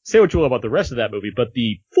Fallen, say what you will about the rest of that movie, but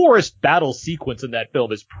the forest battle sequence in that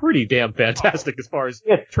film is pretty damn fantastic as far as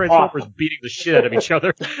Transformers beating the shit out of each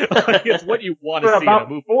other. It's what you want to see in a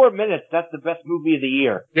movie. For about 4 minutes, that's the best movie of the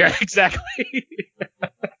year. Yeah, exactly.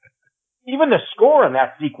 Even the score in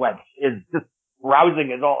that sequence is just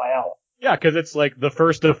rousing as all hell. Yeah, because it's the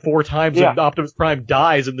first of 4 times that Optimus Prime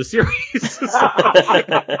dies in the series.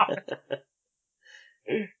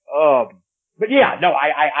 But yeah, no,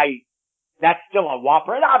 I that's still a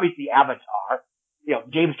whopper, and obviously Avatar.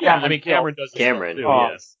 James Cameron. Cameron does. Cameron, too,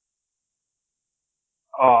 yes.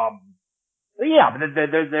 Yeah, but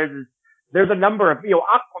there's a number of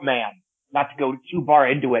Aquaman. Not to go too far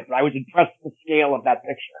into it, but I was impressed with the scale of that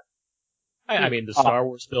picture. The Star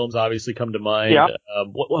Wars films obviously come to mind. Yeah.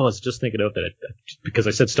 What I was just thinking of that because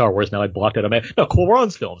I said Star Wars, now I blocked it. No,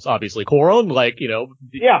 Cuarón's films, obviously. Cuarón,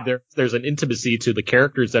 there's an intimacy to the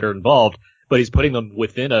characters that are involved, but he's putting them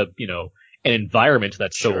within an environment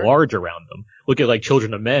that's so large around them. Look at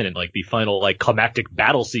Children of Men and the final climactic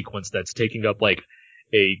battle sequence that's taking up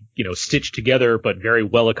stitched together but very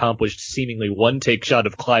well accomplished, seemingly one take shot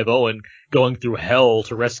of Clive Owen going through hell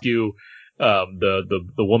to rescue the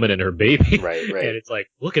woman and her baby. Right. And it's like,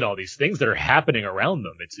 look at all these things that are happening around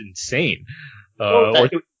them. It's insane.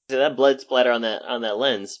 That blood splatter on that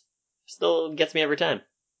lens still gets me every time.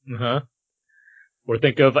 Or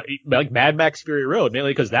think of like Mad Max Fury Road,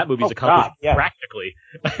 mainly because that movie's accomplished practically.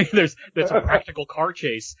 There's a practical car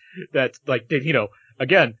chase that's like,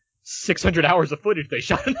 again, 600 hours of footage they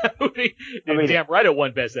shot in that movie. Damn right it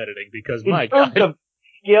won Best Editing because my God. In terms of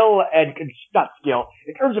skill and not skill,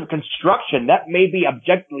 in terms of construction, that may be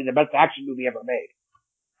objectively the best action movie ever made.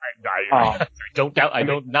 I don't doubt. I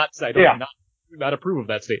don't not approve of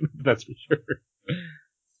that statement. That's for sure.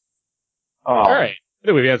 All right. I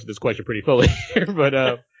think we've answered this question pretty fully here,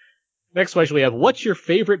 but next question we have: what's your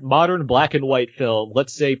favorite modern black and white film?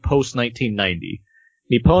 Let's say post 1990.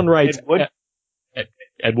 Nippon writes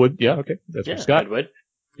Ed Wood. Yeah, okay, that's from Scott. Ed Wood.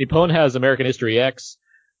 Nippon has American History X.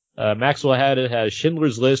 Maxwell has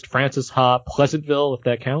Schindler's List, Francis Ha, Pleasantville, if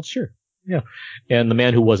that counts. Sure. Yeah. And The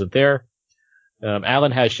Man Who Wasn't There.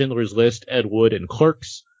 Alan has Schindler's List, Ed Wood, and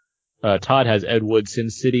Clerks. Todd has Ed Wood, Sin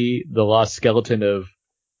City, The Lost Skeleton of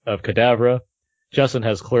Cadavra. Justin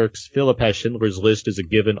has Clerks. Philip has Schindler's List as a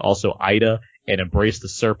given. Also Ida and Embrace the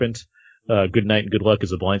Serpent. Good Night and Good Luck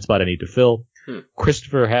is a blind spot I need to fill.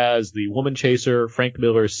 Christopher has The Woman Chaser, Frank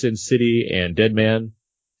Miller's Sin City, and Dead Man.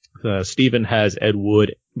 Stephen has Ed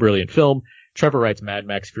Wood, brilliant film. Trevor writes Mad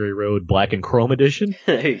Max Fury Road, Black and Chrome Edition.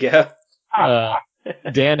 There you go.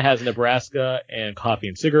 Dan has Nebraska and Coffee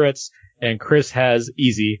and Cigarettes. And Chris has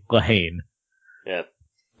Easy, Lahane. Yeah.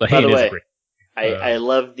 Lahane is great. I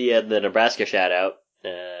love the Nebraska shout out.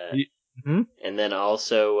 And then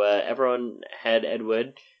also, everyone had Ed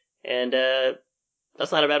Wood. And,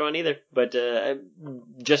 that's not a bad one either. But,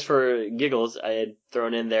 just for giggles, I had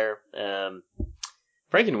thrown in there,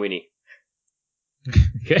 Frankenweenie.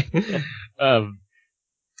 Okay.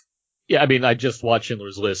 Yeah, I mean, I just watched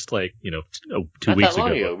Schindler's List, 2 weeks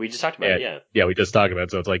ago. We just talked about it, yeah. Yeah, we just talked about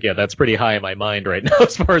it, so it's like, yeah, that's pretty high in my mind right now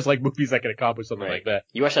as far as, movies that can accomplish something like that.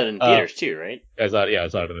 You watched that in theaters, too, right? I saw it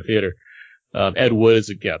in the theater. Ed Wood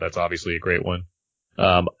that's obviously a great one.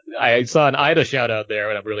 I saw an Ida shout out there,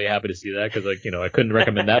 and I'm really happy to see that, because, I couldn't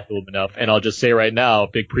recommend that film enough. And I'll just say right now,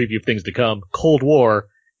 big preview of things to come, Cold War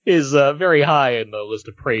is very high in the list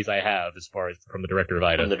of praise I have as far as from the director of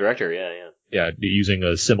Ida. From the director, yeah. Yeah, using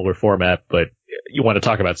a similar format, but you want to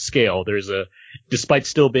talk about scale. Despite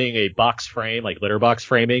still being a box frame, like letterbox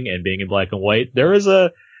framing, and being in black and white,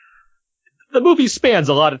 the movie spans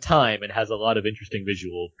a lot of time and has a lot of interesting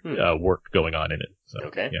visual work going on in it. So,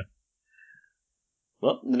 okay. Yeah.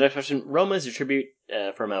 Well, the next question. Roma is a tribute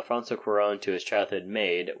from Alfonso Cuarón to his childhood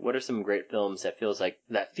maid. What are some great films that feel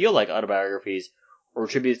like autobiographies or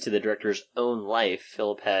tributes to the director's own life?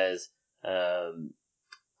 Philip has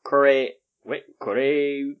Corredas?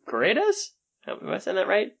 Am I saying that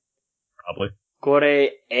right? Probably.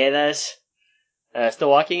 Corredas, Still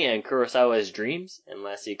Walking, and Kurosawa's Dreams. And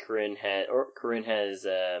lastly, Corinne has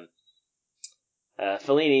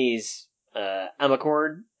Fellini's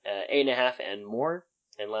Amarcord, 8.5 and More.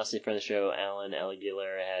 And lastly, from the show, Alan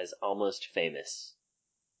Aguilera has Almost Famous.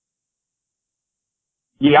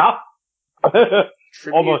 Yeah.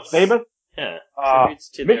 Almost Famous? Yeah.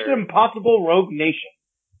 Mission Impossible Rogue Nation.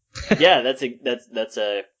 Yeah, that's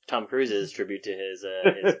Tom Cruise's tribute to his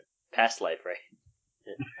past life, right?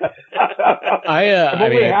 I'm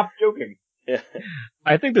only half joking. Yeah.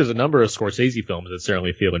 I think there's a number of Scorsese films that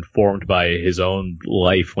certainly feel informed by his own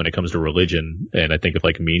life when it comes to religion, and I think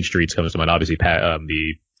if Mean Streets comes to mind, obviously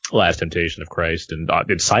the Last Temptation of Christ, and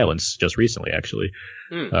Silence just recently actually.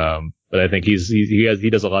 But I think he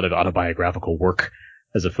does a lot of autobiographical work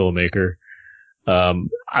as a filmmaker.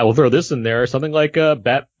 I will throw this in there, something like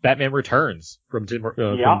Batman Returns from Tim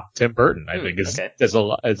Burton. I think there's a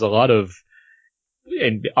lot of,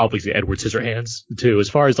 and obviously Edward Scissorhands too, as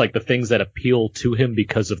far as the things that appeal to him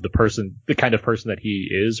because of the kind of person that he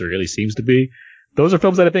is or really seems to be. Those are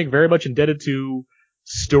films that I think very much indebted to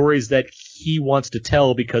stories that he wants to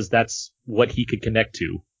tell because that's what he could connect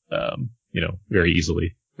to, very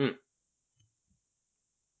easily.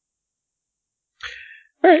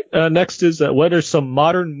 All right. Next is what are some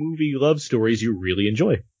modern movie love stories you really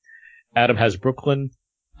enjoy? Adam has Brooklyn,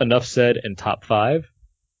 Enough Said, and Top 5.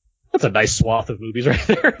 That's a nice swath of movies right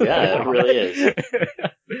there. Yeah, it really is.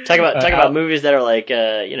 Talk about movies that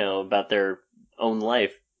are about their own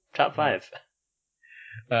life. Top 5.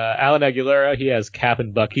 Alan Aguilera, he has Cap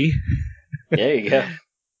and Bucky. There you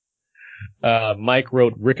go. Mike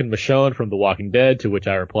wrote Rick and Michonne from The Walking Dead, to which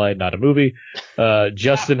I replied, not a movie.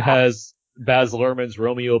 Justin has Baz Luhrmann's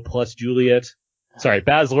Romeo plus Juliet. Sorry,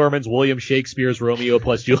 Baz Luhrmann's William Shakespeare's Romeo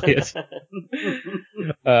plus Juliet.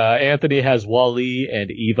 Anthony has Wall-E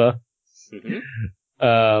and Eva.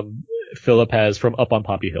 Philip has From Up on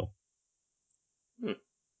Poppy Hill.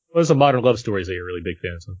 What are some modern love stories that you're really big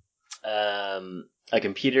fans of?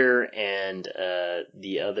 Like Peter and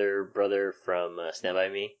the other brother from Stand By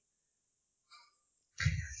Me.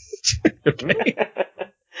 Okay.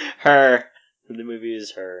 Her. The movie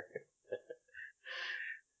is Her.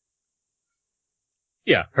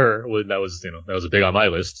 Yeah, Her. Well, that was a big on my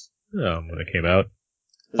list when it came out.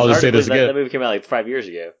 I'll just say this again. That movie came out like 5 years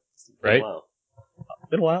ago. Right?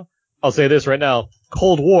 Been a while. I'll say this right now.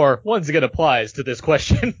 Cold War once again applies to this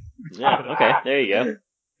question. Yeah, okay. There you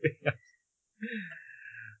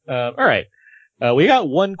go. All right. We got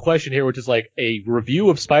one question here, which is like a review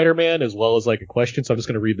of Spider-Man as well as like a question. So I'm just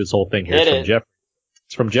going to read this whole thing here.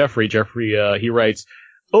 It's from Jeffrey. Jeffrey, he writes,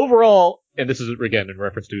 overall, and this is again in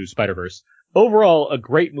reference to Spider-Verse, overall, a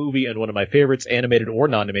great movie and one of my favorites, animated or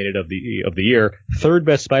non-animated of the year. Third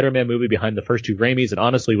best Spider-Man movie behind the first two Raimis, and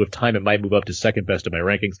honestly, with time, it might move up to second best in my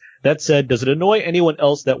rankings. That said, does it annoy anyone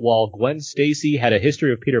else that while Gwen Stacy had a history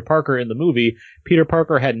with Peter Parker in the movie, Peter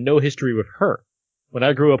Parker had no history with her? When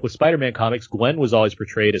I grew up with Spider-Man comics, Gwen was always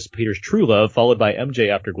portrayed as Peter's true love, followed by MJ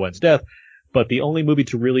after Gwen's death. But the only movie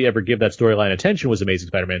to really ever give that storyline attention was Amazing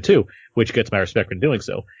Spider-Man 2, which gets my respect in doing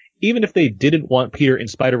so. Even if they didn't want Peter in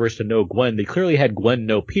Spider-Verse to know Gwen, they clearly had Gwen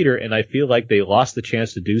know Peter, and I feel like they lost the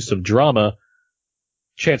chance for some drama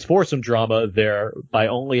there by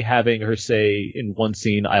only having her say in one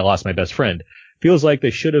scene, I lost my best friend. Feels like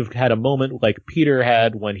they should have had a moment like Peter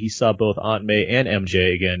had when he saw both Aunt May and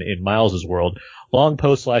MJ again in Miles' world. Long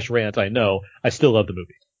post/rant, I know. I still love the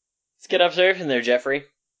movie. It's good observation there, Jeffrey.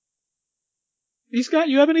 Scott,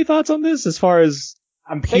 you have any thoughts on this as far as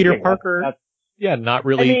Peter Parker? Not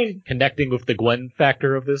really connecting with the Gwen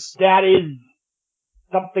factor of this. That is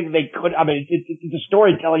something they could. I mean, it's a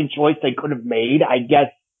storytelling choice they could have made. I guess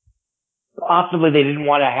possibly they didn't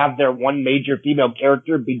want to have their one major female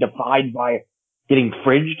character be defined by getting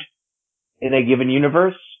fridged in a given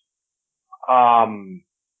universe.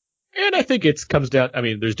 And I think it comes down, I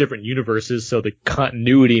mean, there's different universes, so the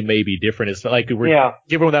continuity may be different. It's like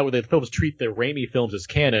given that when the films treat the Raimi films as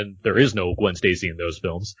canon, there is no Gwen Stacy in those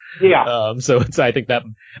films. Yeah. So I think that,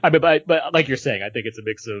 but like you're saying, I think it's a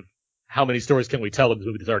mix of how many stories can we tell in this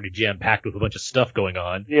movie that's already jam-packed with a bunch of stuff going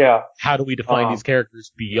on. Yeah. How do we define these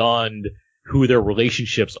characters beyond who their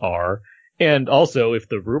relationships are? And also, if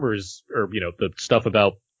the rumors or, the stuff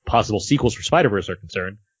about possible sequels for Spider-Verse are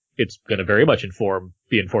concerned, it's going to very much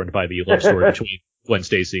be informed by the love story between Gwen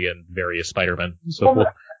Stacy and various Spider-Men. So,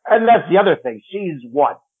 and that's the other thing. She's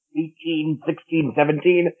 18, 16,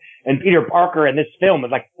 17, and Peter Parker in this film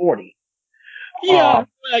is like 40. Yeah,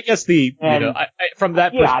 I guess from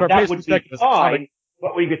that perspective, that would be fine.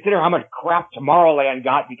 But when you consider how much crap Tomorrowland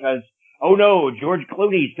got because, oh no, George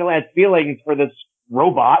Clooney still has feelings for this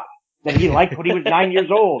robot that he liked when he was 9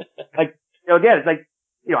 years old. Like, again, it's like,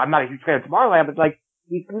 I'm not a huge fan of Tomorrowland, but like,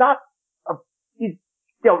 he's 9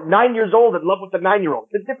 years old in love with a 9-year-old.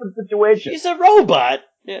 It's a different situation. She's a robot.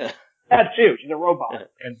 Yeah. That too. She's a robot.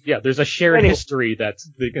 And there's a shared history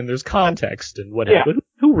and there's context and what happened.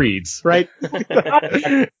 Who reads, right?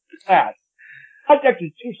 Context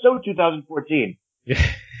is so 2014.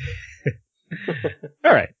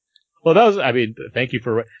 All right. Well, thank you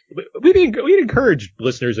for. We'd encourage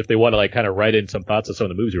listeners if they want to kind of write in some thoughts on some of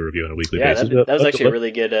the movies we review on a weekly basis. That was actually a really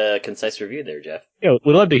good, concise review there, Jeff. We'd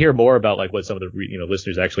love to hear more about what some of the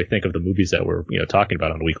listeners actually think of the movies that we're talking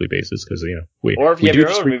about on a weekly basis because or if you have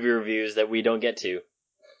your own movie reviews that we don't get to,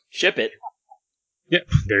 ship it. Yeah,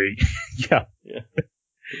 yeah.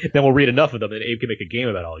 Then we'll read enough of them, and Abe can make a game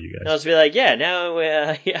about all you guys. I'll just be like,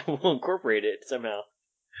 we'll incorporate it somehow.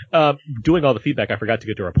 Doing all the feedback, I forgot to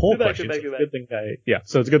get to our poll question. So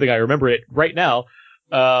it's a good thing I remember it right now.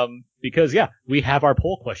 Because we have our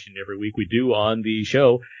poll question every week we do on the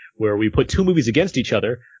show where we put two movies against each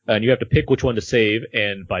other and you have to pick which one to save.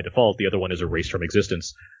 And by default, the other one is erased from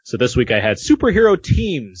existence. So this week I had superhero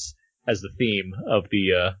teams as the theme of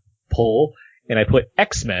the, poll. And I put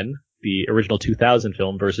X-Men, the original 2000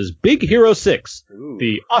 film versus Big Hero 6,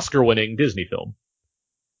 the Oscar-winning Disney film.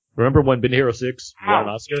 Remember when Big Hero 6 won an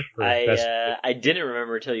Oscar? I didn't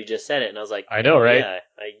remember until you just said it, and I was like, I know, right? Yeah,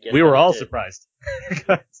 I guess we were all surprised.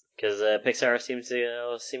 Because Pixar seems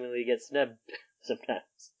to seemingly get snubbed sometimes.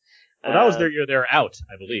 Well, that was their year. They're out,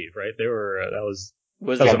 I believe, right? They were.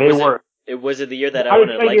 Was it the year that I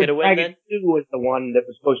wanted Leica to win? Then 2 was the one that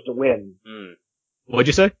was supposed to win. What'd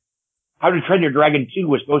you say? How to Train Your Dragon 2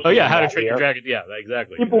 was supposed to win. Oh yeah, How to Train Your Dragon. Yeah,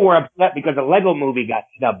 exactly. People were upset because the Lego Movie got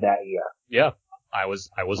snubbed that year. Yeah. I was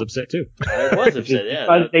upset too. I was upset, yeah.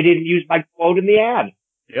 Because they didn't use my quote in the ad.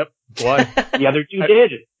 Yep. Why? The other two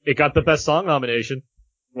did. It got the best song nomination.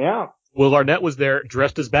 Yeah. Will Arnett was there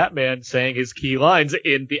dressed as Batman saying his key lines at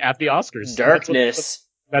the Oscars. Darkness.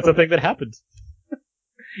 That's a thing that happened.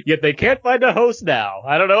 Yet they can't find a host now.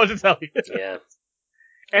 I don't know what to tell you. Yeah.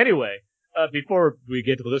 Anyway, before we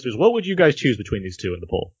get to the listeners, what would you guys choose between these two in the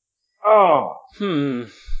poll? Oh.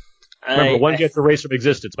 Remember, one gets erased from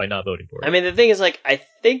existence by not voting for it. I mean, the thing is, like, I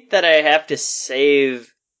think that I have to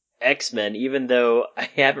save X-Men, even though I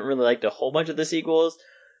haven't really liked a whole bunch of the sequels.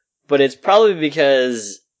 But it's probably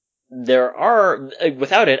because there are,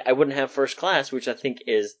 without it, I wouldn't have First Class, which I think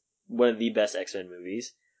is one of the best X-Men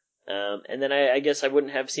movies. And then I guess I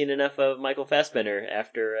wouldn't have seen enough of Michael Fassbender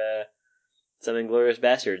after some Inglourious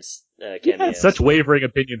Bastards cameos. You had such wavering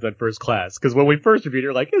opinions on First Class, because when we first reviewed it,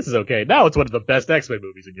 you're like, this is okay. Now it's one of the best X-Men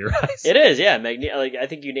movies in your eyes. It is, yeah. Like, I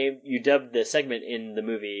think you dubbed the segment in the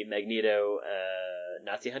movie Magneto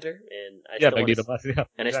Nazi Hunter, and I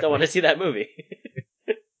still want to see that movie.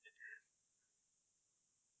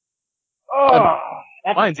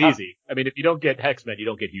 Mine's easy. I mean, if you don't get X-Men, you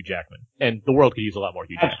don't get Hugh Jackman. And the world could use a lot more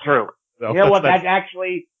Hugh Jackman. That's true. So you know what? That's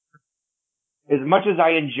actually, as much as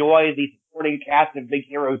I enjoy the supporting cast of Big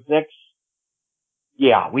Hero 6,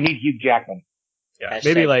 yeah, we need Hugh Jackman. Yeah,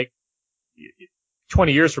 maybe like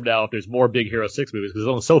 20 years from now, if there's more Big Hero 6 movies,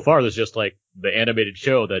 because so far there's just like the animated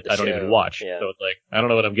show that I don't even watch. Yeah. So it's like, I don't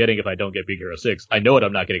know what I'm getting if I don't get Big Hero 6. I know what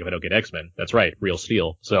I'm not getting if I don't get X-Men. That's right, Real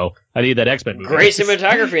Steel. So I need that X-Men movie. Great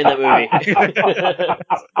cinematography in that movie.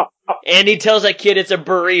 And he tells that kid it's a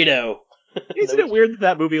burrito. Isn't it weird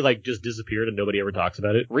that movie like just disappeared and nobody ever talks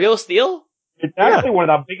about it? Real Steel? It's actually one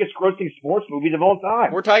of the biggest grossing sports movies of all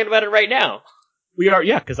time. We're talking about it right now. We are,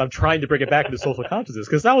 yeah, because I'm trying to bring it back into social consciousness,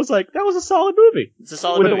 because that was a solid movie. It's a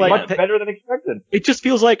solid movie. Much better than expected. It just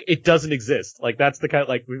feels like it doesn't exist. Like, that's the kind of,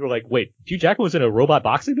 like, we were like, wait, Hugh Jackman was in a robot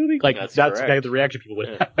boxing movie? Like, that's the kind of the reaction people would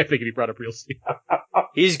have, I think, if he brought up Real Steel.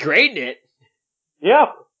 He's great in it. Yeah.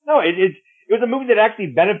 No, it was a movie that actually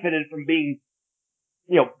benefited from being,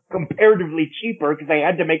 comparatively cheaper, because they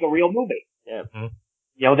had to make a real movie. Yeah.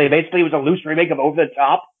 Mm-hmm. They basically, it was a loose remake of Over the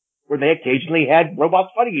Top, where they occasionally had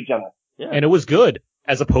robots fighting each other. Yeah. And it was good,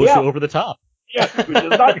 as opposed to Over the Top. Yeah, which is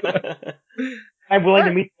not good. I'm willing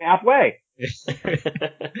to meet halfway.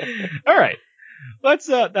 All right. Let's,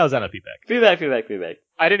 that was on a feedback. Feedback.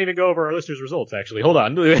 I didn't even go over our listeners' results, actually. Hold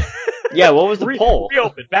on. Yeah, what was the poll?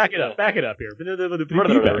 Reopen. Back it up here.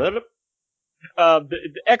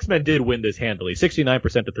 The X-Men did win this handily,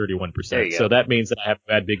 69% to 31%. So that means that I have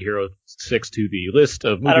to add Big Hero 6 to the list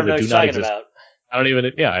of movies that do not exist. About. I don't even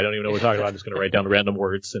know what we're talking about. I'm just going to write down the random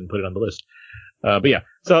words and put it on the list. But yeah,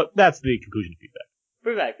 so that's the conclusion of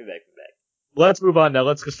feedback. Feedback. Let's move on now.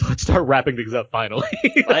 Let's start wrapping things up finally.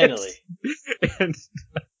 And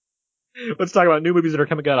let's talk about new movies that are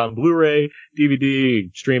coming out on Blu-ray,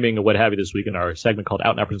 DVD, streaming, and what have you this week in our segment called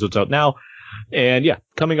Out Now Presents Out Now. And yeah,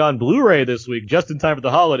 coming on Blu-ray this week, just in time for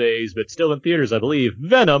the holidays, but still in theaters, I believe,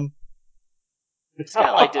 Venom.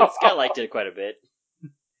 Scott liked it quite a bit.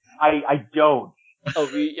 I don't.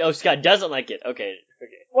 Oh, Scott doesn't like it. Okay.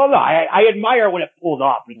 Well, no, I admire when it pulled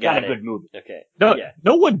off. It's not a good movie. Okay.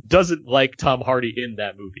 No one doesn't like Tom Hardy in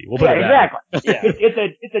that movie. We'll put it exactly. Yeah.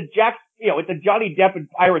 It's a Johnny Depp and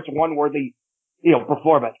Pirates one worthy,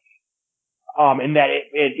 performance. In that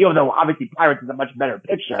even though obviously Pirates is a much better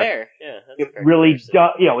picture. Fair. Yeah. It really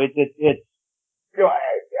does,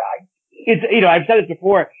 I've said it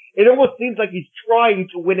before. It almost seems like he's trying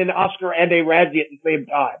to win an Oscar and a Razzie at the same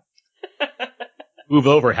time. Move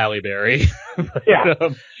over, Halle Berry. Yeah.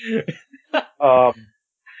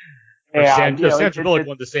 Sandra Bullock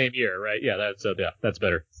won the same year, right? Yeah, that's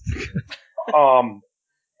better.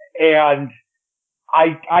 And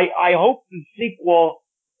I hope the sequel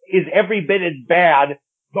is every bit as bad,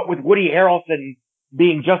 but with Woody Harrelson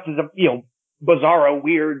being just as bizarro,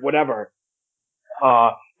 weird, whatever.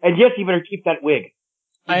 And yes, you better keep that wig.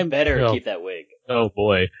 Keep that wig. Oh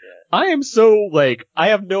boy. Yeah. I am so, I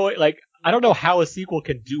have no, I don't know how a sequel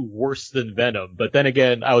can do worse than Venom, but then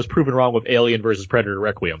again, I was proven wrong with Alien vs. Predator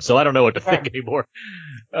Requiem, so I don't know what to think anymore.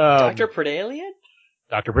 Dr. Predalien?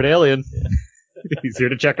 Dr. Predalien. He's here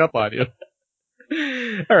to check up on you.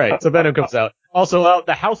 Alright, so Venom comes out. Also out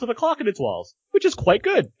The House of a Clock in Its Walls, which is quite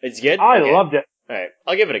good. It's good? I loved it. Alright,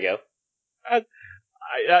 I'll give it a go.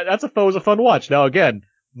 That was a fun watch. Now again,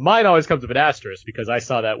 mine always comes with an asterisk because I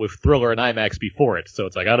saw that with Thriller and IMAX before it. So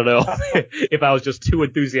it's I don't know if I was just too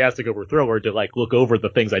enthusiastic over Thriller to look over the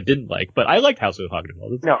things I didn't like. But I liked House of the Clock in Its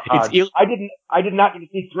Walls. No, I did not get to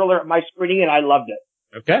see Thriller at my screening and I loved it.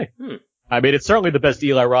 Okay. I mean, it's certainly the best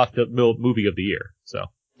Eli Roth movie of the year. So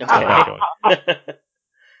Okay.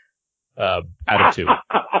 Out of 2.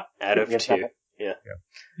 Out of 2. Yeah.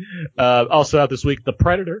 Also out this week, The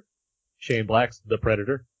Predator. Shane Black's The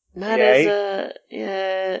Predator. Not as,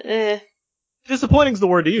 Disappointing's the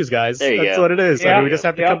word to use, guys. There you That's go. what it is. Yeah. I mean, we just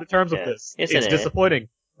have to come to terms with this. It's It's an disappointing.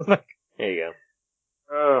 There you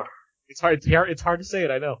Ugh. It's hard to say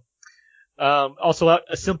it, I know. Also out,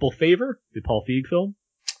 A Simple Favor, the Paul Feig film.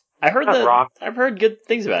 go. I've heard good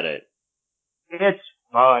things about it. It's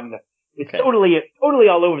fun. It's Okay. totally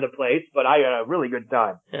all over the place, but I had a really good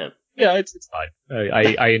time. Yeah, it's fine.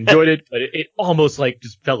 I enjoyed it, but it almost like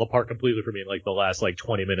just fell apart completely for me in like the last like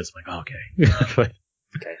 20 minutes. I'm like, okay. But,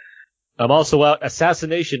 Okay. I'm also out,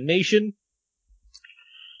 Assassination Nation.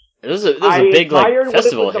 It was a big like admired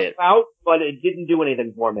festival what it was hit. about, but it didn't do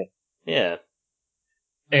anything for me. Yeah.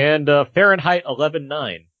 And Fahrenheit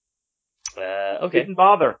 11/9. Okay. Didn't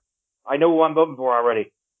bother. I know who I'm voting for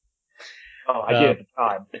already. Oh, I did at the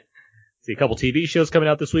time. See a couple TV shows coming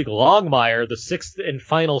out this week. Longmire, the 6th and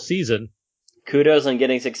final season. Kudos on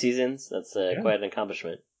getting 6 seasons. That's quite an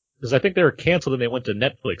accomplishment. Because I think they were canceled and they went to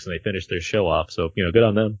Netflix and they finished their show off. So, good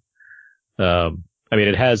on them. I mean,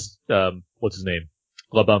 it has, what's his name?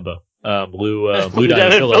 La Bamba. Lou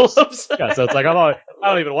Diamond Phillips. Yeah, so it's like, I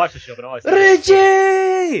don't even watch the show, but all I see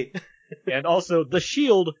Richie! And also, The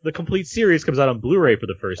Shield, the complete series, comes out on Blu-ray for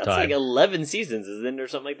the first That's time. like 11 seasons, isn't it, or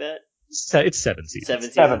something like that? It's 7 seasons. 7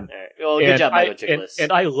 seasons? All right. Well, good job, Michael Chiklis.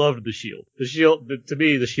 And I loved The Shield. The Shield, to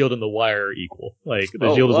me, The Shield and The Wire are equal. Like,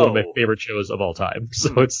 The Shield is one of my favorite shows of all time.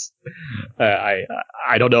 So it's, I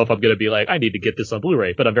don't know if I'm gonna be like, I need to get this on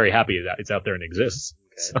Blu-ray, but I'm very happy that it's out there and exists.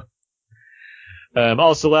 Okay. So.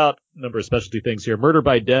 Also out, a number of specialty things here. Murder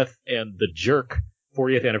by Death and The Jerk,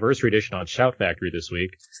 40th anniversary edition on Shout Factory this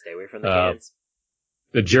week. Stay away from the cans.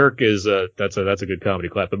 The Jerk is that's a good comedy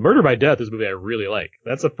clap. But Murder by Death is a movie I really like.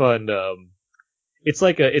 That's a fun. It's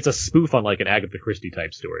a spoof on like an Agatha Christie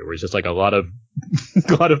type story where it's just like a lot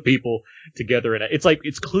of people together, and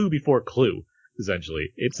it's Clue before Clue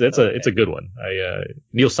essentially. It's a good one.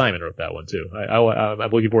 Neil Simon wrote that one too.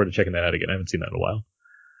 I'm looking forward to checking that out again. I haven't seen that in a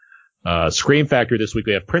while. Scream Factory this week.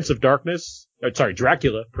 They have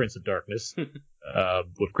Dracula, Prince of Darkness,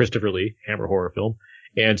 with Christopher Lee, Hammer horror film,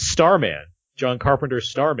 and Starman. John Carpenter's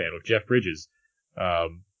Starman with Jeff Bridges,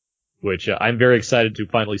 which I'm very excited to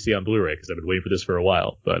finally see on Blu-ray because I've been waiting for this for a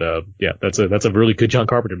while. But yeah, that's a really good John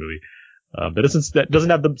Carpenter movie. That doesn't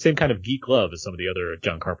have the same kind of geek love as some of the other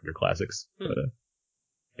John Carpenter classics. But,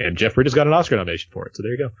 and Jeff Bridges got an Oscar nomination for it, so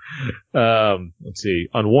there you go. Let's see.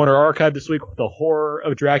 On Warner Archive this week, The Horror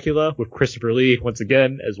of Dracula with Christopher Lee once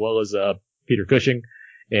again, as well as Peter Cushing,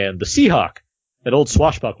 and The Seahawk, an old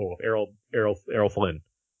swashbuckler with Errol Flynn.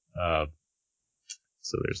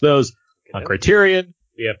 So there's those. Okay. On Criterion,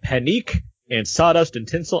 we have Panique and Sawdust and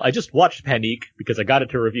Tinsel. I just watched Panique because I got it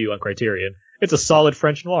to review on Criterion. It's a solid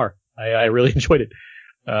French noir. I really enjoyed it.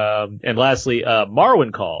 And lastly,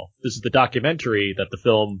 Marwen Call. This is the documentary that the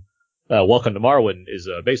film Welcome to Marwen is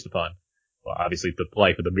based upon. Well, obviously the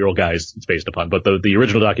life of the mural guys it's based upon, but the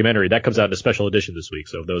original documentary that comes out in a special edition this week.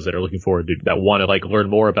 So those that are looking forward to that want to like learn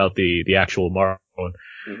more about the actual Marwen,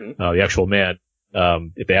 the actual man.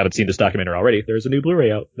 If they haven't seen this documentary already, there's a new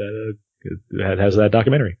Blu-ray out that has that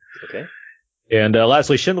documentary. Okay. And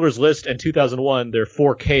lastly, Schindler's List and 2001, their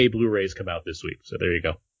 4K Blu-rays come out this week. So there you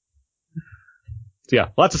go. So yeah,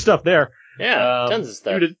 lots of stuff there. Yeah, tons of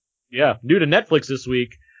stuff. New to Netflix this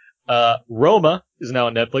week. Roma is now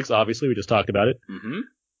on Netflix. Obviously, we just talked about it.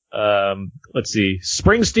 Mm-hmm. Let's see.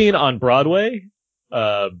 Springsteen on Broadway.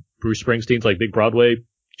 Bruce Springsteen's like big Broadway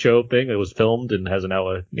show thing. It was filmed and has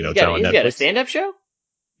now he's got a stand-up show?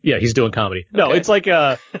 Yeah, he's doing comedy. Okay. No, it's like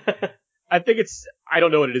I think I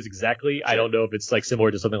don't know what it is exactly. Sure. I don't know if it's like similar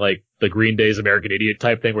to something like the Green Day's American Idiot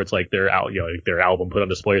type thing where it's like their album put on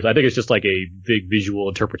display. I think it's just like a big visual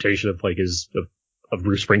interpretation of like of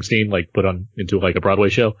Bruce Springsteen like put on into like a Broadway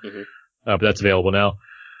show. Mm-hmm. But that's available now.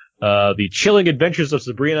 The Chilling Adventures of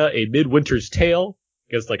Sabrina, A Midwinter's Tale.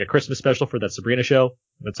 I guess like a Christmas special for that Sabrina show.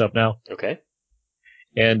 That's up now. Okay.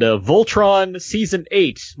 And Voltron Season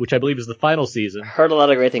 8, which I believe is the final season. Heard a lot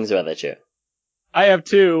of great things about that show. I have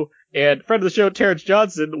too. And friend of the show, Terrence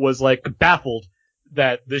Johnson, was like baffled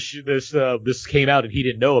that this came out and he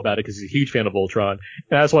didn't know about it because he's a huge fan of Voltron.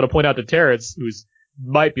 And I just want to point out to Terrence, who's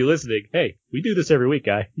might be listening, hey, we do this every week,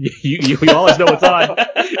 guy. You always know what's on.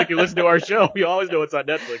 If you listen to our show, we always know what's on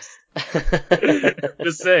Netflix.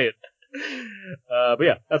 Just saying. But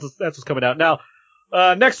yeah, that's what's coming out now.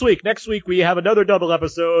 Next week we have another double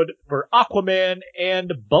episode for Aquaman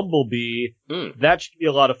and Bumblebee. That should be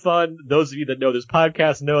a lot of fun. Those of you that know this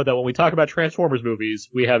podcast know that when we talk about Transformers movies,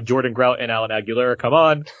 we have Jordan Grout and Alan Aguilera come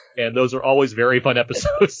on, and those are always very fun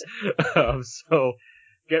episodes. So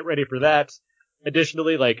get ready for that.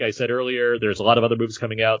 Additionally, like I said earlier, there's a lot of other movies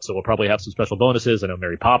coming out, so we'll probably have some special bonuses. I know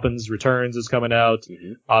Mary Poppins Returns is coming out.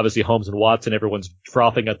 Mm-hmm. Obviously, Holmes and Watson, everyone's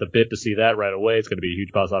frothing at the bit to see that right away. It's going to be a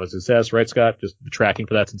huge box office success, right, Scott? Just the tracking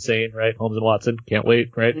for that's insane, right? Holmes and Watson, can't wait,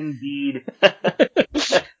 right? Indeed.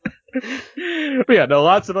 But yeah, no,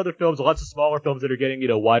 lots of other films, lots of smaller films that are getting,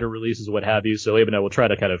 wider releases and what have you. So Abe and I will try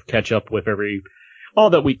to kind of catch up with all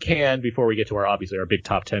that we can before we get to our big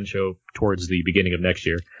top 10 show towards the beginning of next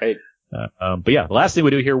year. Right. But yeah, the last thing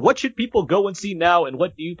we do here, what should people go and see now, and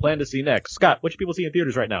what do you plan to see next? Scott, what should people see in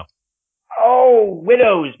theaters right now? Oh,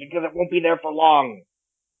 Widows, because it won't be there for long.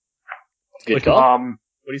 Good call. What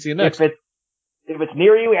do you see next? If it's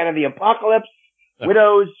near you, End of the Apocalypse,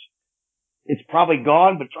 Widows, it's probably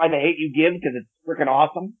gone, but Try the Hate You Give, because it's freaking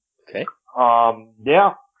awesome. Okay.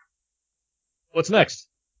 Yeah. What's next?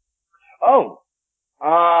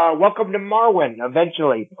 Welcome to Marwen,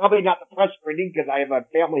 eventually. Probably not the press screening, because I have a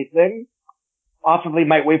family thing. Possibly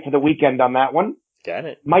might wait for the weekend on that one. Got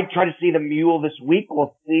it. Might try to see The Mule this week,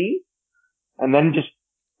 we'll see. And then just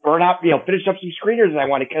burn out, finish up some screeners I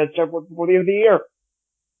want to catch up with before the end of the year.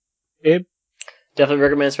 Abe? Definitely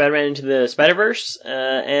recommend Spider-Man Into the Spider-Verse,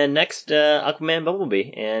 and next, Aquaman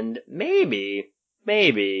Bumblebee, and maybe,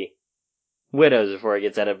 Widows before it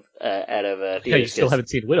gets out of theaters. Yeah, you still haven't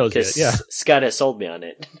seen Widows yet, yeah. Scott has sold me on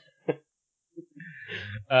it.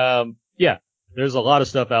 Yeah, there's a lot of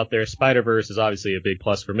stuff out there. Spider-Verse is obviously a big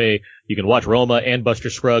plus for me. You can watch Roma and Buster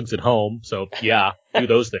Scruggs at home, so yeah, do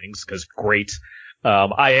those things, because great.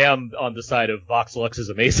 I am on the side of Vox Lux is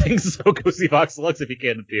amazing, so go see Vox Lux if you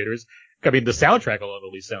can in theaters. I mean, the soundtrack alone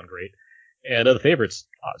at least sound great. And other favorites,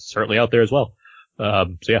 certainly out there as well. So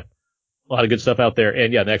yeah, a lot of good stuff out there.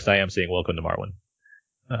 And yeah, next I am seeing Welcome to Marwen.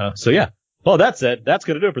 So yeah. Well, that said, that's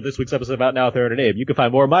going to do it for this week's episode of Out Now with Aaron and Abe. You can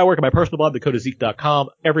find more of my work at my personal blog, thecodeofzeke.com.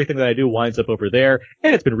 Everything that I do winds up over there,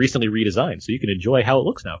 and it's been recently redesigned, so you can enjoy how it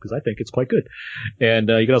looks now, because I think it's quite good. And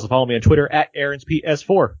you can also follow me on Twitter at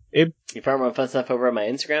AaronsPS4. Abe? You can find more fun stuff over on my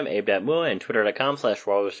Instagram, abe.mua, and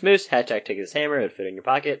twitter.com/walrusmoose. Hashtag take this hammer, it'll fit in your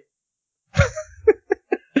pocket.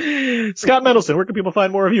 Scott Mendelson, where can people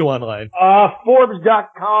find more of you online?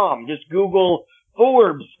 Forbes.com. Just Google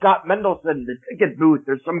Forbes, Scott Mendelson, the ticket booth.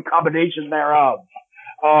 There's some combination thereof.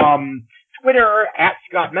 Twitter at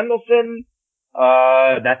Scott Mendelson.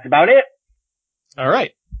 That's about it. All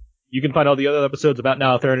right. You can find all the other episodes about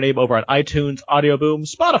Now with Aaron and Abe over on iTunes, Audio Boom,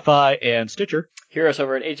 Spotify, and Stitcher. Hear us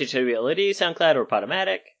over at HHWLED, SoundCloud, or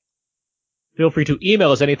Podomatic. Feel free to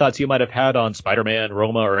email us any thoughts you might have had on Spider-Man,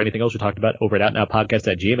 Roma, or anything else we talked about over at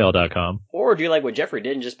outnowpodcast@gmail.com. Or do you like what Jeffrey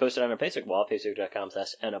did and just post it on our Facebook wall,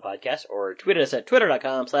 facebook.com/outnowpodcast, or tweet us at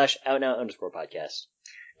twitter.com/outnow_podcast.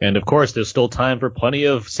 And of course, there's still time for plenty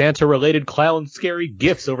of Santa-related clown scary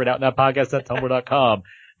gifts over at outnowpodcast.tumblr.com.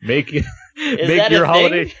 Make your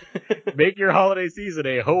holiday season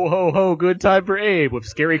a ho ho ho good time for Abe with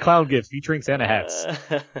scary clown gifts featuring Santa hats.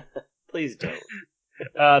 Please don't.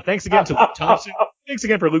 Thanks again to Luke Thompson. Thanks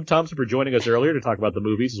again for Luke Thompson for joining us earlier to talk about the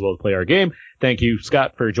movies as well as play our game. Thank you,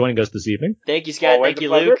 Scott, for joining us this evening. Thank you, Scott. Always Thank you,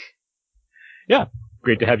 pleasure. Luke. Yeah,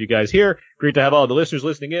 great to have you guys here. Great to have all the listeners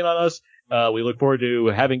listening in on us. We look forward to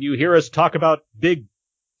having you hear us talk about big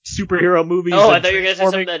superhero movies. Oh, I thought you were going to say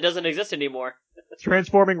something that doesn't exist anymore.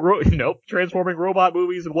 Transforming robot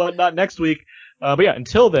movies and whatnot next week. But yeah,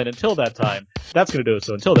 until that time, that's going to do it.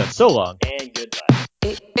 So until then, so long. And goodbye.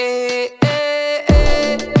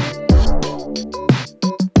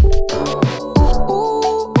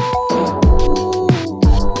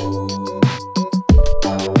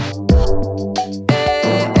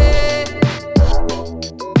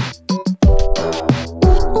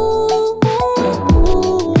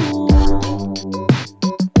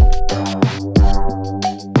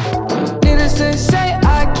 Needless to say,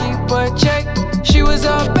 I keep a check. She was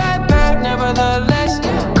a bad, nevertheless.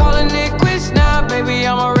 Calling it quits now, baby,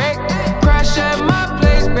 I'm a wreck. Crash at my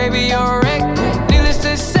place, baby, you're a wreck. Needless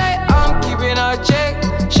to say, I'm keeping a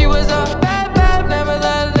check. She was a bad,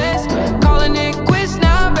 nevertheless. Calling it quits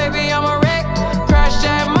now, baby, I'm a wreck. Crash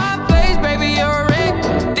at my place, baby, you're a wreck.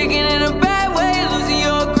 Thinking in a bad way, losing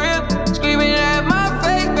your grip. Screaming at my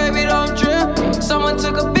face, baby, don't trip. Someone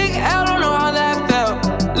took a big L, don't know how that felt.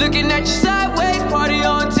 Looking at you sideways, party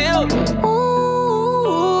on tilt.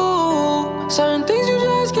 Ooh, certain things you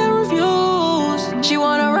just can't refuse. She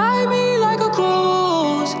wanna ride me like a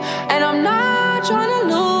cruise, and I'm not trying to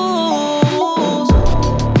lose.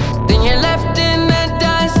 Then you're left in the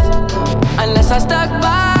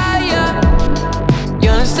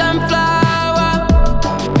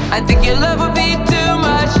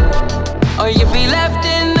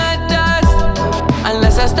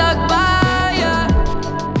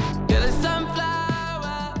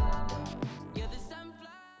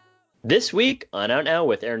This week on Out Now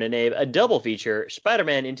with Aaron and Abe, a double feature,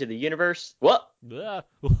 Spider-Man Into the Universe. What? Whoa.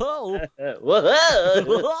 Whoa!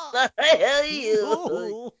 The hell are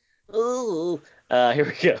you? Ooh. Here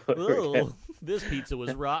we go. This pizza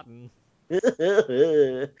was rotten.